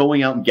not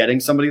going out and getting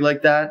somebody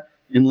like that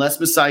unless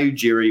Masai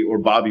Ujiri or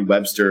Bobby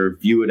Webster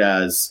view it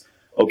as,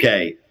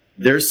 okay,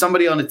 there's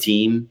somebody on a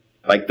team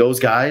like those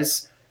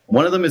guys.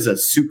 One of them is a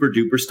super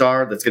duper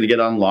star that's going to get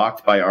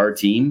unlocked by our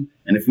team.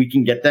 And if we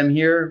can get them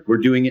here, we're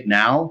doing it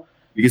now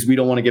because we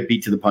don't want to get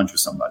beat to the punch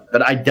with somebody.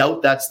 But I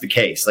doubt that's the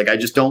case. Like, I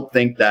just don't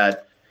think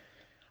that.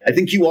 I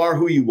think you are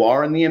who you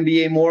are in the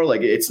NBA more.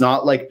 Like, it's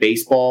not like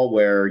baseball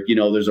where, you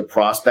know, there's a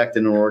prospect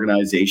in an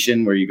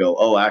organization where you go,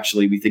 oh,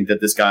 actually, we think that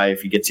this guy,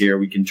 if he gets here,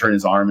 we can turn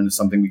his arm into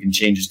something. We can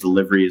change his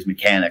delivery, his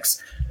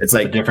mechanics. It's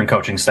like a different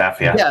coaching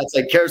staff. Yeah. Yeah. It's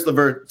like Karis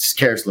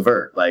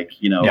LeVert.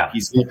 Like, you know,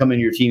 he's going to come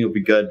into your team. He'll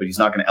be good, but he's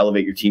not going to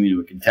elevate your team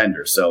into a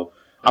contender. So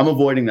I'm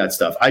avoiding that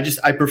stuff.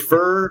 I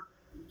prefer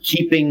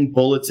keeping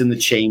bullets in the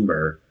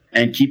chamber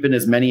and keeping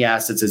as many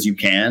assets as you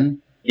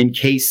can in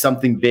case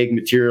something big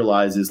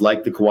materializes,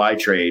 like the Kawhi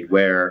trade,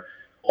 where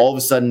all of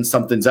a sudden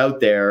something's out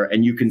there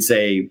and you can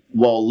say,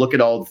 well, look at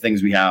all the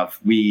things we have.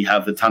 We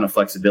have a ton of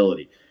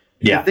flexibility.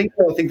 Yeah. I think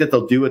that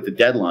they'll do at the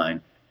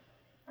deadline.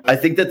 I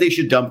think that they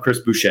should dump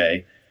Chris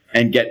Boucher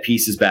and get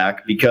pieces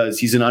back because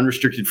he's an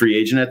unrestricted free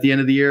agent at the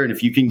end of the year. And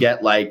if you can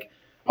get like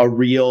a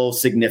real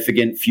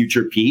significant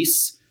future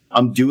piece,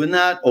 I'm doing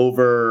that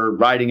over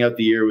riding out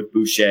the year with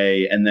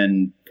Boucher and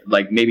then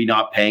like maybe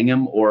not paying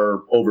him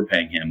or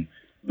overpaying him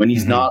when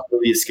he's not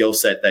really a skill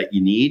set that you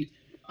need.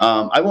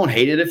 I won't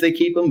hate it if they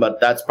keep him,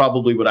 but that's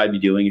probably what I'd be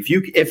doing. If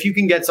you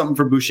can get something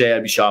for Boucher,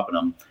 I'd be shopping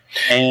him.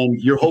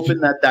 And you're hoping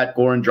that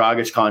Goran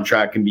Dragic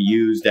contract can be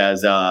used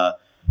as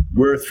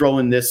we're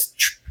throwing this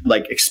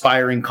like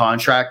expiring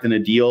contract in a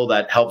deal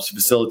that helps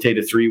facilitate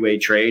a 3-way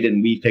trade,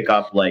 and we pick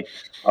up like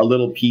a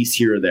little piece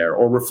here or there,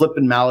 or we're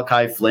flipping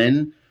Malachi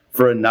Flynn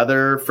for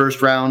another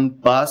first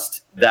round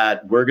bust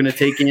that we're going to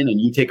take in,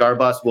 and you take our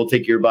bust, we'll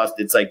take your bust.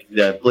 It's like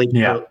the Blake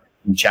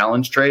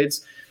challenge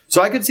trades.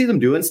 So I could see them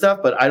doing stuff,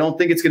 but I don't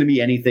think it's going to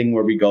be anything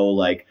where we go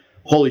like,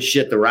 holy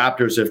shit, the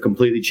Raptors have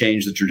completely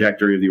changed the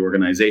trajectory of the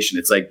organization.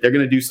 It's like they're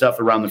going to do stuff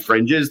around the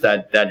fringes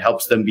that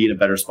helps them be in a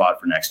better spot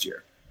for next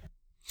year.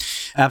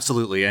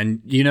 Absolutely.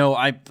 And, you know,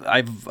 I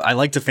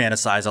like to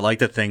fantasize. I like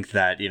to think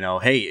that, you know,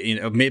 hey, you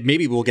know,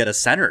 maybe we'll get a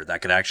center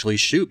that could actually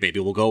shoot. Maybe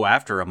we'll go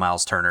after a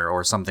Miles Turner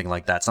or something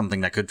like that,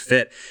 something that could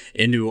fit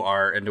into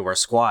our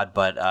squad.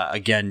 But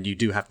again, you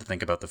do have to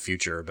think about the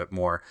future a bit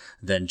more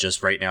than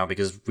just right now,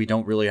 because we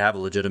don't really have a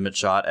legitimate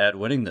shot at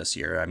winning this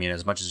year. I mean,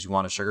 as much as you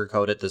want to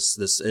sugarcoat it, this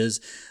is,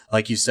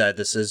 like you said,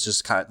 this is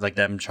just kind of like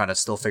them trying to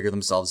still figure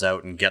themselves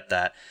out and get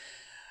that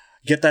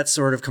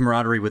sort of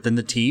camaraderie within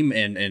the team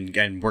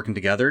and working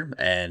together.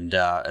 And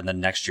then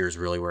next year is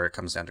really where it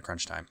comes down to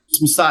crunch time.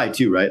 It's Masai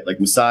too, right?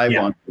 Like Masai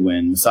wants to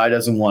win. Masai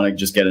doesn't want to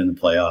just get in the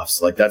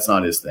playoffs. Like, that's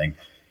not his thing.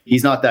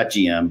 He's not that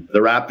GM. The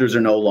Raptors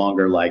are no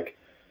longer like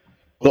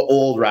the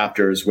old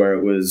Raptors where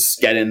it was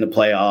get in the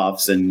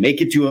playoffs and make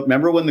it to it.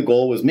 Remember when the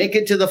goal was make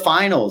it to the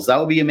finals? That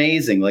would be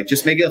amazing. Like,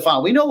 just make it the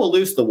final. We know we'll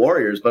lose the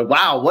Warriors, but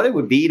wow, what it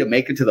would be to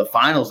make it to the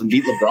finals and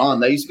beat LeBron.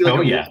 That used to be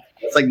like,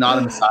 it's like not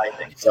a Masai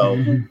thing. So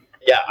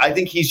yeah, I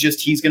think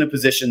he's going to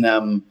position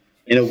them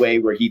in a way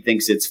where he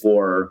thinks it's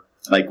for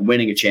like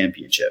winning a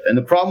championship. And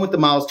the problem with the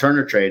Miles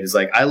Turner trade is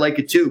like, I like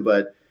it too,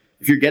 but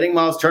if you're getting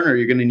Miles Turner,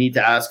 you're going to need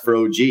to ask for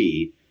OG.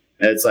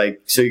 And it's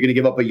like, so you're going to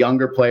give up a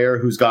younger player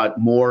who's got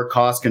more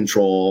cost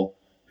control,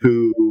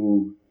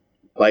 who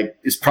like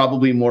is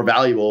probably more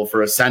valuable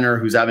for a center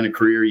who's having a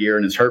career year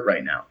and is hurt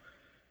right now.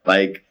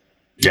 Like,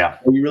 are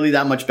you really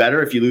that much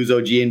better if you lose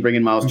OG and bring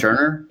in Miles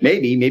Turner?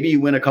 Maybe you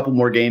win a couple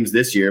more games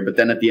this year, but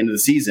then at the end of the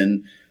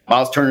season,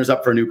 Miles Turner's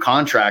up for a new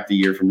contract a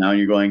year from now, and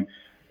you're going,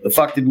 the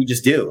fuck did we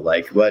just do?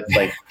 Like, what?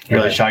 Like, you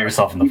really shot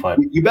yourself in the foot.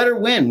 You better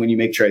win when you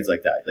make trades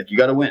like that. Like, you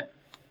got to win.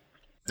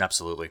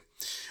 Absolutely.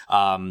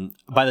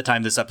 By the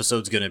time this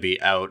episode's going to be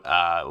out,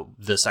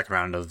 the second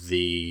round of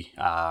the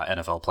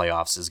NFL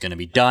playoffs is going to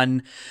be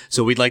done.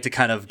 So we'd like to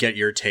kind of get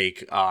your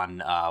take on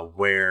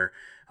where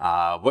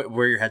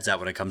where your head's at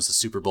when it comes to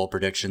Super Bowl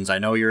predictions. I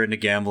know you're into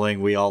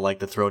gambling. We all like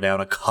to throw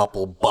down a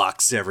couple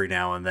bucks every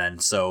now and then.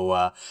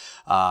 So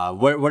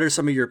what are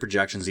some of your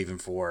projections even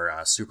for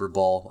Super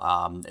Bowl?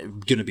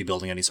 Going to be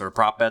building any sort of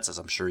prop bets, as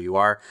I'm sure you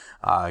are.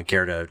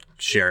 Care to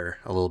share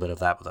a little bit of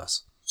that with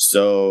us?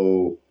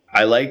 So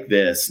I like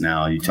this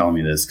now. You tell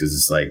me this because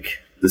it's like,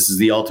 this is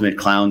the ultimate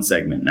clown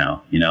segment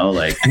now,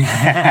 like,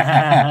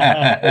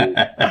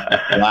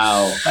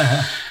 wow.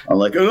 I'm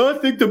like, I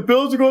think the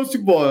Bills are going to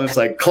Super Bowl. And it's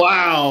like,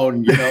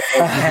 clown,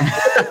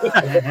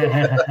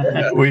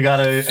 We got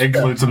to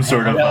include some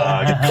sort of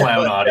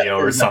clown audio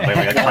or something.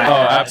 Like a clown.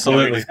 Oh,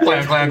 absolutely.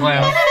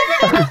 Clown.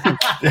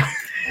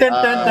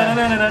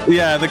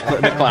 Yeah, the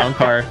clown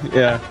car.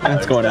 Yeah,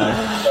 that's going on.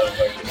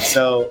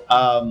 So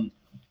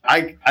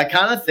I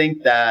kind of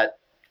think that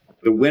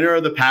the winner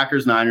of the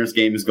Packers-Niners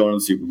game is going to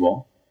the Super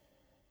Bowl.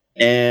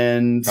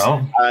 And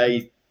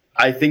I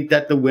think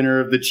that the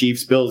winner of the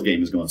Chiefs-Bills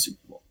game is going to the Super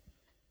Bowl.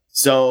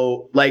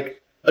 So,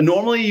 like,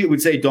 normally you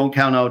would say don't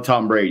count out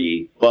Tom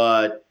Brady,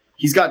 but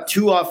he's got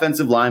 2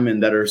 offensive linemen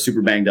that are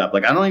super banged up.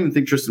 Like, I don't even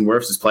think Tristan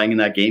Wirfs is playing in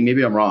that game.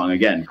 Maybe I'm wrong.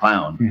 Again,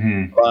 clown.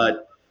 Mm-hmm.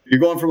 But you're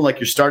going from, like,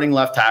 your starting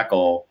left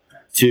tackle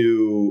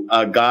to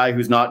a guy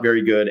who's not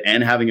very good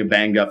and having a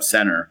banged-up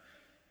center.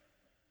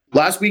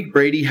 Last week,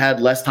 Brady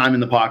had less time in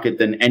the pocket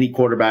than any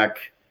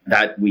quarterback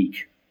that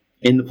week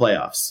in the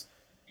playoffs.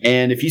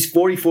 And if he's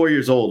 44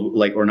 years old,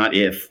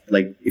 if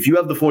you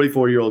have the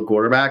 44-year-old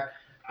quarterback,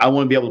 I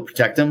want to be able to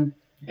protect him.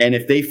 And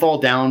if they fall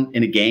down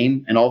in a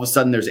game and all of a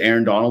sudden there's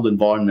Aaron Donald and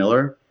Von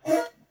Miller,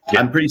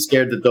 I'm pretty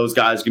scared that those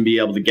guys can be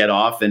able to get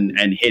off and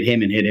hit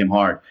him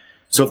hard.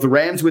 So if the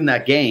Rams win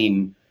that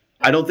game,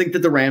 I don't think that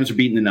the Rams are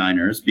beating the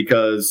Niners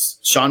because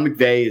Sean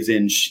McVay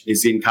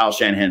is in Kyle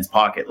Shanahan's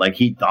pocket. Like,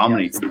 he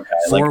dominates the guy.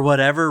 For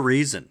whatever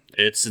reason.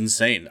 It's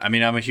insane. I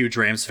mean, I'm a huge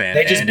Rams fan,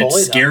 and it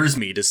scares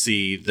me to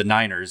see the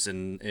Niners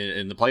in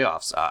the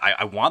playoffs.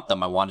 I want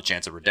them. I want a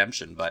chance of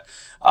redemption, but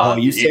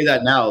you say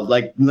that now.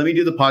 Like, let me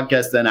do the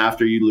podcast then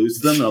after you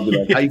lose to them, and I'll be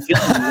like, "How you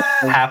feeling?"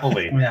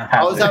 Happily.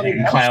 How's that? You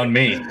can clown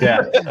me.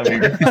 Yeah. I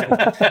mean,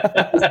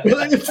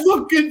 it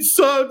fucking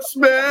sucks,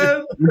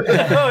 man.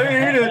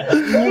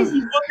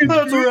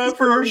 That's a wrap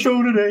for our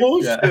show today.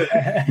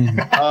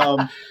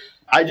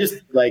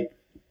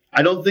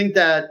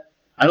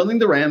 I don't think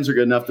the Rams are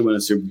good enough to win a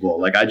Super Bowl.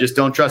 Like, I just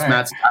don't trust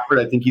Matt Stafford.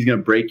 I think he's going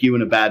to break you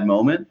in a bad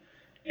moment.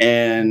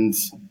 And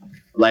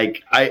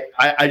like,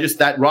 I just,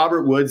 that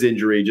Robert Woods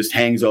injury just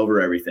hangs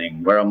over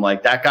everything, where I'm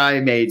like, that guy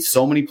made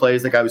so many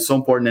plays. That guy was so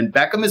important. And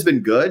Beckham has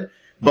been good,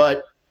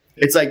 but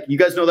it's like, you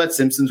guys know that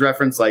Simpsons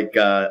reference? Like,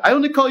 I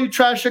only call you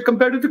trash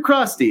compared to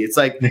Krusty. It's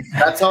like,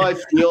 that's how I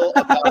feel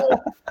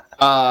about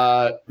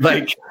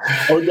like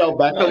Odell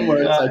Beckham,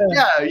 where it's like,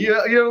 yeah,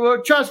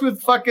 you're trash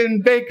with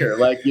fucking Baker.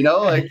 Like,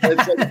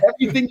 it's like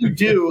everything you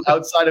do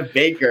outside of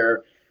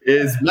Baker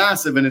is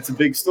massive and it's a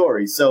big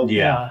story. So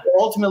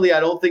ultimately, I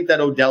don't think that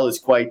Odell is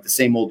quite the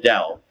same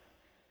Odell.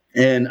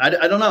 And I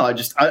don't know.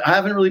 I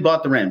haven't really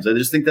bought the Rams. I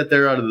just think that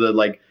they're out of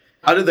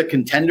the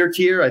contender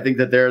tier. I think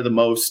that they're the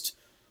most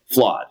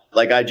flawed.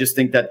 Like, I just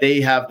think that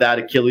they have that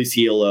Achilles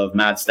heel of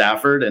Matt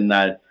Stafford, and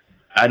that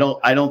I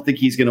don't think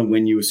he's going to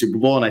win you a Super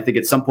Bowl. And I think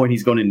at some point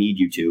he's going to need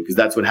you to, because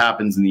that's what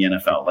happens in the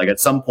NFL. Like, at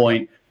some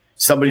point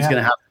somebody's going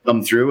to have to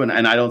come through, and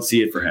I don't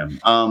see it for him.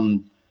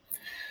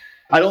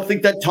 I don't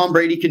think that Tom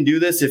Brady can do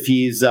this if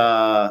he's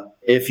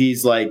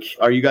like,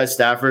 are you guys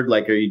Stafford?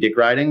 Like, are you dick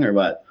riding or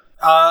what?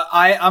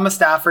 I'm a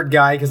Stafford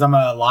guy because I'm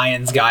a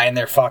Lions guy and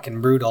they're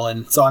fucking brutal,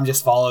 and so I'm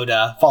just followed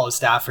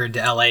Stafford to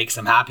LA because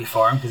I'm happy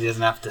for him because he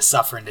doesn't have to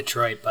suffer in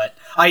Detroit. But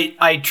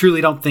I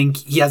truly don't think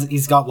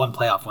he's got one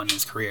playoff win in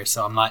his career,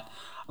 so I'm not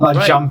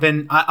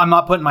jumping. I'm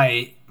not putting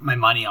my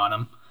money on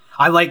him.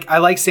 I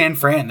like San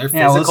Fran. They're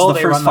physical. This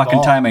is the first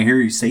fucking time I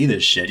hear you say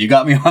this shit. You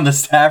got me on the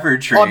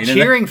Stafford train. Well, I'm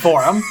cheering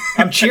for him.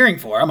 I'm cheering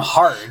for him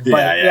hard.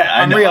 But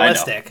I'm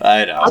realistic.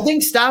 I know. I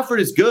think Stafford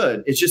is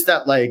good. It's just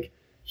that, like,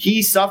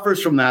 he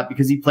suffers from that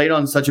because he played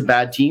on such a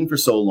bad team for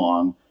so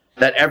long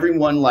that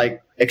everyone,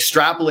 like,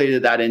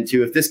 extrapolated that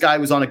into, if this guy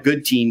was on a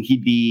good team,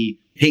 he'd be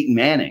Peyton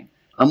Manning.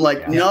 I'm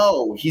like,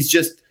 no, he's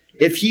just,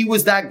 if he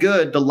was that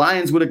good, the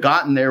Lions would have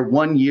gotten there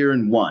 1 year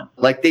and won.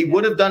 Like, they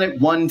would have done it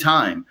one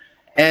time.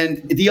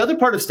 And the other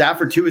part of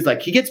Stafford, too, is,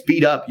 like, he gets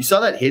beat up. You saw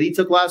that hit he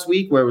took last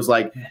week where it was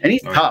like, and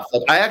he's tough.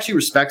 Like, I actually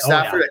respect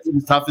Stafford. I think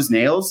he's tough as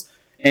nails.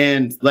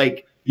 And,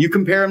 like, you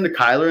compare him to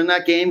Kyler in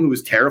that game, who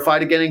was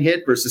terrified of getting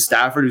hit, versus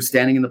Stafford, who's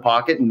standing in the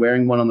pocket and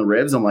wearing one on the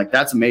ribs. I'm like,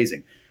 that's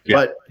amazing. Yeah.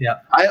 But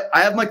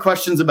I have my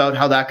questions about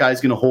how that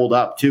guy's going to hold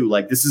up, too.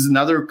 Like, this is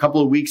another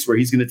couple of weeks where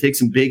he's going to take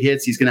some big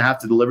hits. He's going to have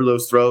to deliver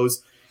those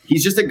throws.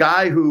 He's just a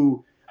guy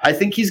who, I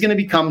think he's going to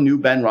become new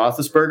Ben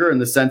Roethlisberger in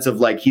the sense of,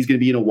 like, he's going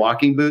to be in a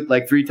walking boot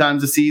like 3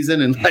 times a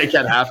season. And, like,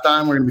 at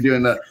halftime, we're going to be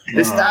doing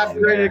is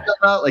Stafford ready to come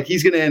out? Like,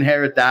 he's going to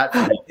inherit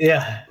that.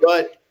 Yeah.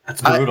 But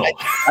that's brutal.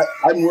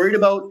 I'm worried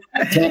about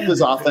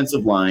Tampa's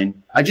offensive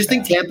line. I just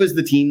think Tampa's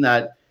the team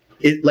that,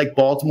 like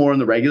Baltimore in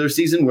the regular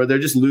season, where they're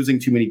just losing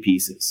too many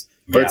pieces.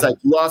 Where it's like,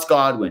 you lost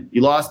Godwin,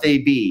 you lost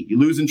AB, you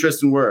losing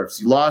Tristan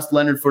Wirfs, you lost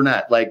Leonard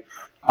Fournette. Like,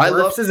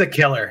 Wirfs is a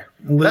killer.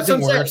 That's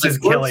Losing what I'm Wirfs saying.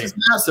 is Like, killing. Wirfs is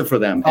massive for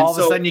them. All of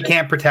a sudden, you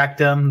can't protect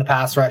him. The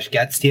pass rush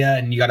gets to you,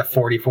 and you got a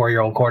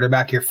 44-year-old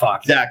quarterback. You're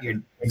fucked.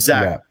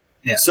 Exactly.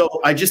 Yeah.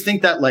 So I just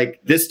think that like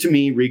this to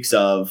me reeks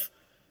of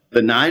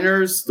the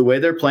Niners, the way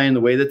they're playing,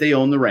 the way that they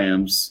own the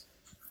Rams.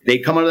 They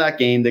come out of that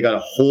game, they got a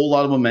whole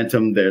lot of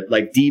momentum. They're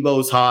like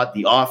Debo's hot,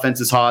 the offense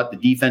is hot, the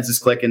defense is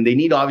clicking. They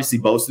need obviously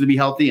Bosa to be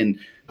healthy, and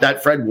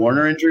that Fred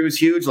Warner injury was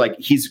huge. Like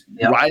he's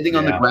writhing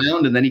on the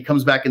ground, and then he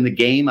comes back in the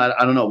game. I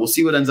don't know. We'll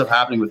see what ends up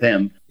happening with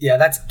him. Yeah,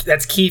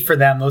 that's key for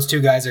them. Those two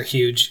guys are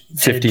huge.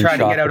 15 Try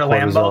to get out of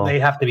Lambeau, cortisol. they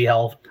have to be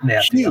healthy.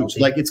 Huge.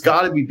 Like it's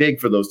got to be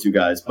big for those two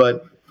guys.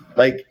 But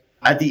like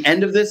at the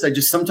end of this,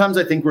 sometimes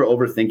I think we're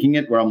overthinking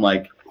it. Where I'm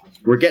like,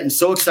 we're getting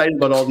so excited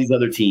about all these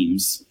other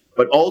teams.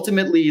 But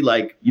ultimately,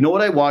 like, you know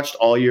what I watched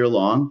all year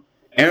long?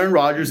 Aaron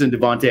Rodgers and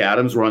Devontae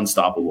Adams were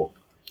unstoppable.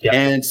 Yeah.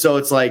 And so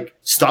it's like,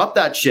 stop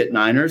that shit,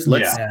 Niners.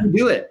 Let's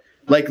do it.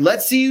 Like,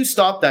 let's see you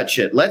stop that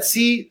shit. Let's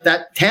see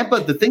that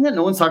Tampa. The thing that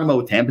no one's talking about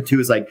with Tampa, too,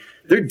 is like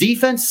their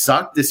defense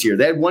sucked this year.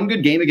 They had one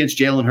good game against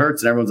Jalen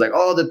Hurts, and everyone's like,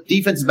 oh, the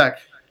defense is back.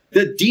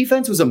 The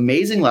defense was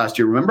amazing last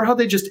year. Remember how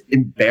they just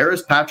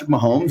embarrassed Patrick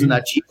Mahomes and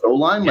that Chiefs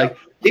O-line? Like,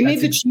 they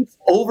made the Chiefs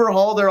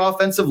overhaul their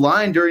offensive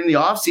line during the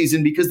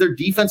offseason because their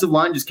defensive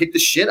line just kicked the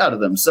shit out of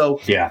them. So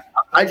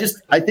I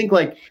think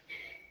like,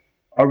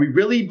 are we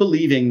really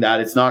believing that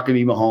it's not going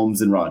to be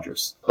Mahomes and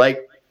Rodgers?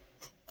 Like,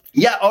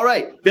 yeah, all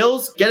right,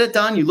 Bills, get it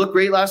done. You look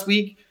great last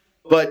week,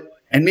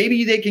 and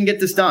maybe they can get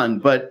this done.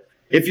 But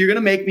if you're going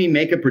to make me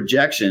make a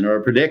projection or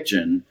a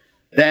prediction,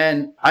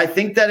 then I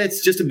think that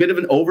it's just a bit of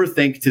an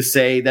overthink to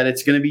say that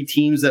it's going to be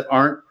teams that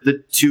aren't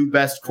the two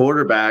best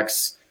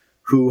quarterbacks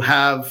who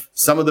have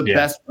some of the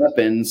best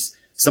weapons,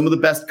 some of the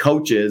best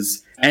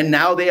coaches, and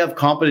now they have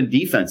competent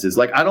defenses.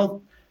 Like,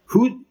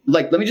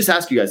 let me just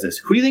ask you guys this.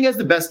 Who do you think has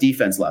the best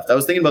defense left? I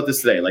was thinking about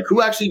this today. Like,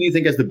 who actually do you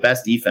think has the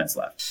best defense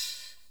left?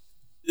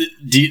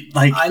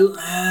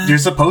 You're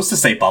supposed to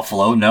say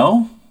Buffalo,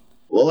 no?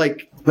 Well,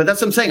 but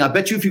that's what I'm saying. I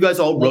bet you if you guys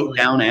all wrote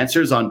down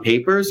answers on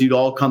papers, you'd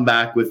all come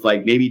back with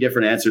like maybe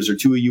different answers, or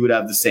two of you would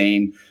have the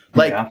same.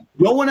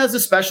 No one has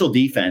a special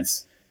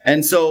defense.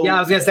 And so, I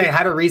was going to say, I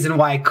had a reason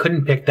why I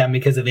couldn't pick them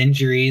because of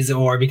injuries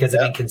or because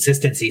of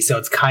inconsistency. So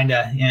it's kind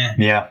of,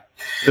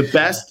 the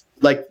best,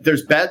 like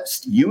there's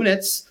best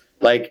units,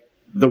 like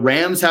the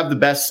Rams have the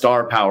best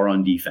star power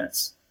on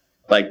defense.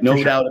 Like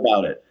no doubt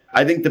about it.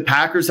 I think the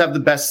Packers have the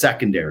best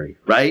secondary,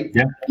 right?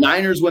 Yeah.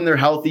 Niners, when they're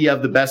healthy,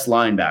 have the best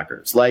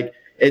linebackers. Like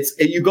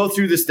you go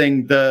through this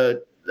thing.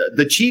 The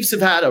Chiefs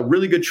have had a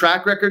really good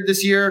track record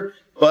this year,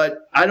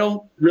 but I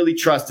don't really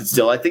trust it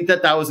still. I think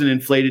that was an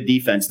inflated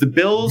defense. The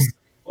Bills,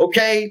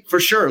 okay, for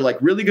sure. Like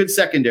really good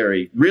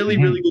secondary, really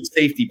good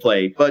safety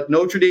play, but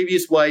no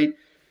Tre'Davious White.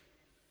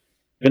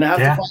 Gonna have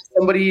to find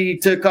somebody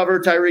to cover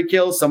Tyreek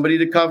Hill, somebody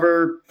to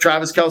cover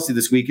Travis Kelce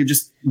this week.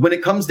 When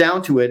it comes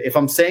down to it, if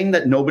I'm saying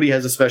that nobody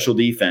has a special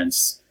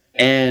defense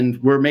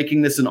and we're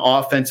making this an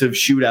offensive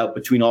shootout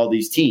between all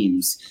these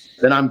teams,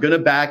 then I'm gonna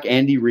back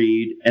Andy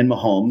Reid and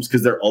Mahomes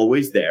because they're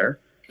always there,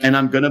 and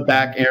I'm gonna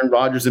back Aaron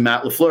Rodgers and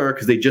Matt LaFleur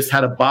because they just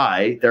had a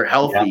bye, they're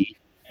healthy,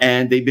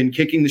 and they've been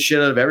kicking the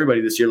shit out of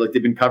everybody this year. Like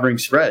they've been covering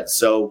spreads.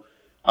 So.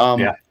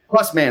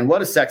 Plus, man,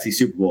 what a sexy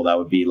Super Bowl that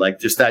would be! Like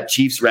just that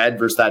Chiefs red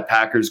versus that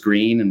Packers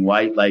green and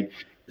white. Like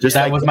just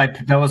that was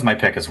my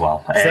pick as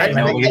well.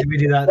 we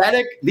do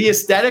that. The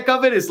aesthetic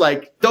of it is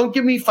like, don't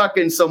give me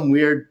fucking some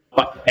weird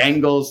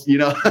angles,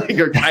 or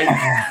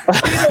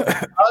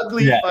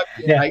ugly.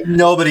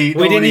 Nobody.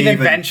 We didn't even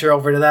venture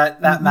over to that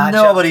matchup.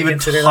 Nobody even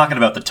talking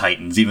about the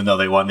Titans, even though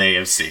they won the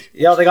AFC.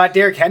 Yeah, they got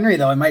Derrick Henry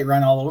though. It might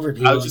run all over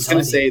people. I was just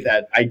going to say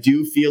that I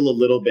do feel a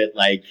little bit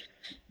like.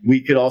 We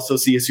could also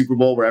see a Super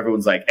Bowl where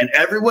everyone's like, and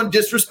everyone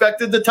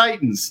disrespected the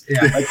Titans.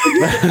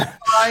 Yeah.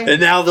 And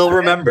now they'll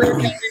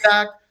remember.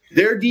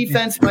 Their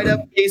defense might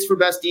have a case for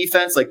best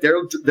defense. Like their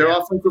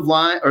offensive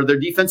line or their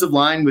defensive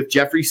line with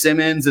Jeffrey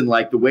Simmons and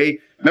like the way.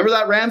 Remember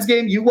that Rams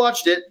game? You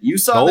watched it. You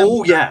saw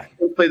them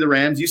play the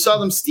Rams. You saw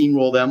them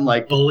steamroll them.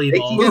 Like bully they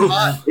ball. can get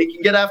hot. They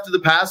can get after the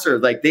passer.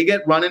 Like they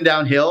get running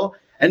downhill.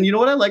 And you know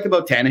what I like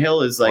about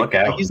Tannehill is like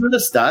he's not a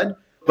stud.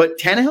 But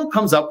Tannehill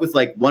comes up with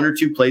like one or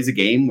two plays a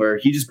game where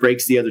he just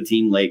breaks the other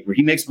team late, where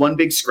he makes one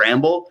big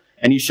scramble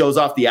and he shows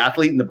off the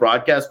athlete and the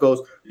broadcast goes,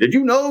 did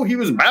you know he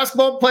was a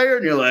basketball player?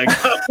 And you're like,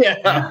 oh,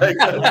 yeah.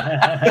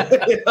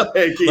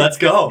 Let's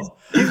go.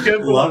 He's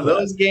good for one of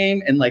those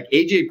games. And like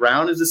AJ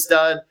Brown is a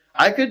stud.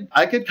 I could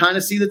kind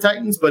of see the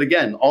Titans, but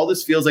again, all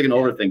this feels like an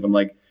overthink. I'm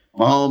like,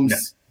 Mahomes,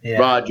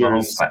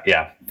 Rodgers.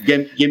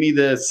 Give me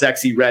the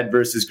sexy red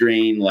versus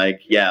green.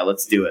 Like,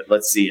 let's do it.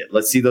 Let's see it.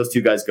 Let's see those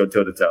two guys go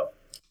toe to toe.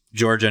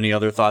 George, any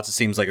other thoughts? It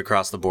seems like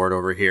across the board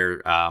over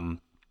here,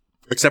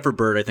 except for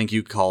Bird, I think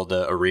you called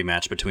a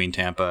rematch between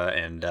Tampa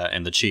and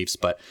the Chiefs.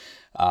 But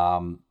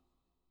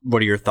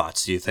what are your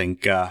thoughts? Do you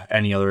think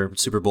any other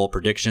Super Bowl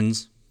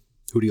predictions?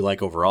 Who do you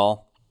like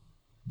overall?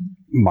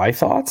 My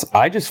thoughts?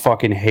 I just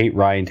fucking hate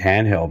Ryan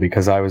Tannehill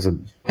because I was a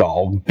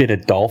bit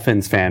of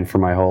Dolphins fan for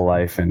my whole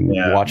life, and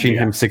watching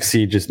him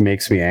succeed just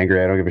makes me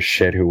angry. I don't give a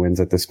shit who wins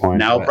at this point.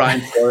 Now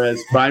Brian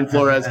Flores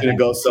going to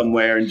go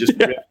somewhere and just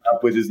rip up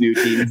up with his new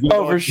team.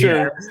 Oh, for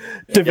sure.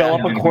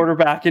 Develop a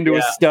quarterback into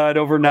a stud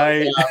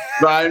overnight. Yeah.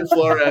 Brian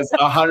Flores,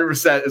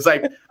 100%. It's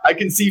like I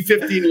can see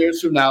 15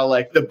 years from now,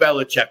 like the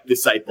Belichick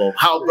disciple.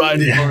 How Brian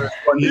Flores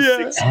won his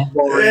 6th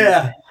Bowl.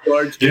 Yeah.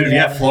 Dude,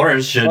 yeah,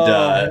 Flores should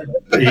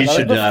he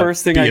should the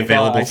first thing be I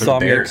available I for saw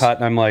the him get Bears. cut,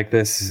 and I'm like,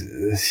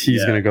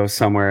 he's gonna go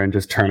somewhere and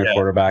just turn a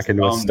quarterback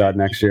into a stud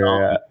next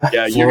year.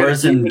 Yeah,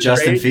 Flores and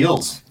Justin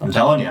Fields. I'm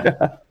telling you.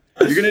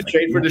 You're going to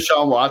trade for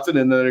Deshaun Watson,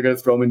 and then they're going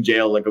to throw him in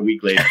jail like a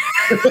week later.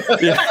 Oh,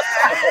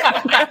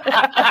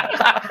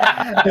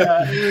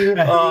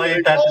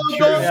 ain't that the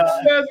truth?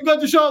 Man, you got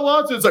Deshaun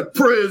Watson. It's like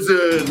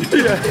prison.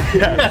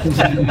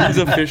 He's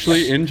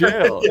officially in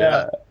jail.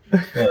 Yeah.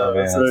 Oh,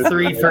 man.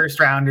 3 first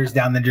rounders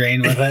down the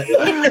drain with it.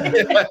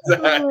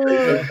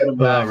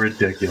 Oh,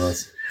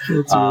 ridiculous.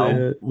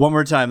 One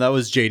more time, that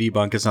was JD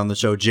Bunkus on the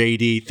show.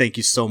 JD, thank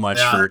you so much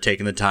for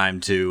taking the time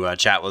to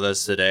chat with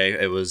us today.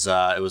 It was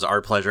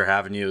our pleasure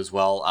having you as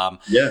well.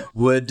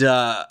 Would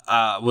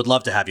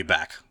love to have you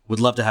back. Would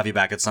love to have you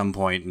back at some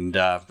point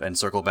and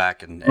circle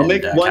back and I'll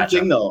make one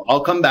thing though.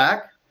 I'll come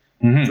back.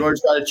 George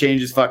got to change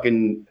his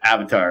fucking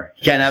avatar.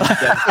 He can't have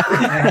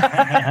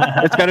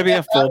it's got to be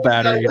a full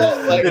battery.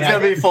 It's gonna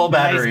be full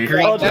battery.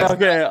 I'll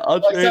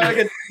trade like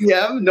a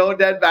DM, no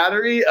dead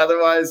battery.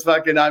 Otherwise,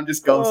 fucking, I'm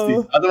just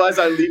ghosty. Otherwise,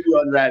 I leave you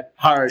on red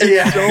hard.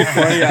 It's so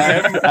funny.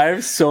 I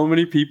have so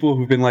many people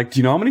who've been like,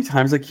 "Do you know how many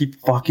times I keep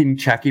fucking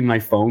checking my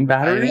phone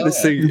battery?"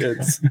 This thing,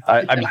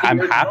 I'm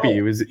happy.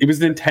 It was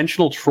an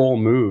intentional troll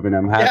move, and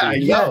I'm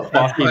happy.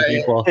 Fucking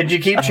people. And you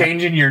keep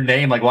changing your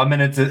name. Like 1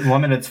 minute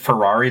it's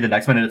Ferrari, the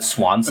next minute it's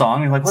Swan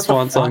Song. You're like, what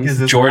Swan the fuck Song is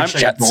this George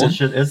Jetson.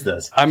 bullshit is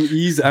this?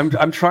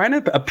 I'm trying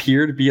to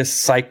appear to be a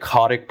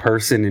psychotic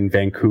person in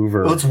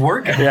Vancouver. Well, it's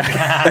working.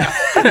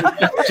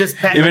 Just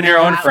Even your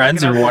own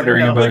friends are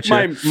wondering about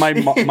you.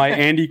 My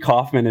Andy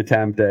Kaufman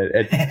attempt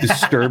at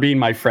disturbing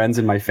my friends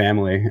and my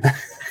family.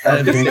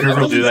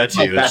 Vancouver will do that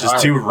to you. It's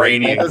just too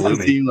rainy It and doesn't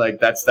gloomy. seem like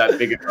that's that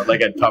big of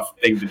like a tough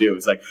thing to do.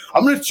 It's like,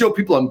 I'm going to show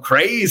people I'm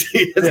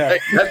crazy. It's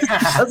like,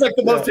 that's like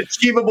the most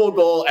achievable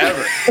goal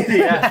ever.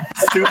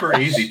 Super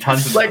easy.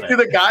 Tons of Like, money.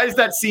 do the guys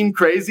that seem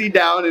crazy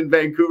down in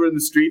Vancouver in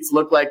the streets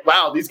look like,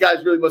 wow, these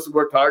guys really must have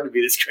worked hard to be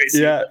this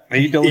crazy?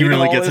 He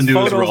really gets into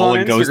his role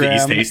and goes to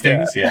East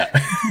Hastings. Yeah.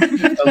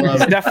 I love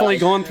He's it. definitely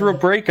going through a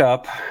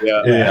breakup.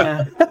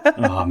 Yeah.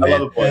 Oh, I man.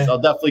 love it, boys.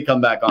 I'll definitely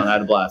come back on. I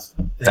had a blast.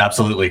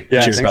 Absolutely.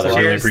 Yeah, Cheers, thanks brother. a lot.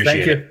 Really Cheers.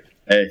 appreciate Thank it. you.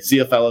 Hey, see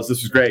you, fellas.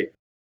 This was great.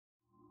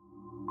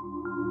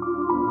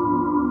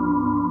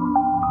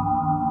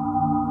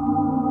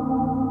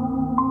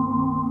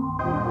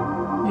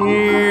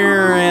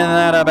 And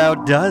that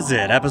about does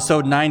it.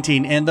 Episode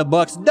 19 in the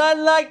books.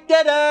 Done like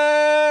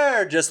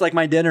dinner! Just like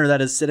my dinner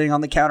that is sitting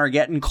on the counter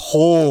getting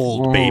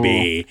cold,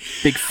 baby.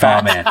 Big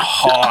fat man.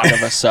 hog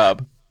of a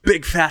sub.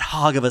 Big fat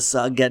hog of a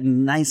sug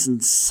getting nice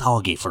and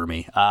soggy for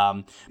me.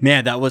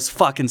 Man, that was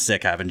fucking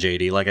sick having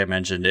JD. Like I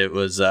mentioned, it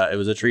was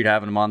a treat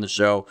having him on the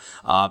show.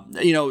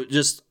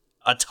 Just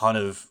a ton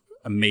of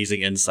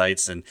amazing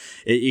insights, and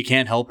you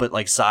can't help but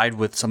like side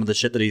with some of the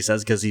shit that he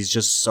says because he's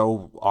just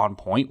so on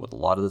point with a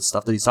lot of the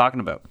stuff that he's talking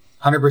about.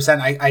 100%.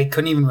 I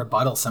couldn't even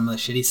rebuttal some of the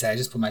shit he said. I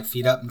just put my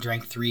feet up and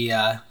drank three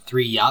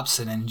yups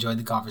and enjoyed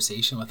the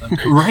conversation with him.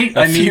 Right?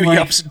 A few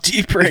yups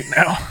deep right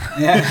now.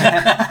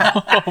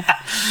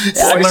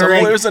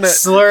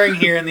 Slurring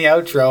here in the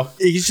outro.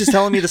 He's just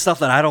telling me the stuff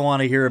that I don't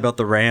want to hear about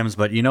the Rams,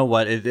 but you know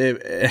what?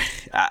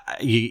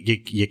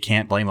 You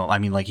can't blame him. I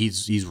mean, like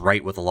he's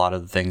right with a lot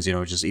of the things,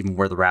 just even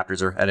where the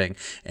Raptors are heading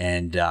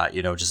and,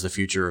 just the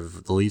future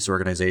of the Leafs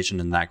organization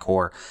and that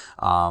core.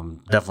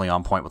 Definitely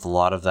on point with a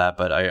lot of that,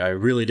 but I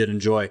really did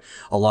enjoy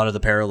a lot of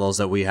the parallels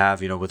that we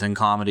have, within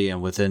comedy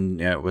and within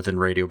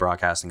radio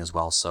broadcasting as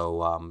well.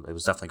 So it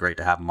was definitely great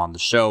to have him on the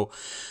show.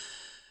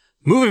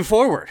 Moving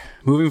forward,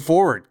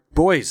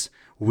 boys,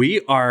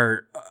 we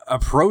are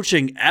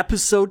approaching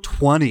episode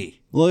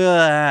 20. Look at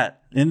that.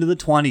 Into the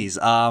 20s.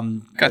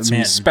 Got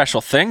some special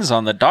things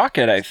on the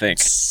docket, I think.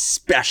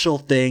 Special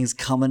things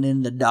coming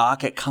in the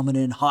docket, coming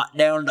in hot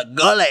down the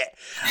gullet.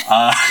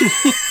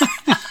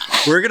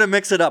 We're gonna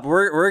mix it up.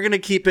 We're gonna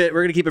keep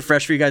it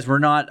fresh for you guys. We're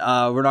not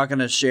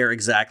gonna share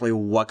exactly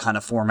what kind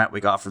of format we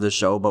got for this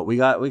show, but we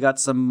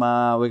got some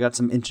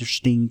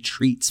interesting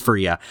treats for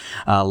you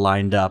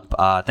lined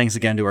up. Thanks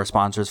again to our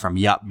sponsors from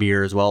Yup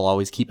Beer as well,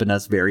 always keeping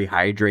us very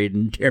hydrated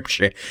and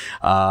tipsy.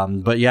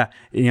 But yeah,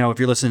 if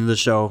you're listening to the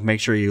show, make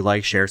sure you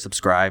like, share,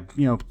 subscribe.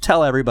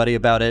 Tell everybody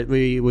about it.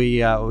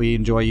 We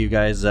enjoy you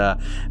guys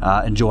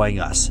enjoying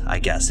us, I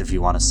guess, if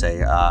you want to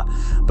say.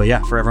 But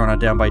yeah, for everyone on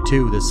Down by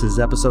Two, this is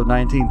episode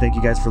 19. Thank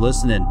you guys for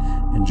listening.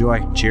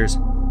 Enjoy. Cheers.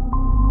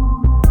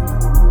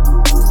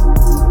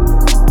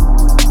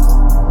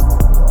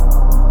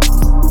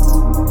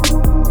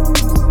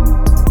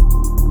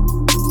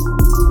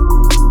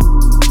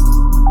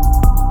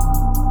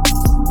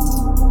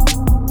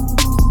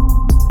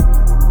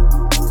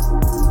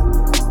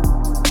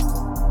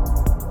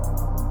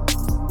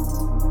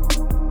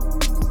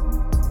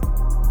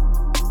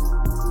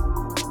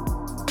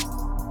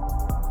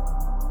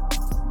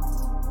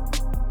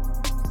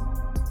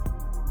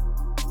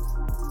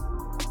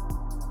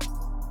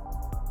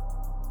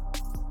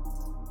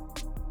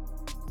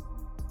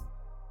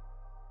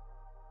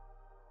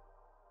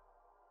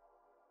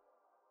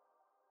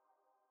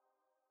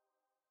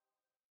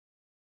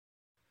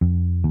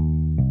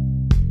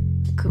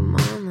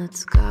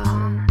 Let's go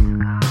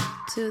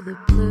to the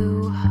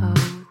Blue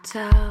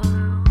Hotel.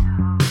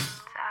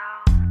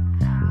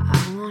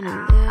 I wanna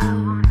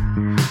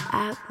live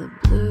at the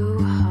Blue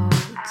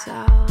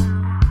Hotel.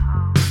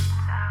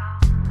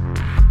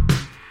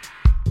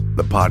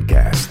 The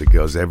podcast that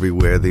goes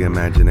everywhere the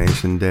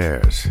imagination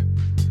dares.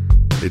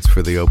 It's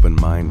for the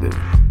open-minded,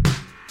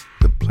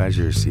 the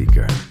pleasure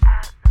seeker.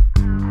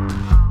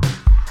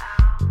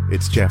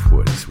 It's Jeff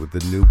Woods with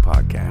the new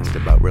podcast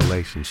about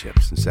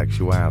relationships and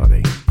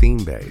sexuality,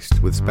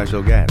 theme-based with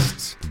special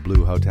guests, the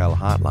Blue Hotel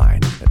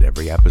Hotline, and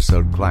every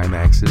episode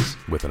climaxes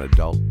with an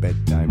adult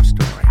bedtime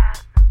story.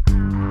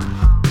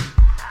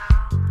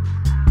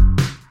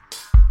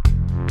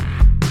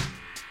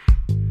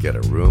 Get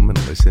a room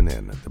and listen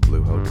in at the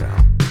Blue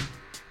Hotel.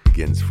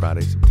 Begins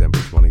Friday, September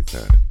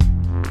 23rd.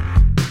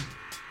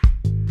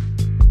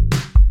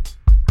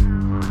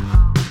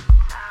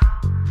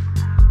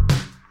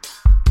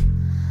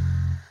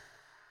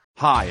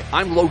 Hi,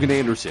 I'm Logan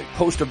Anderson,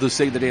 host of the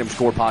Say the Damn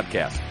Score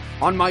podcast.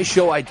 On my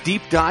show, I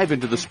deep dive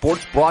into the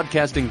sports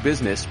broadcasting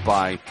business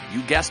by,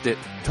 you guessed it,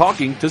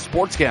 talking to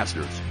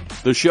sportscasters.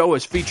 The show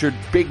has featured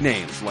big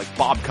names like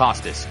Bob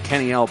Costas,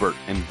 Kenny Albert,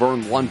 and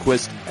Vern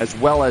Lundquist, as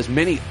well as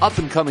many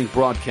up-and-coming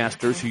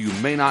broadcasters who you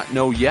may not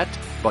know yet,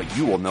 but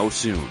you will know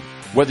soon.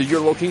 Whether you're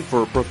looking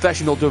for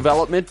professional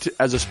development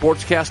as a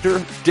sportscaster,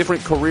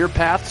 different career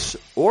paths,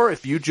 or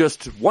if you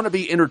just want to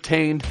be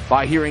entertained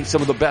by hearing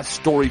some of the best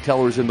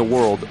storytellers in the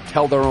world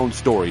tell their own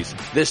stories,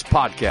 this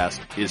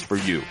podcast is for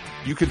you.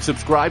 You can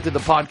subscribe to the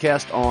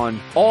podcast on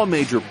all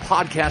major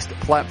podcast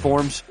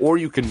platforms, or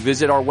you can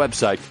visit our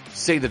website,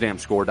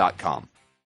 saythedamnscore.com.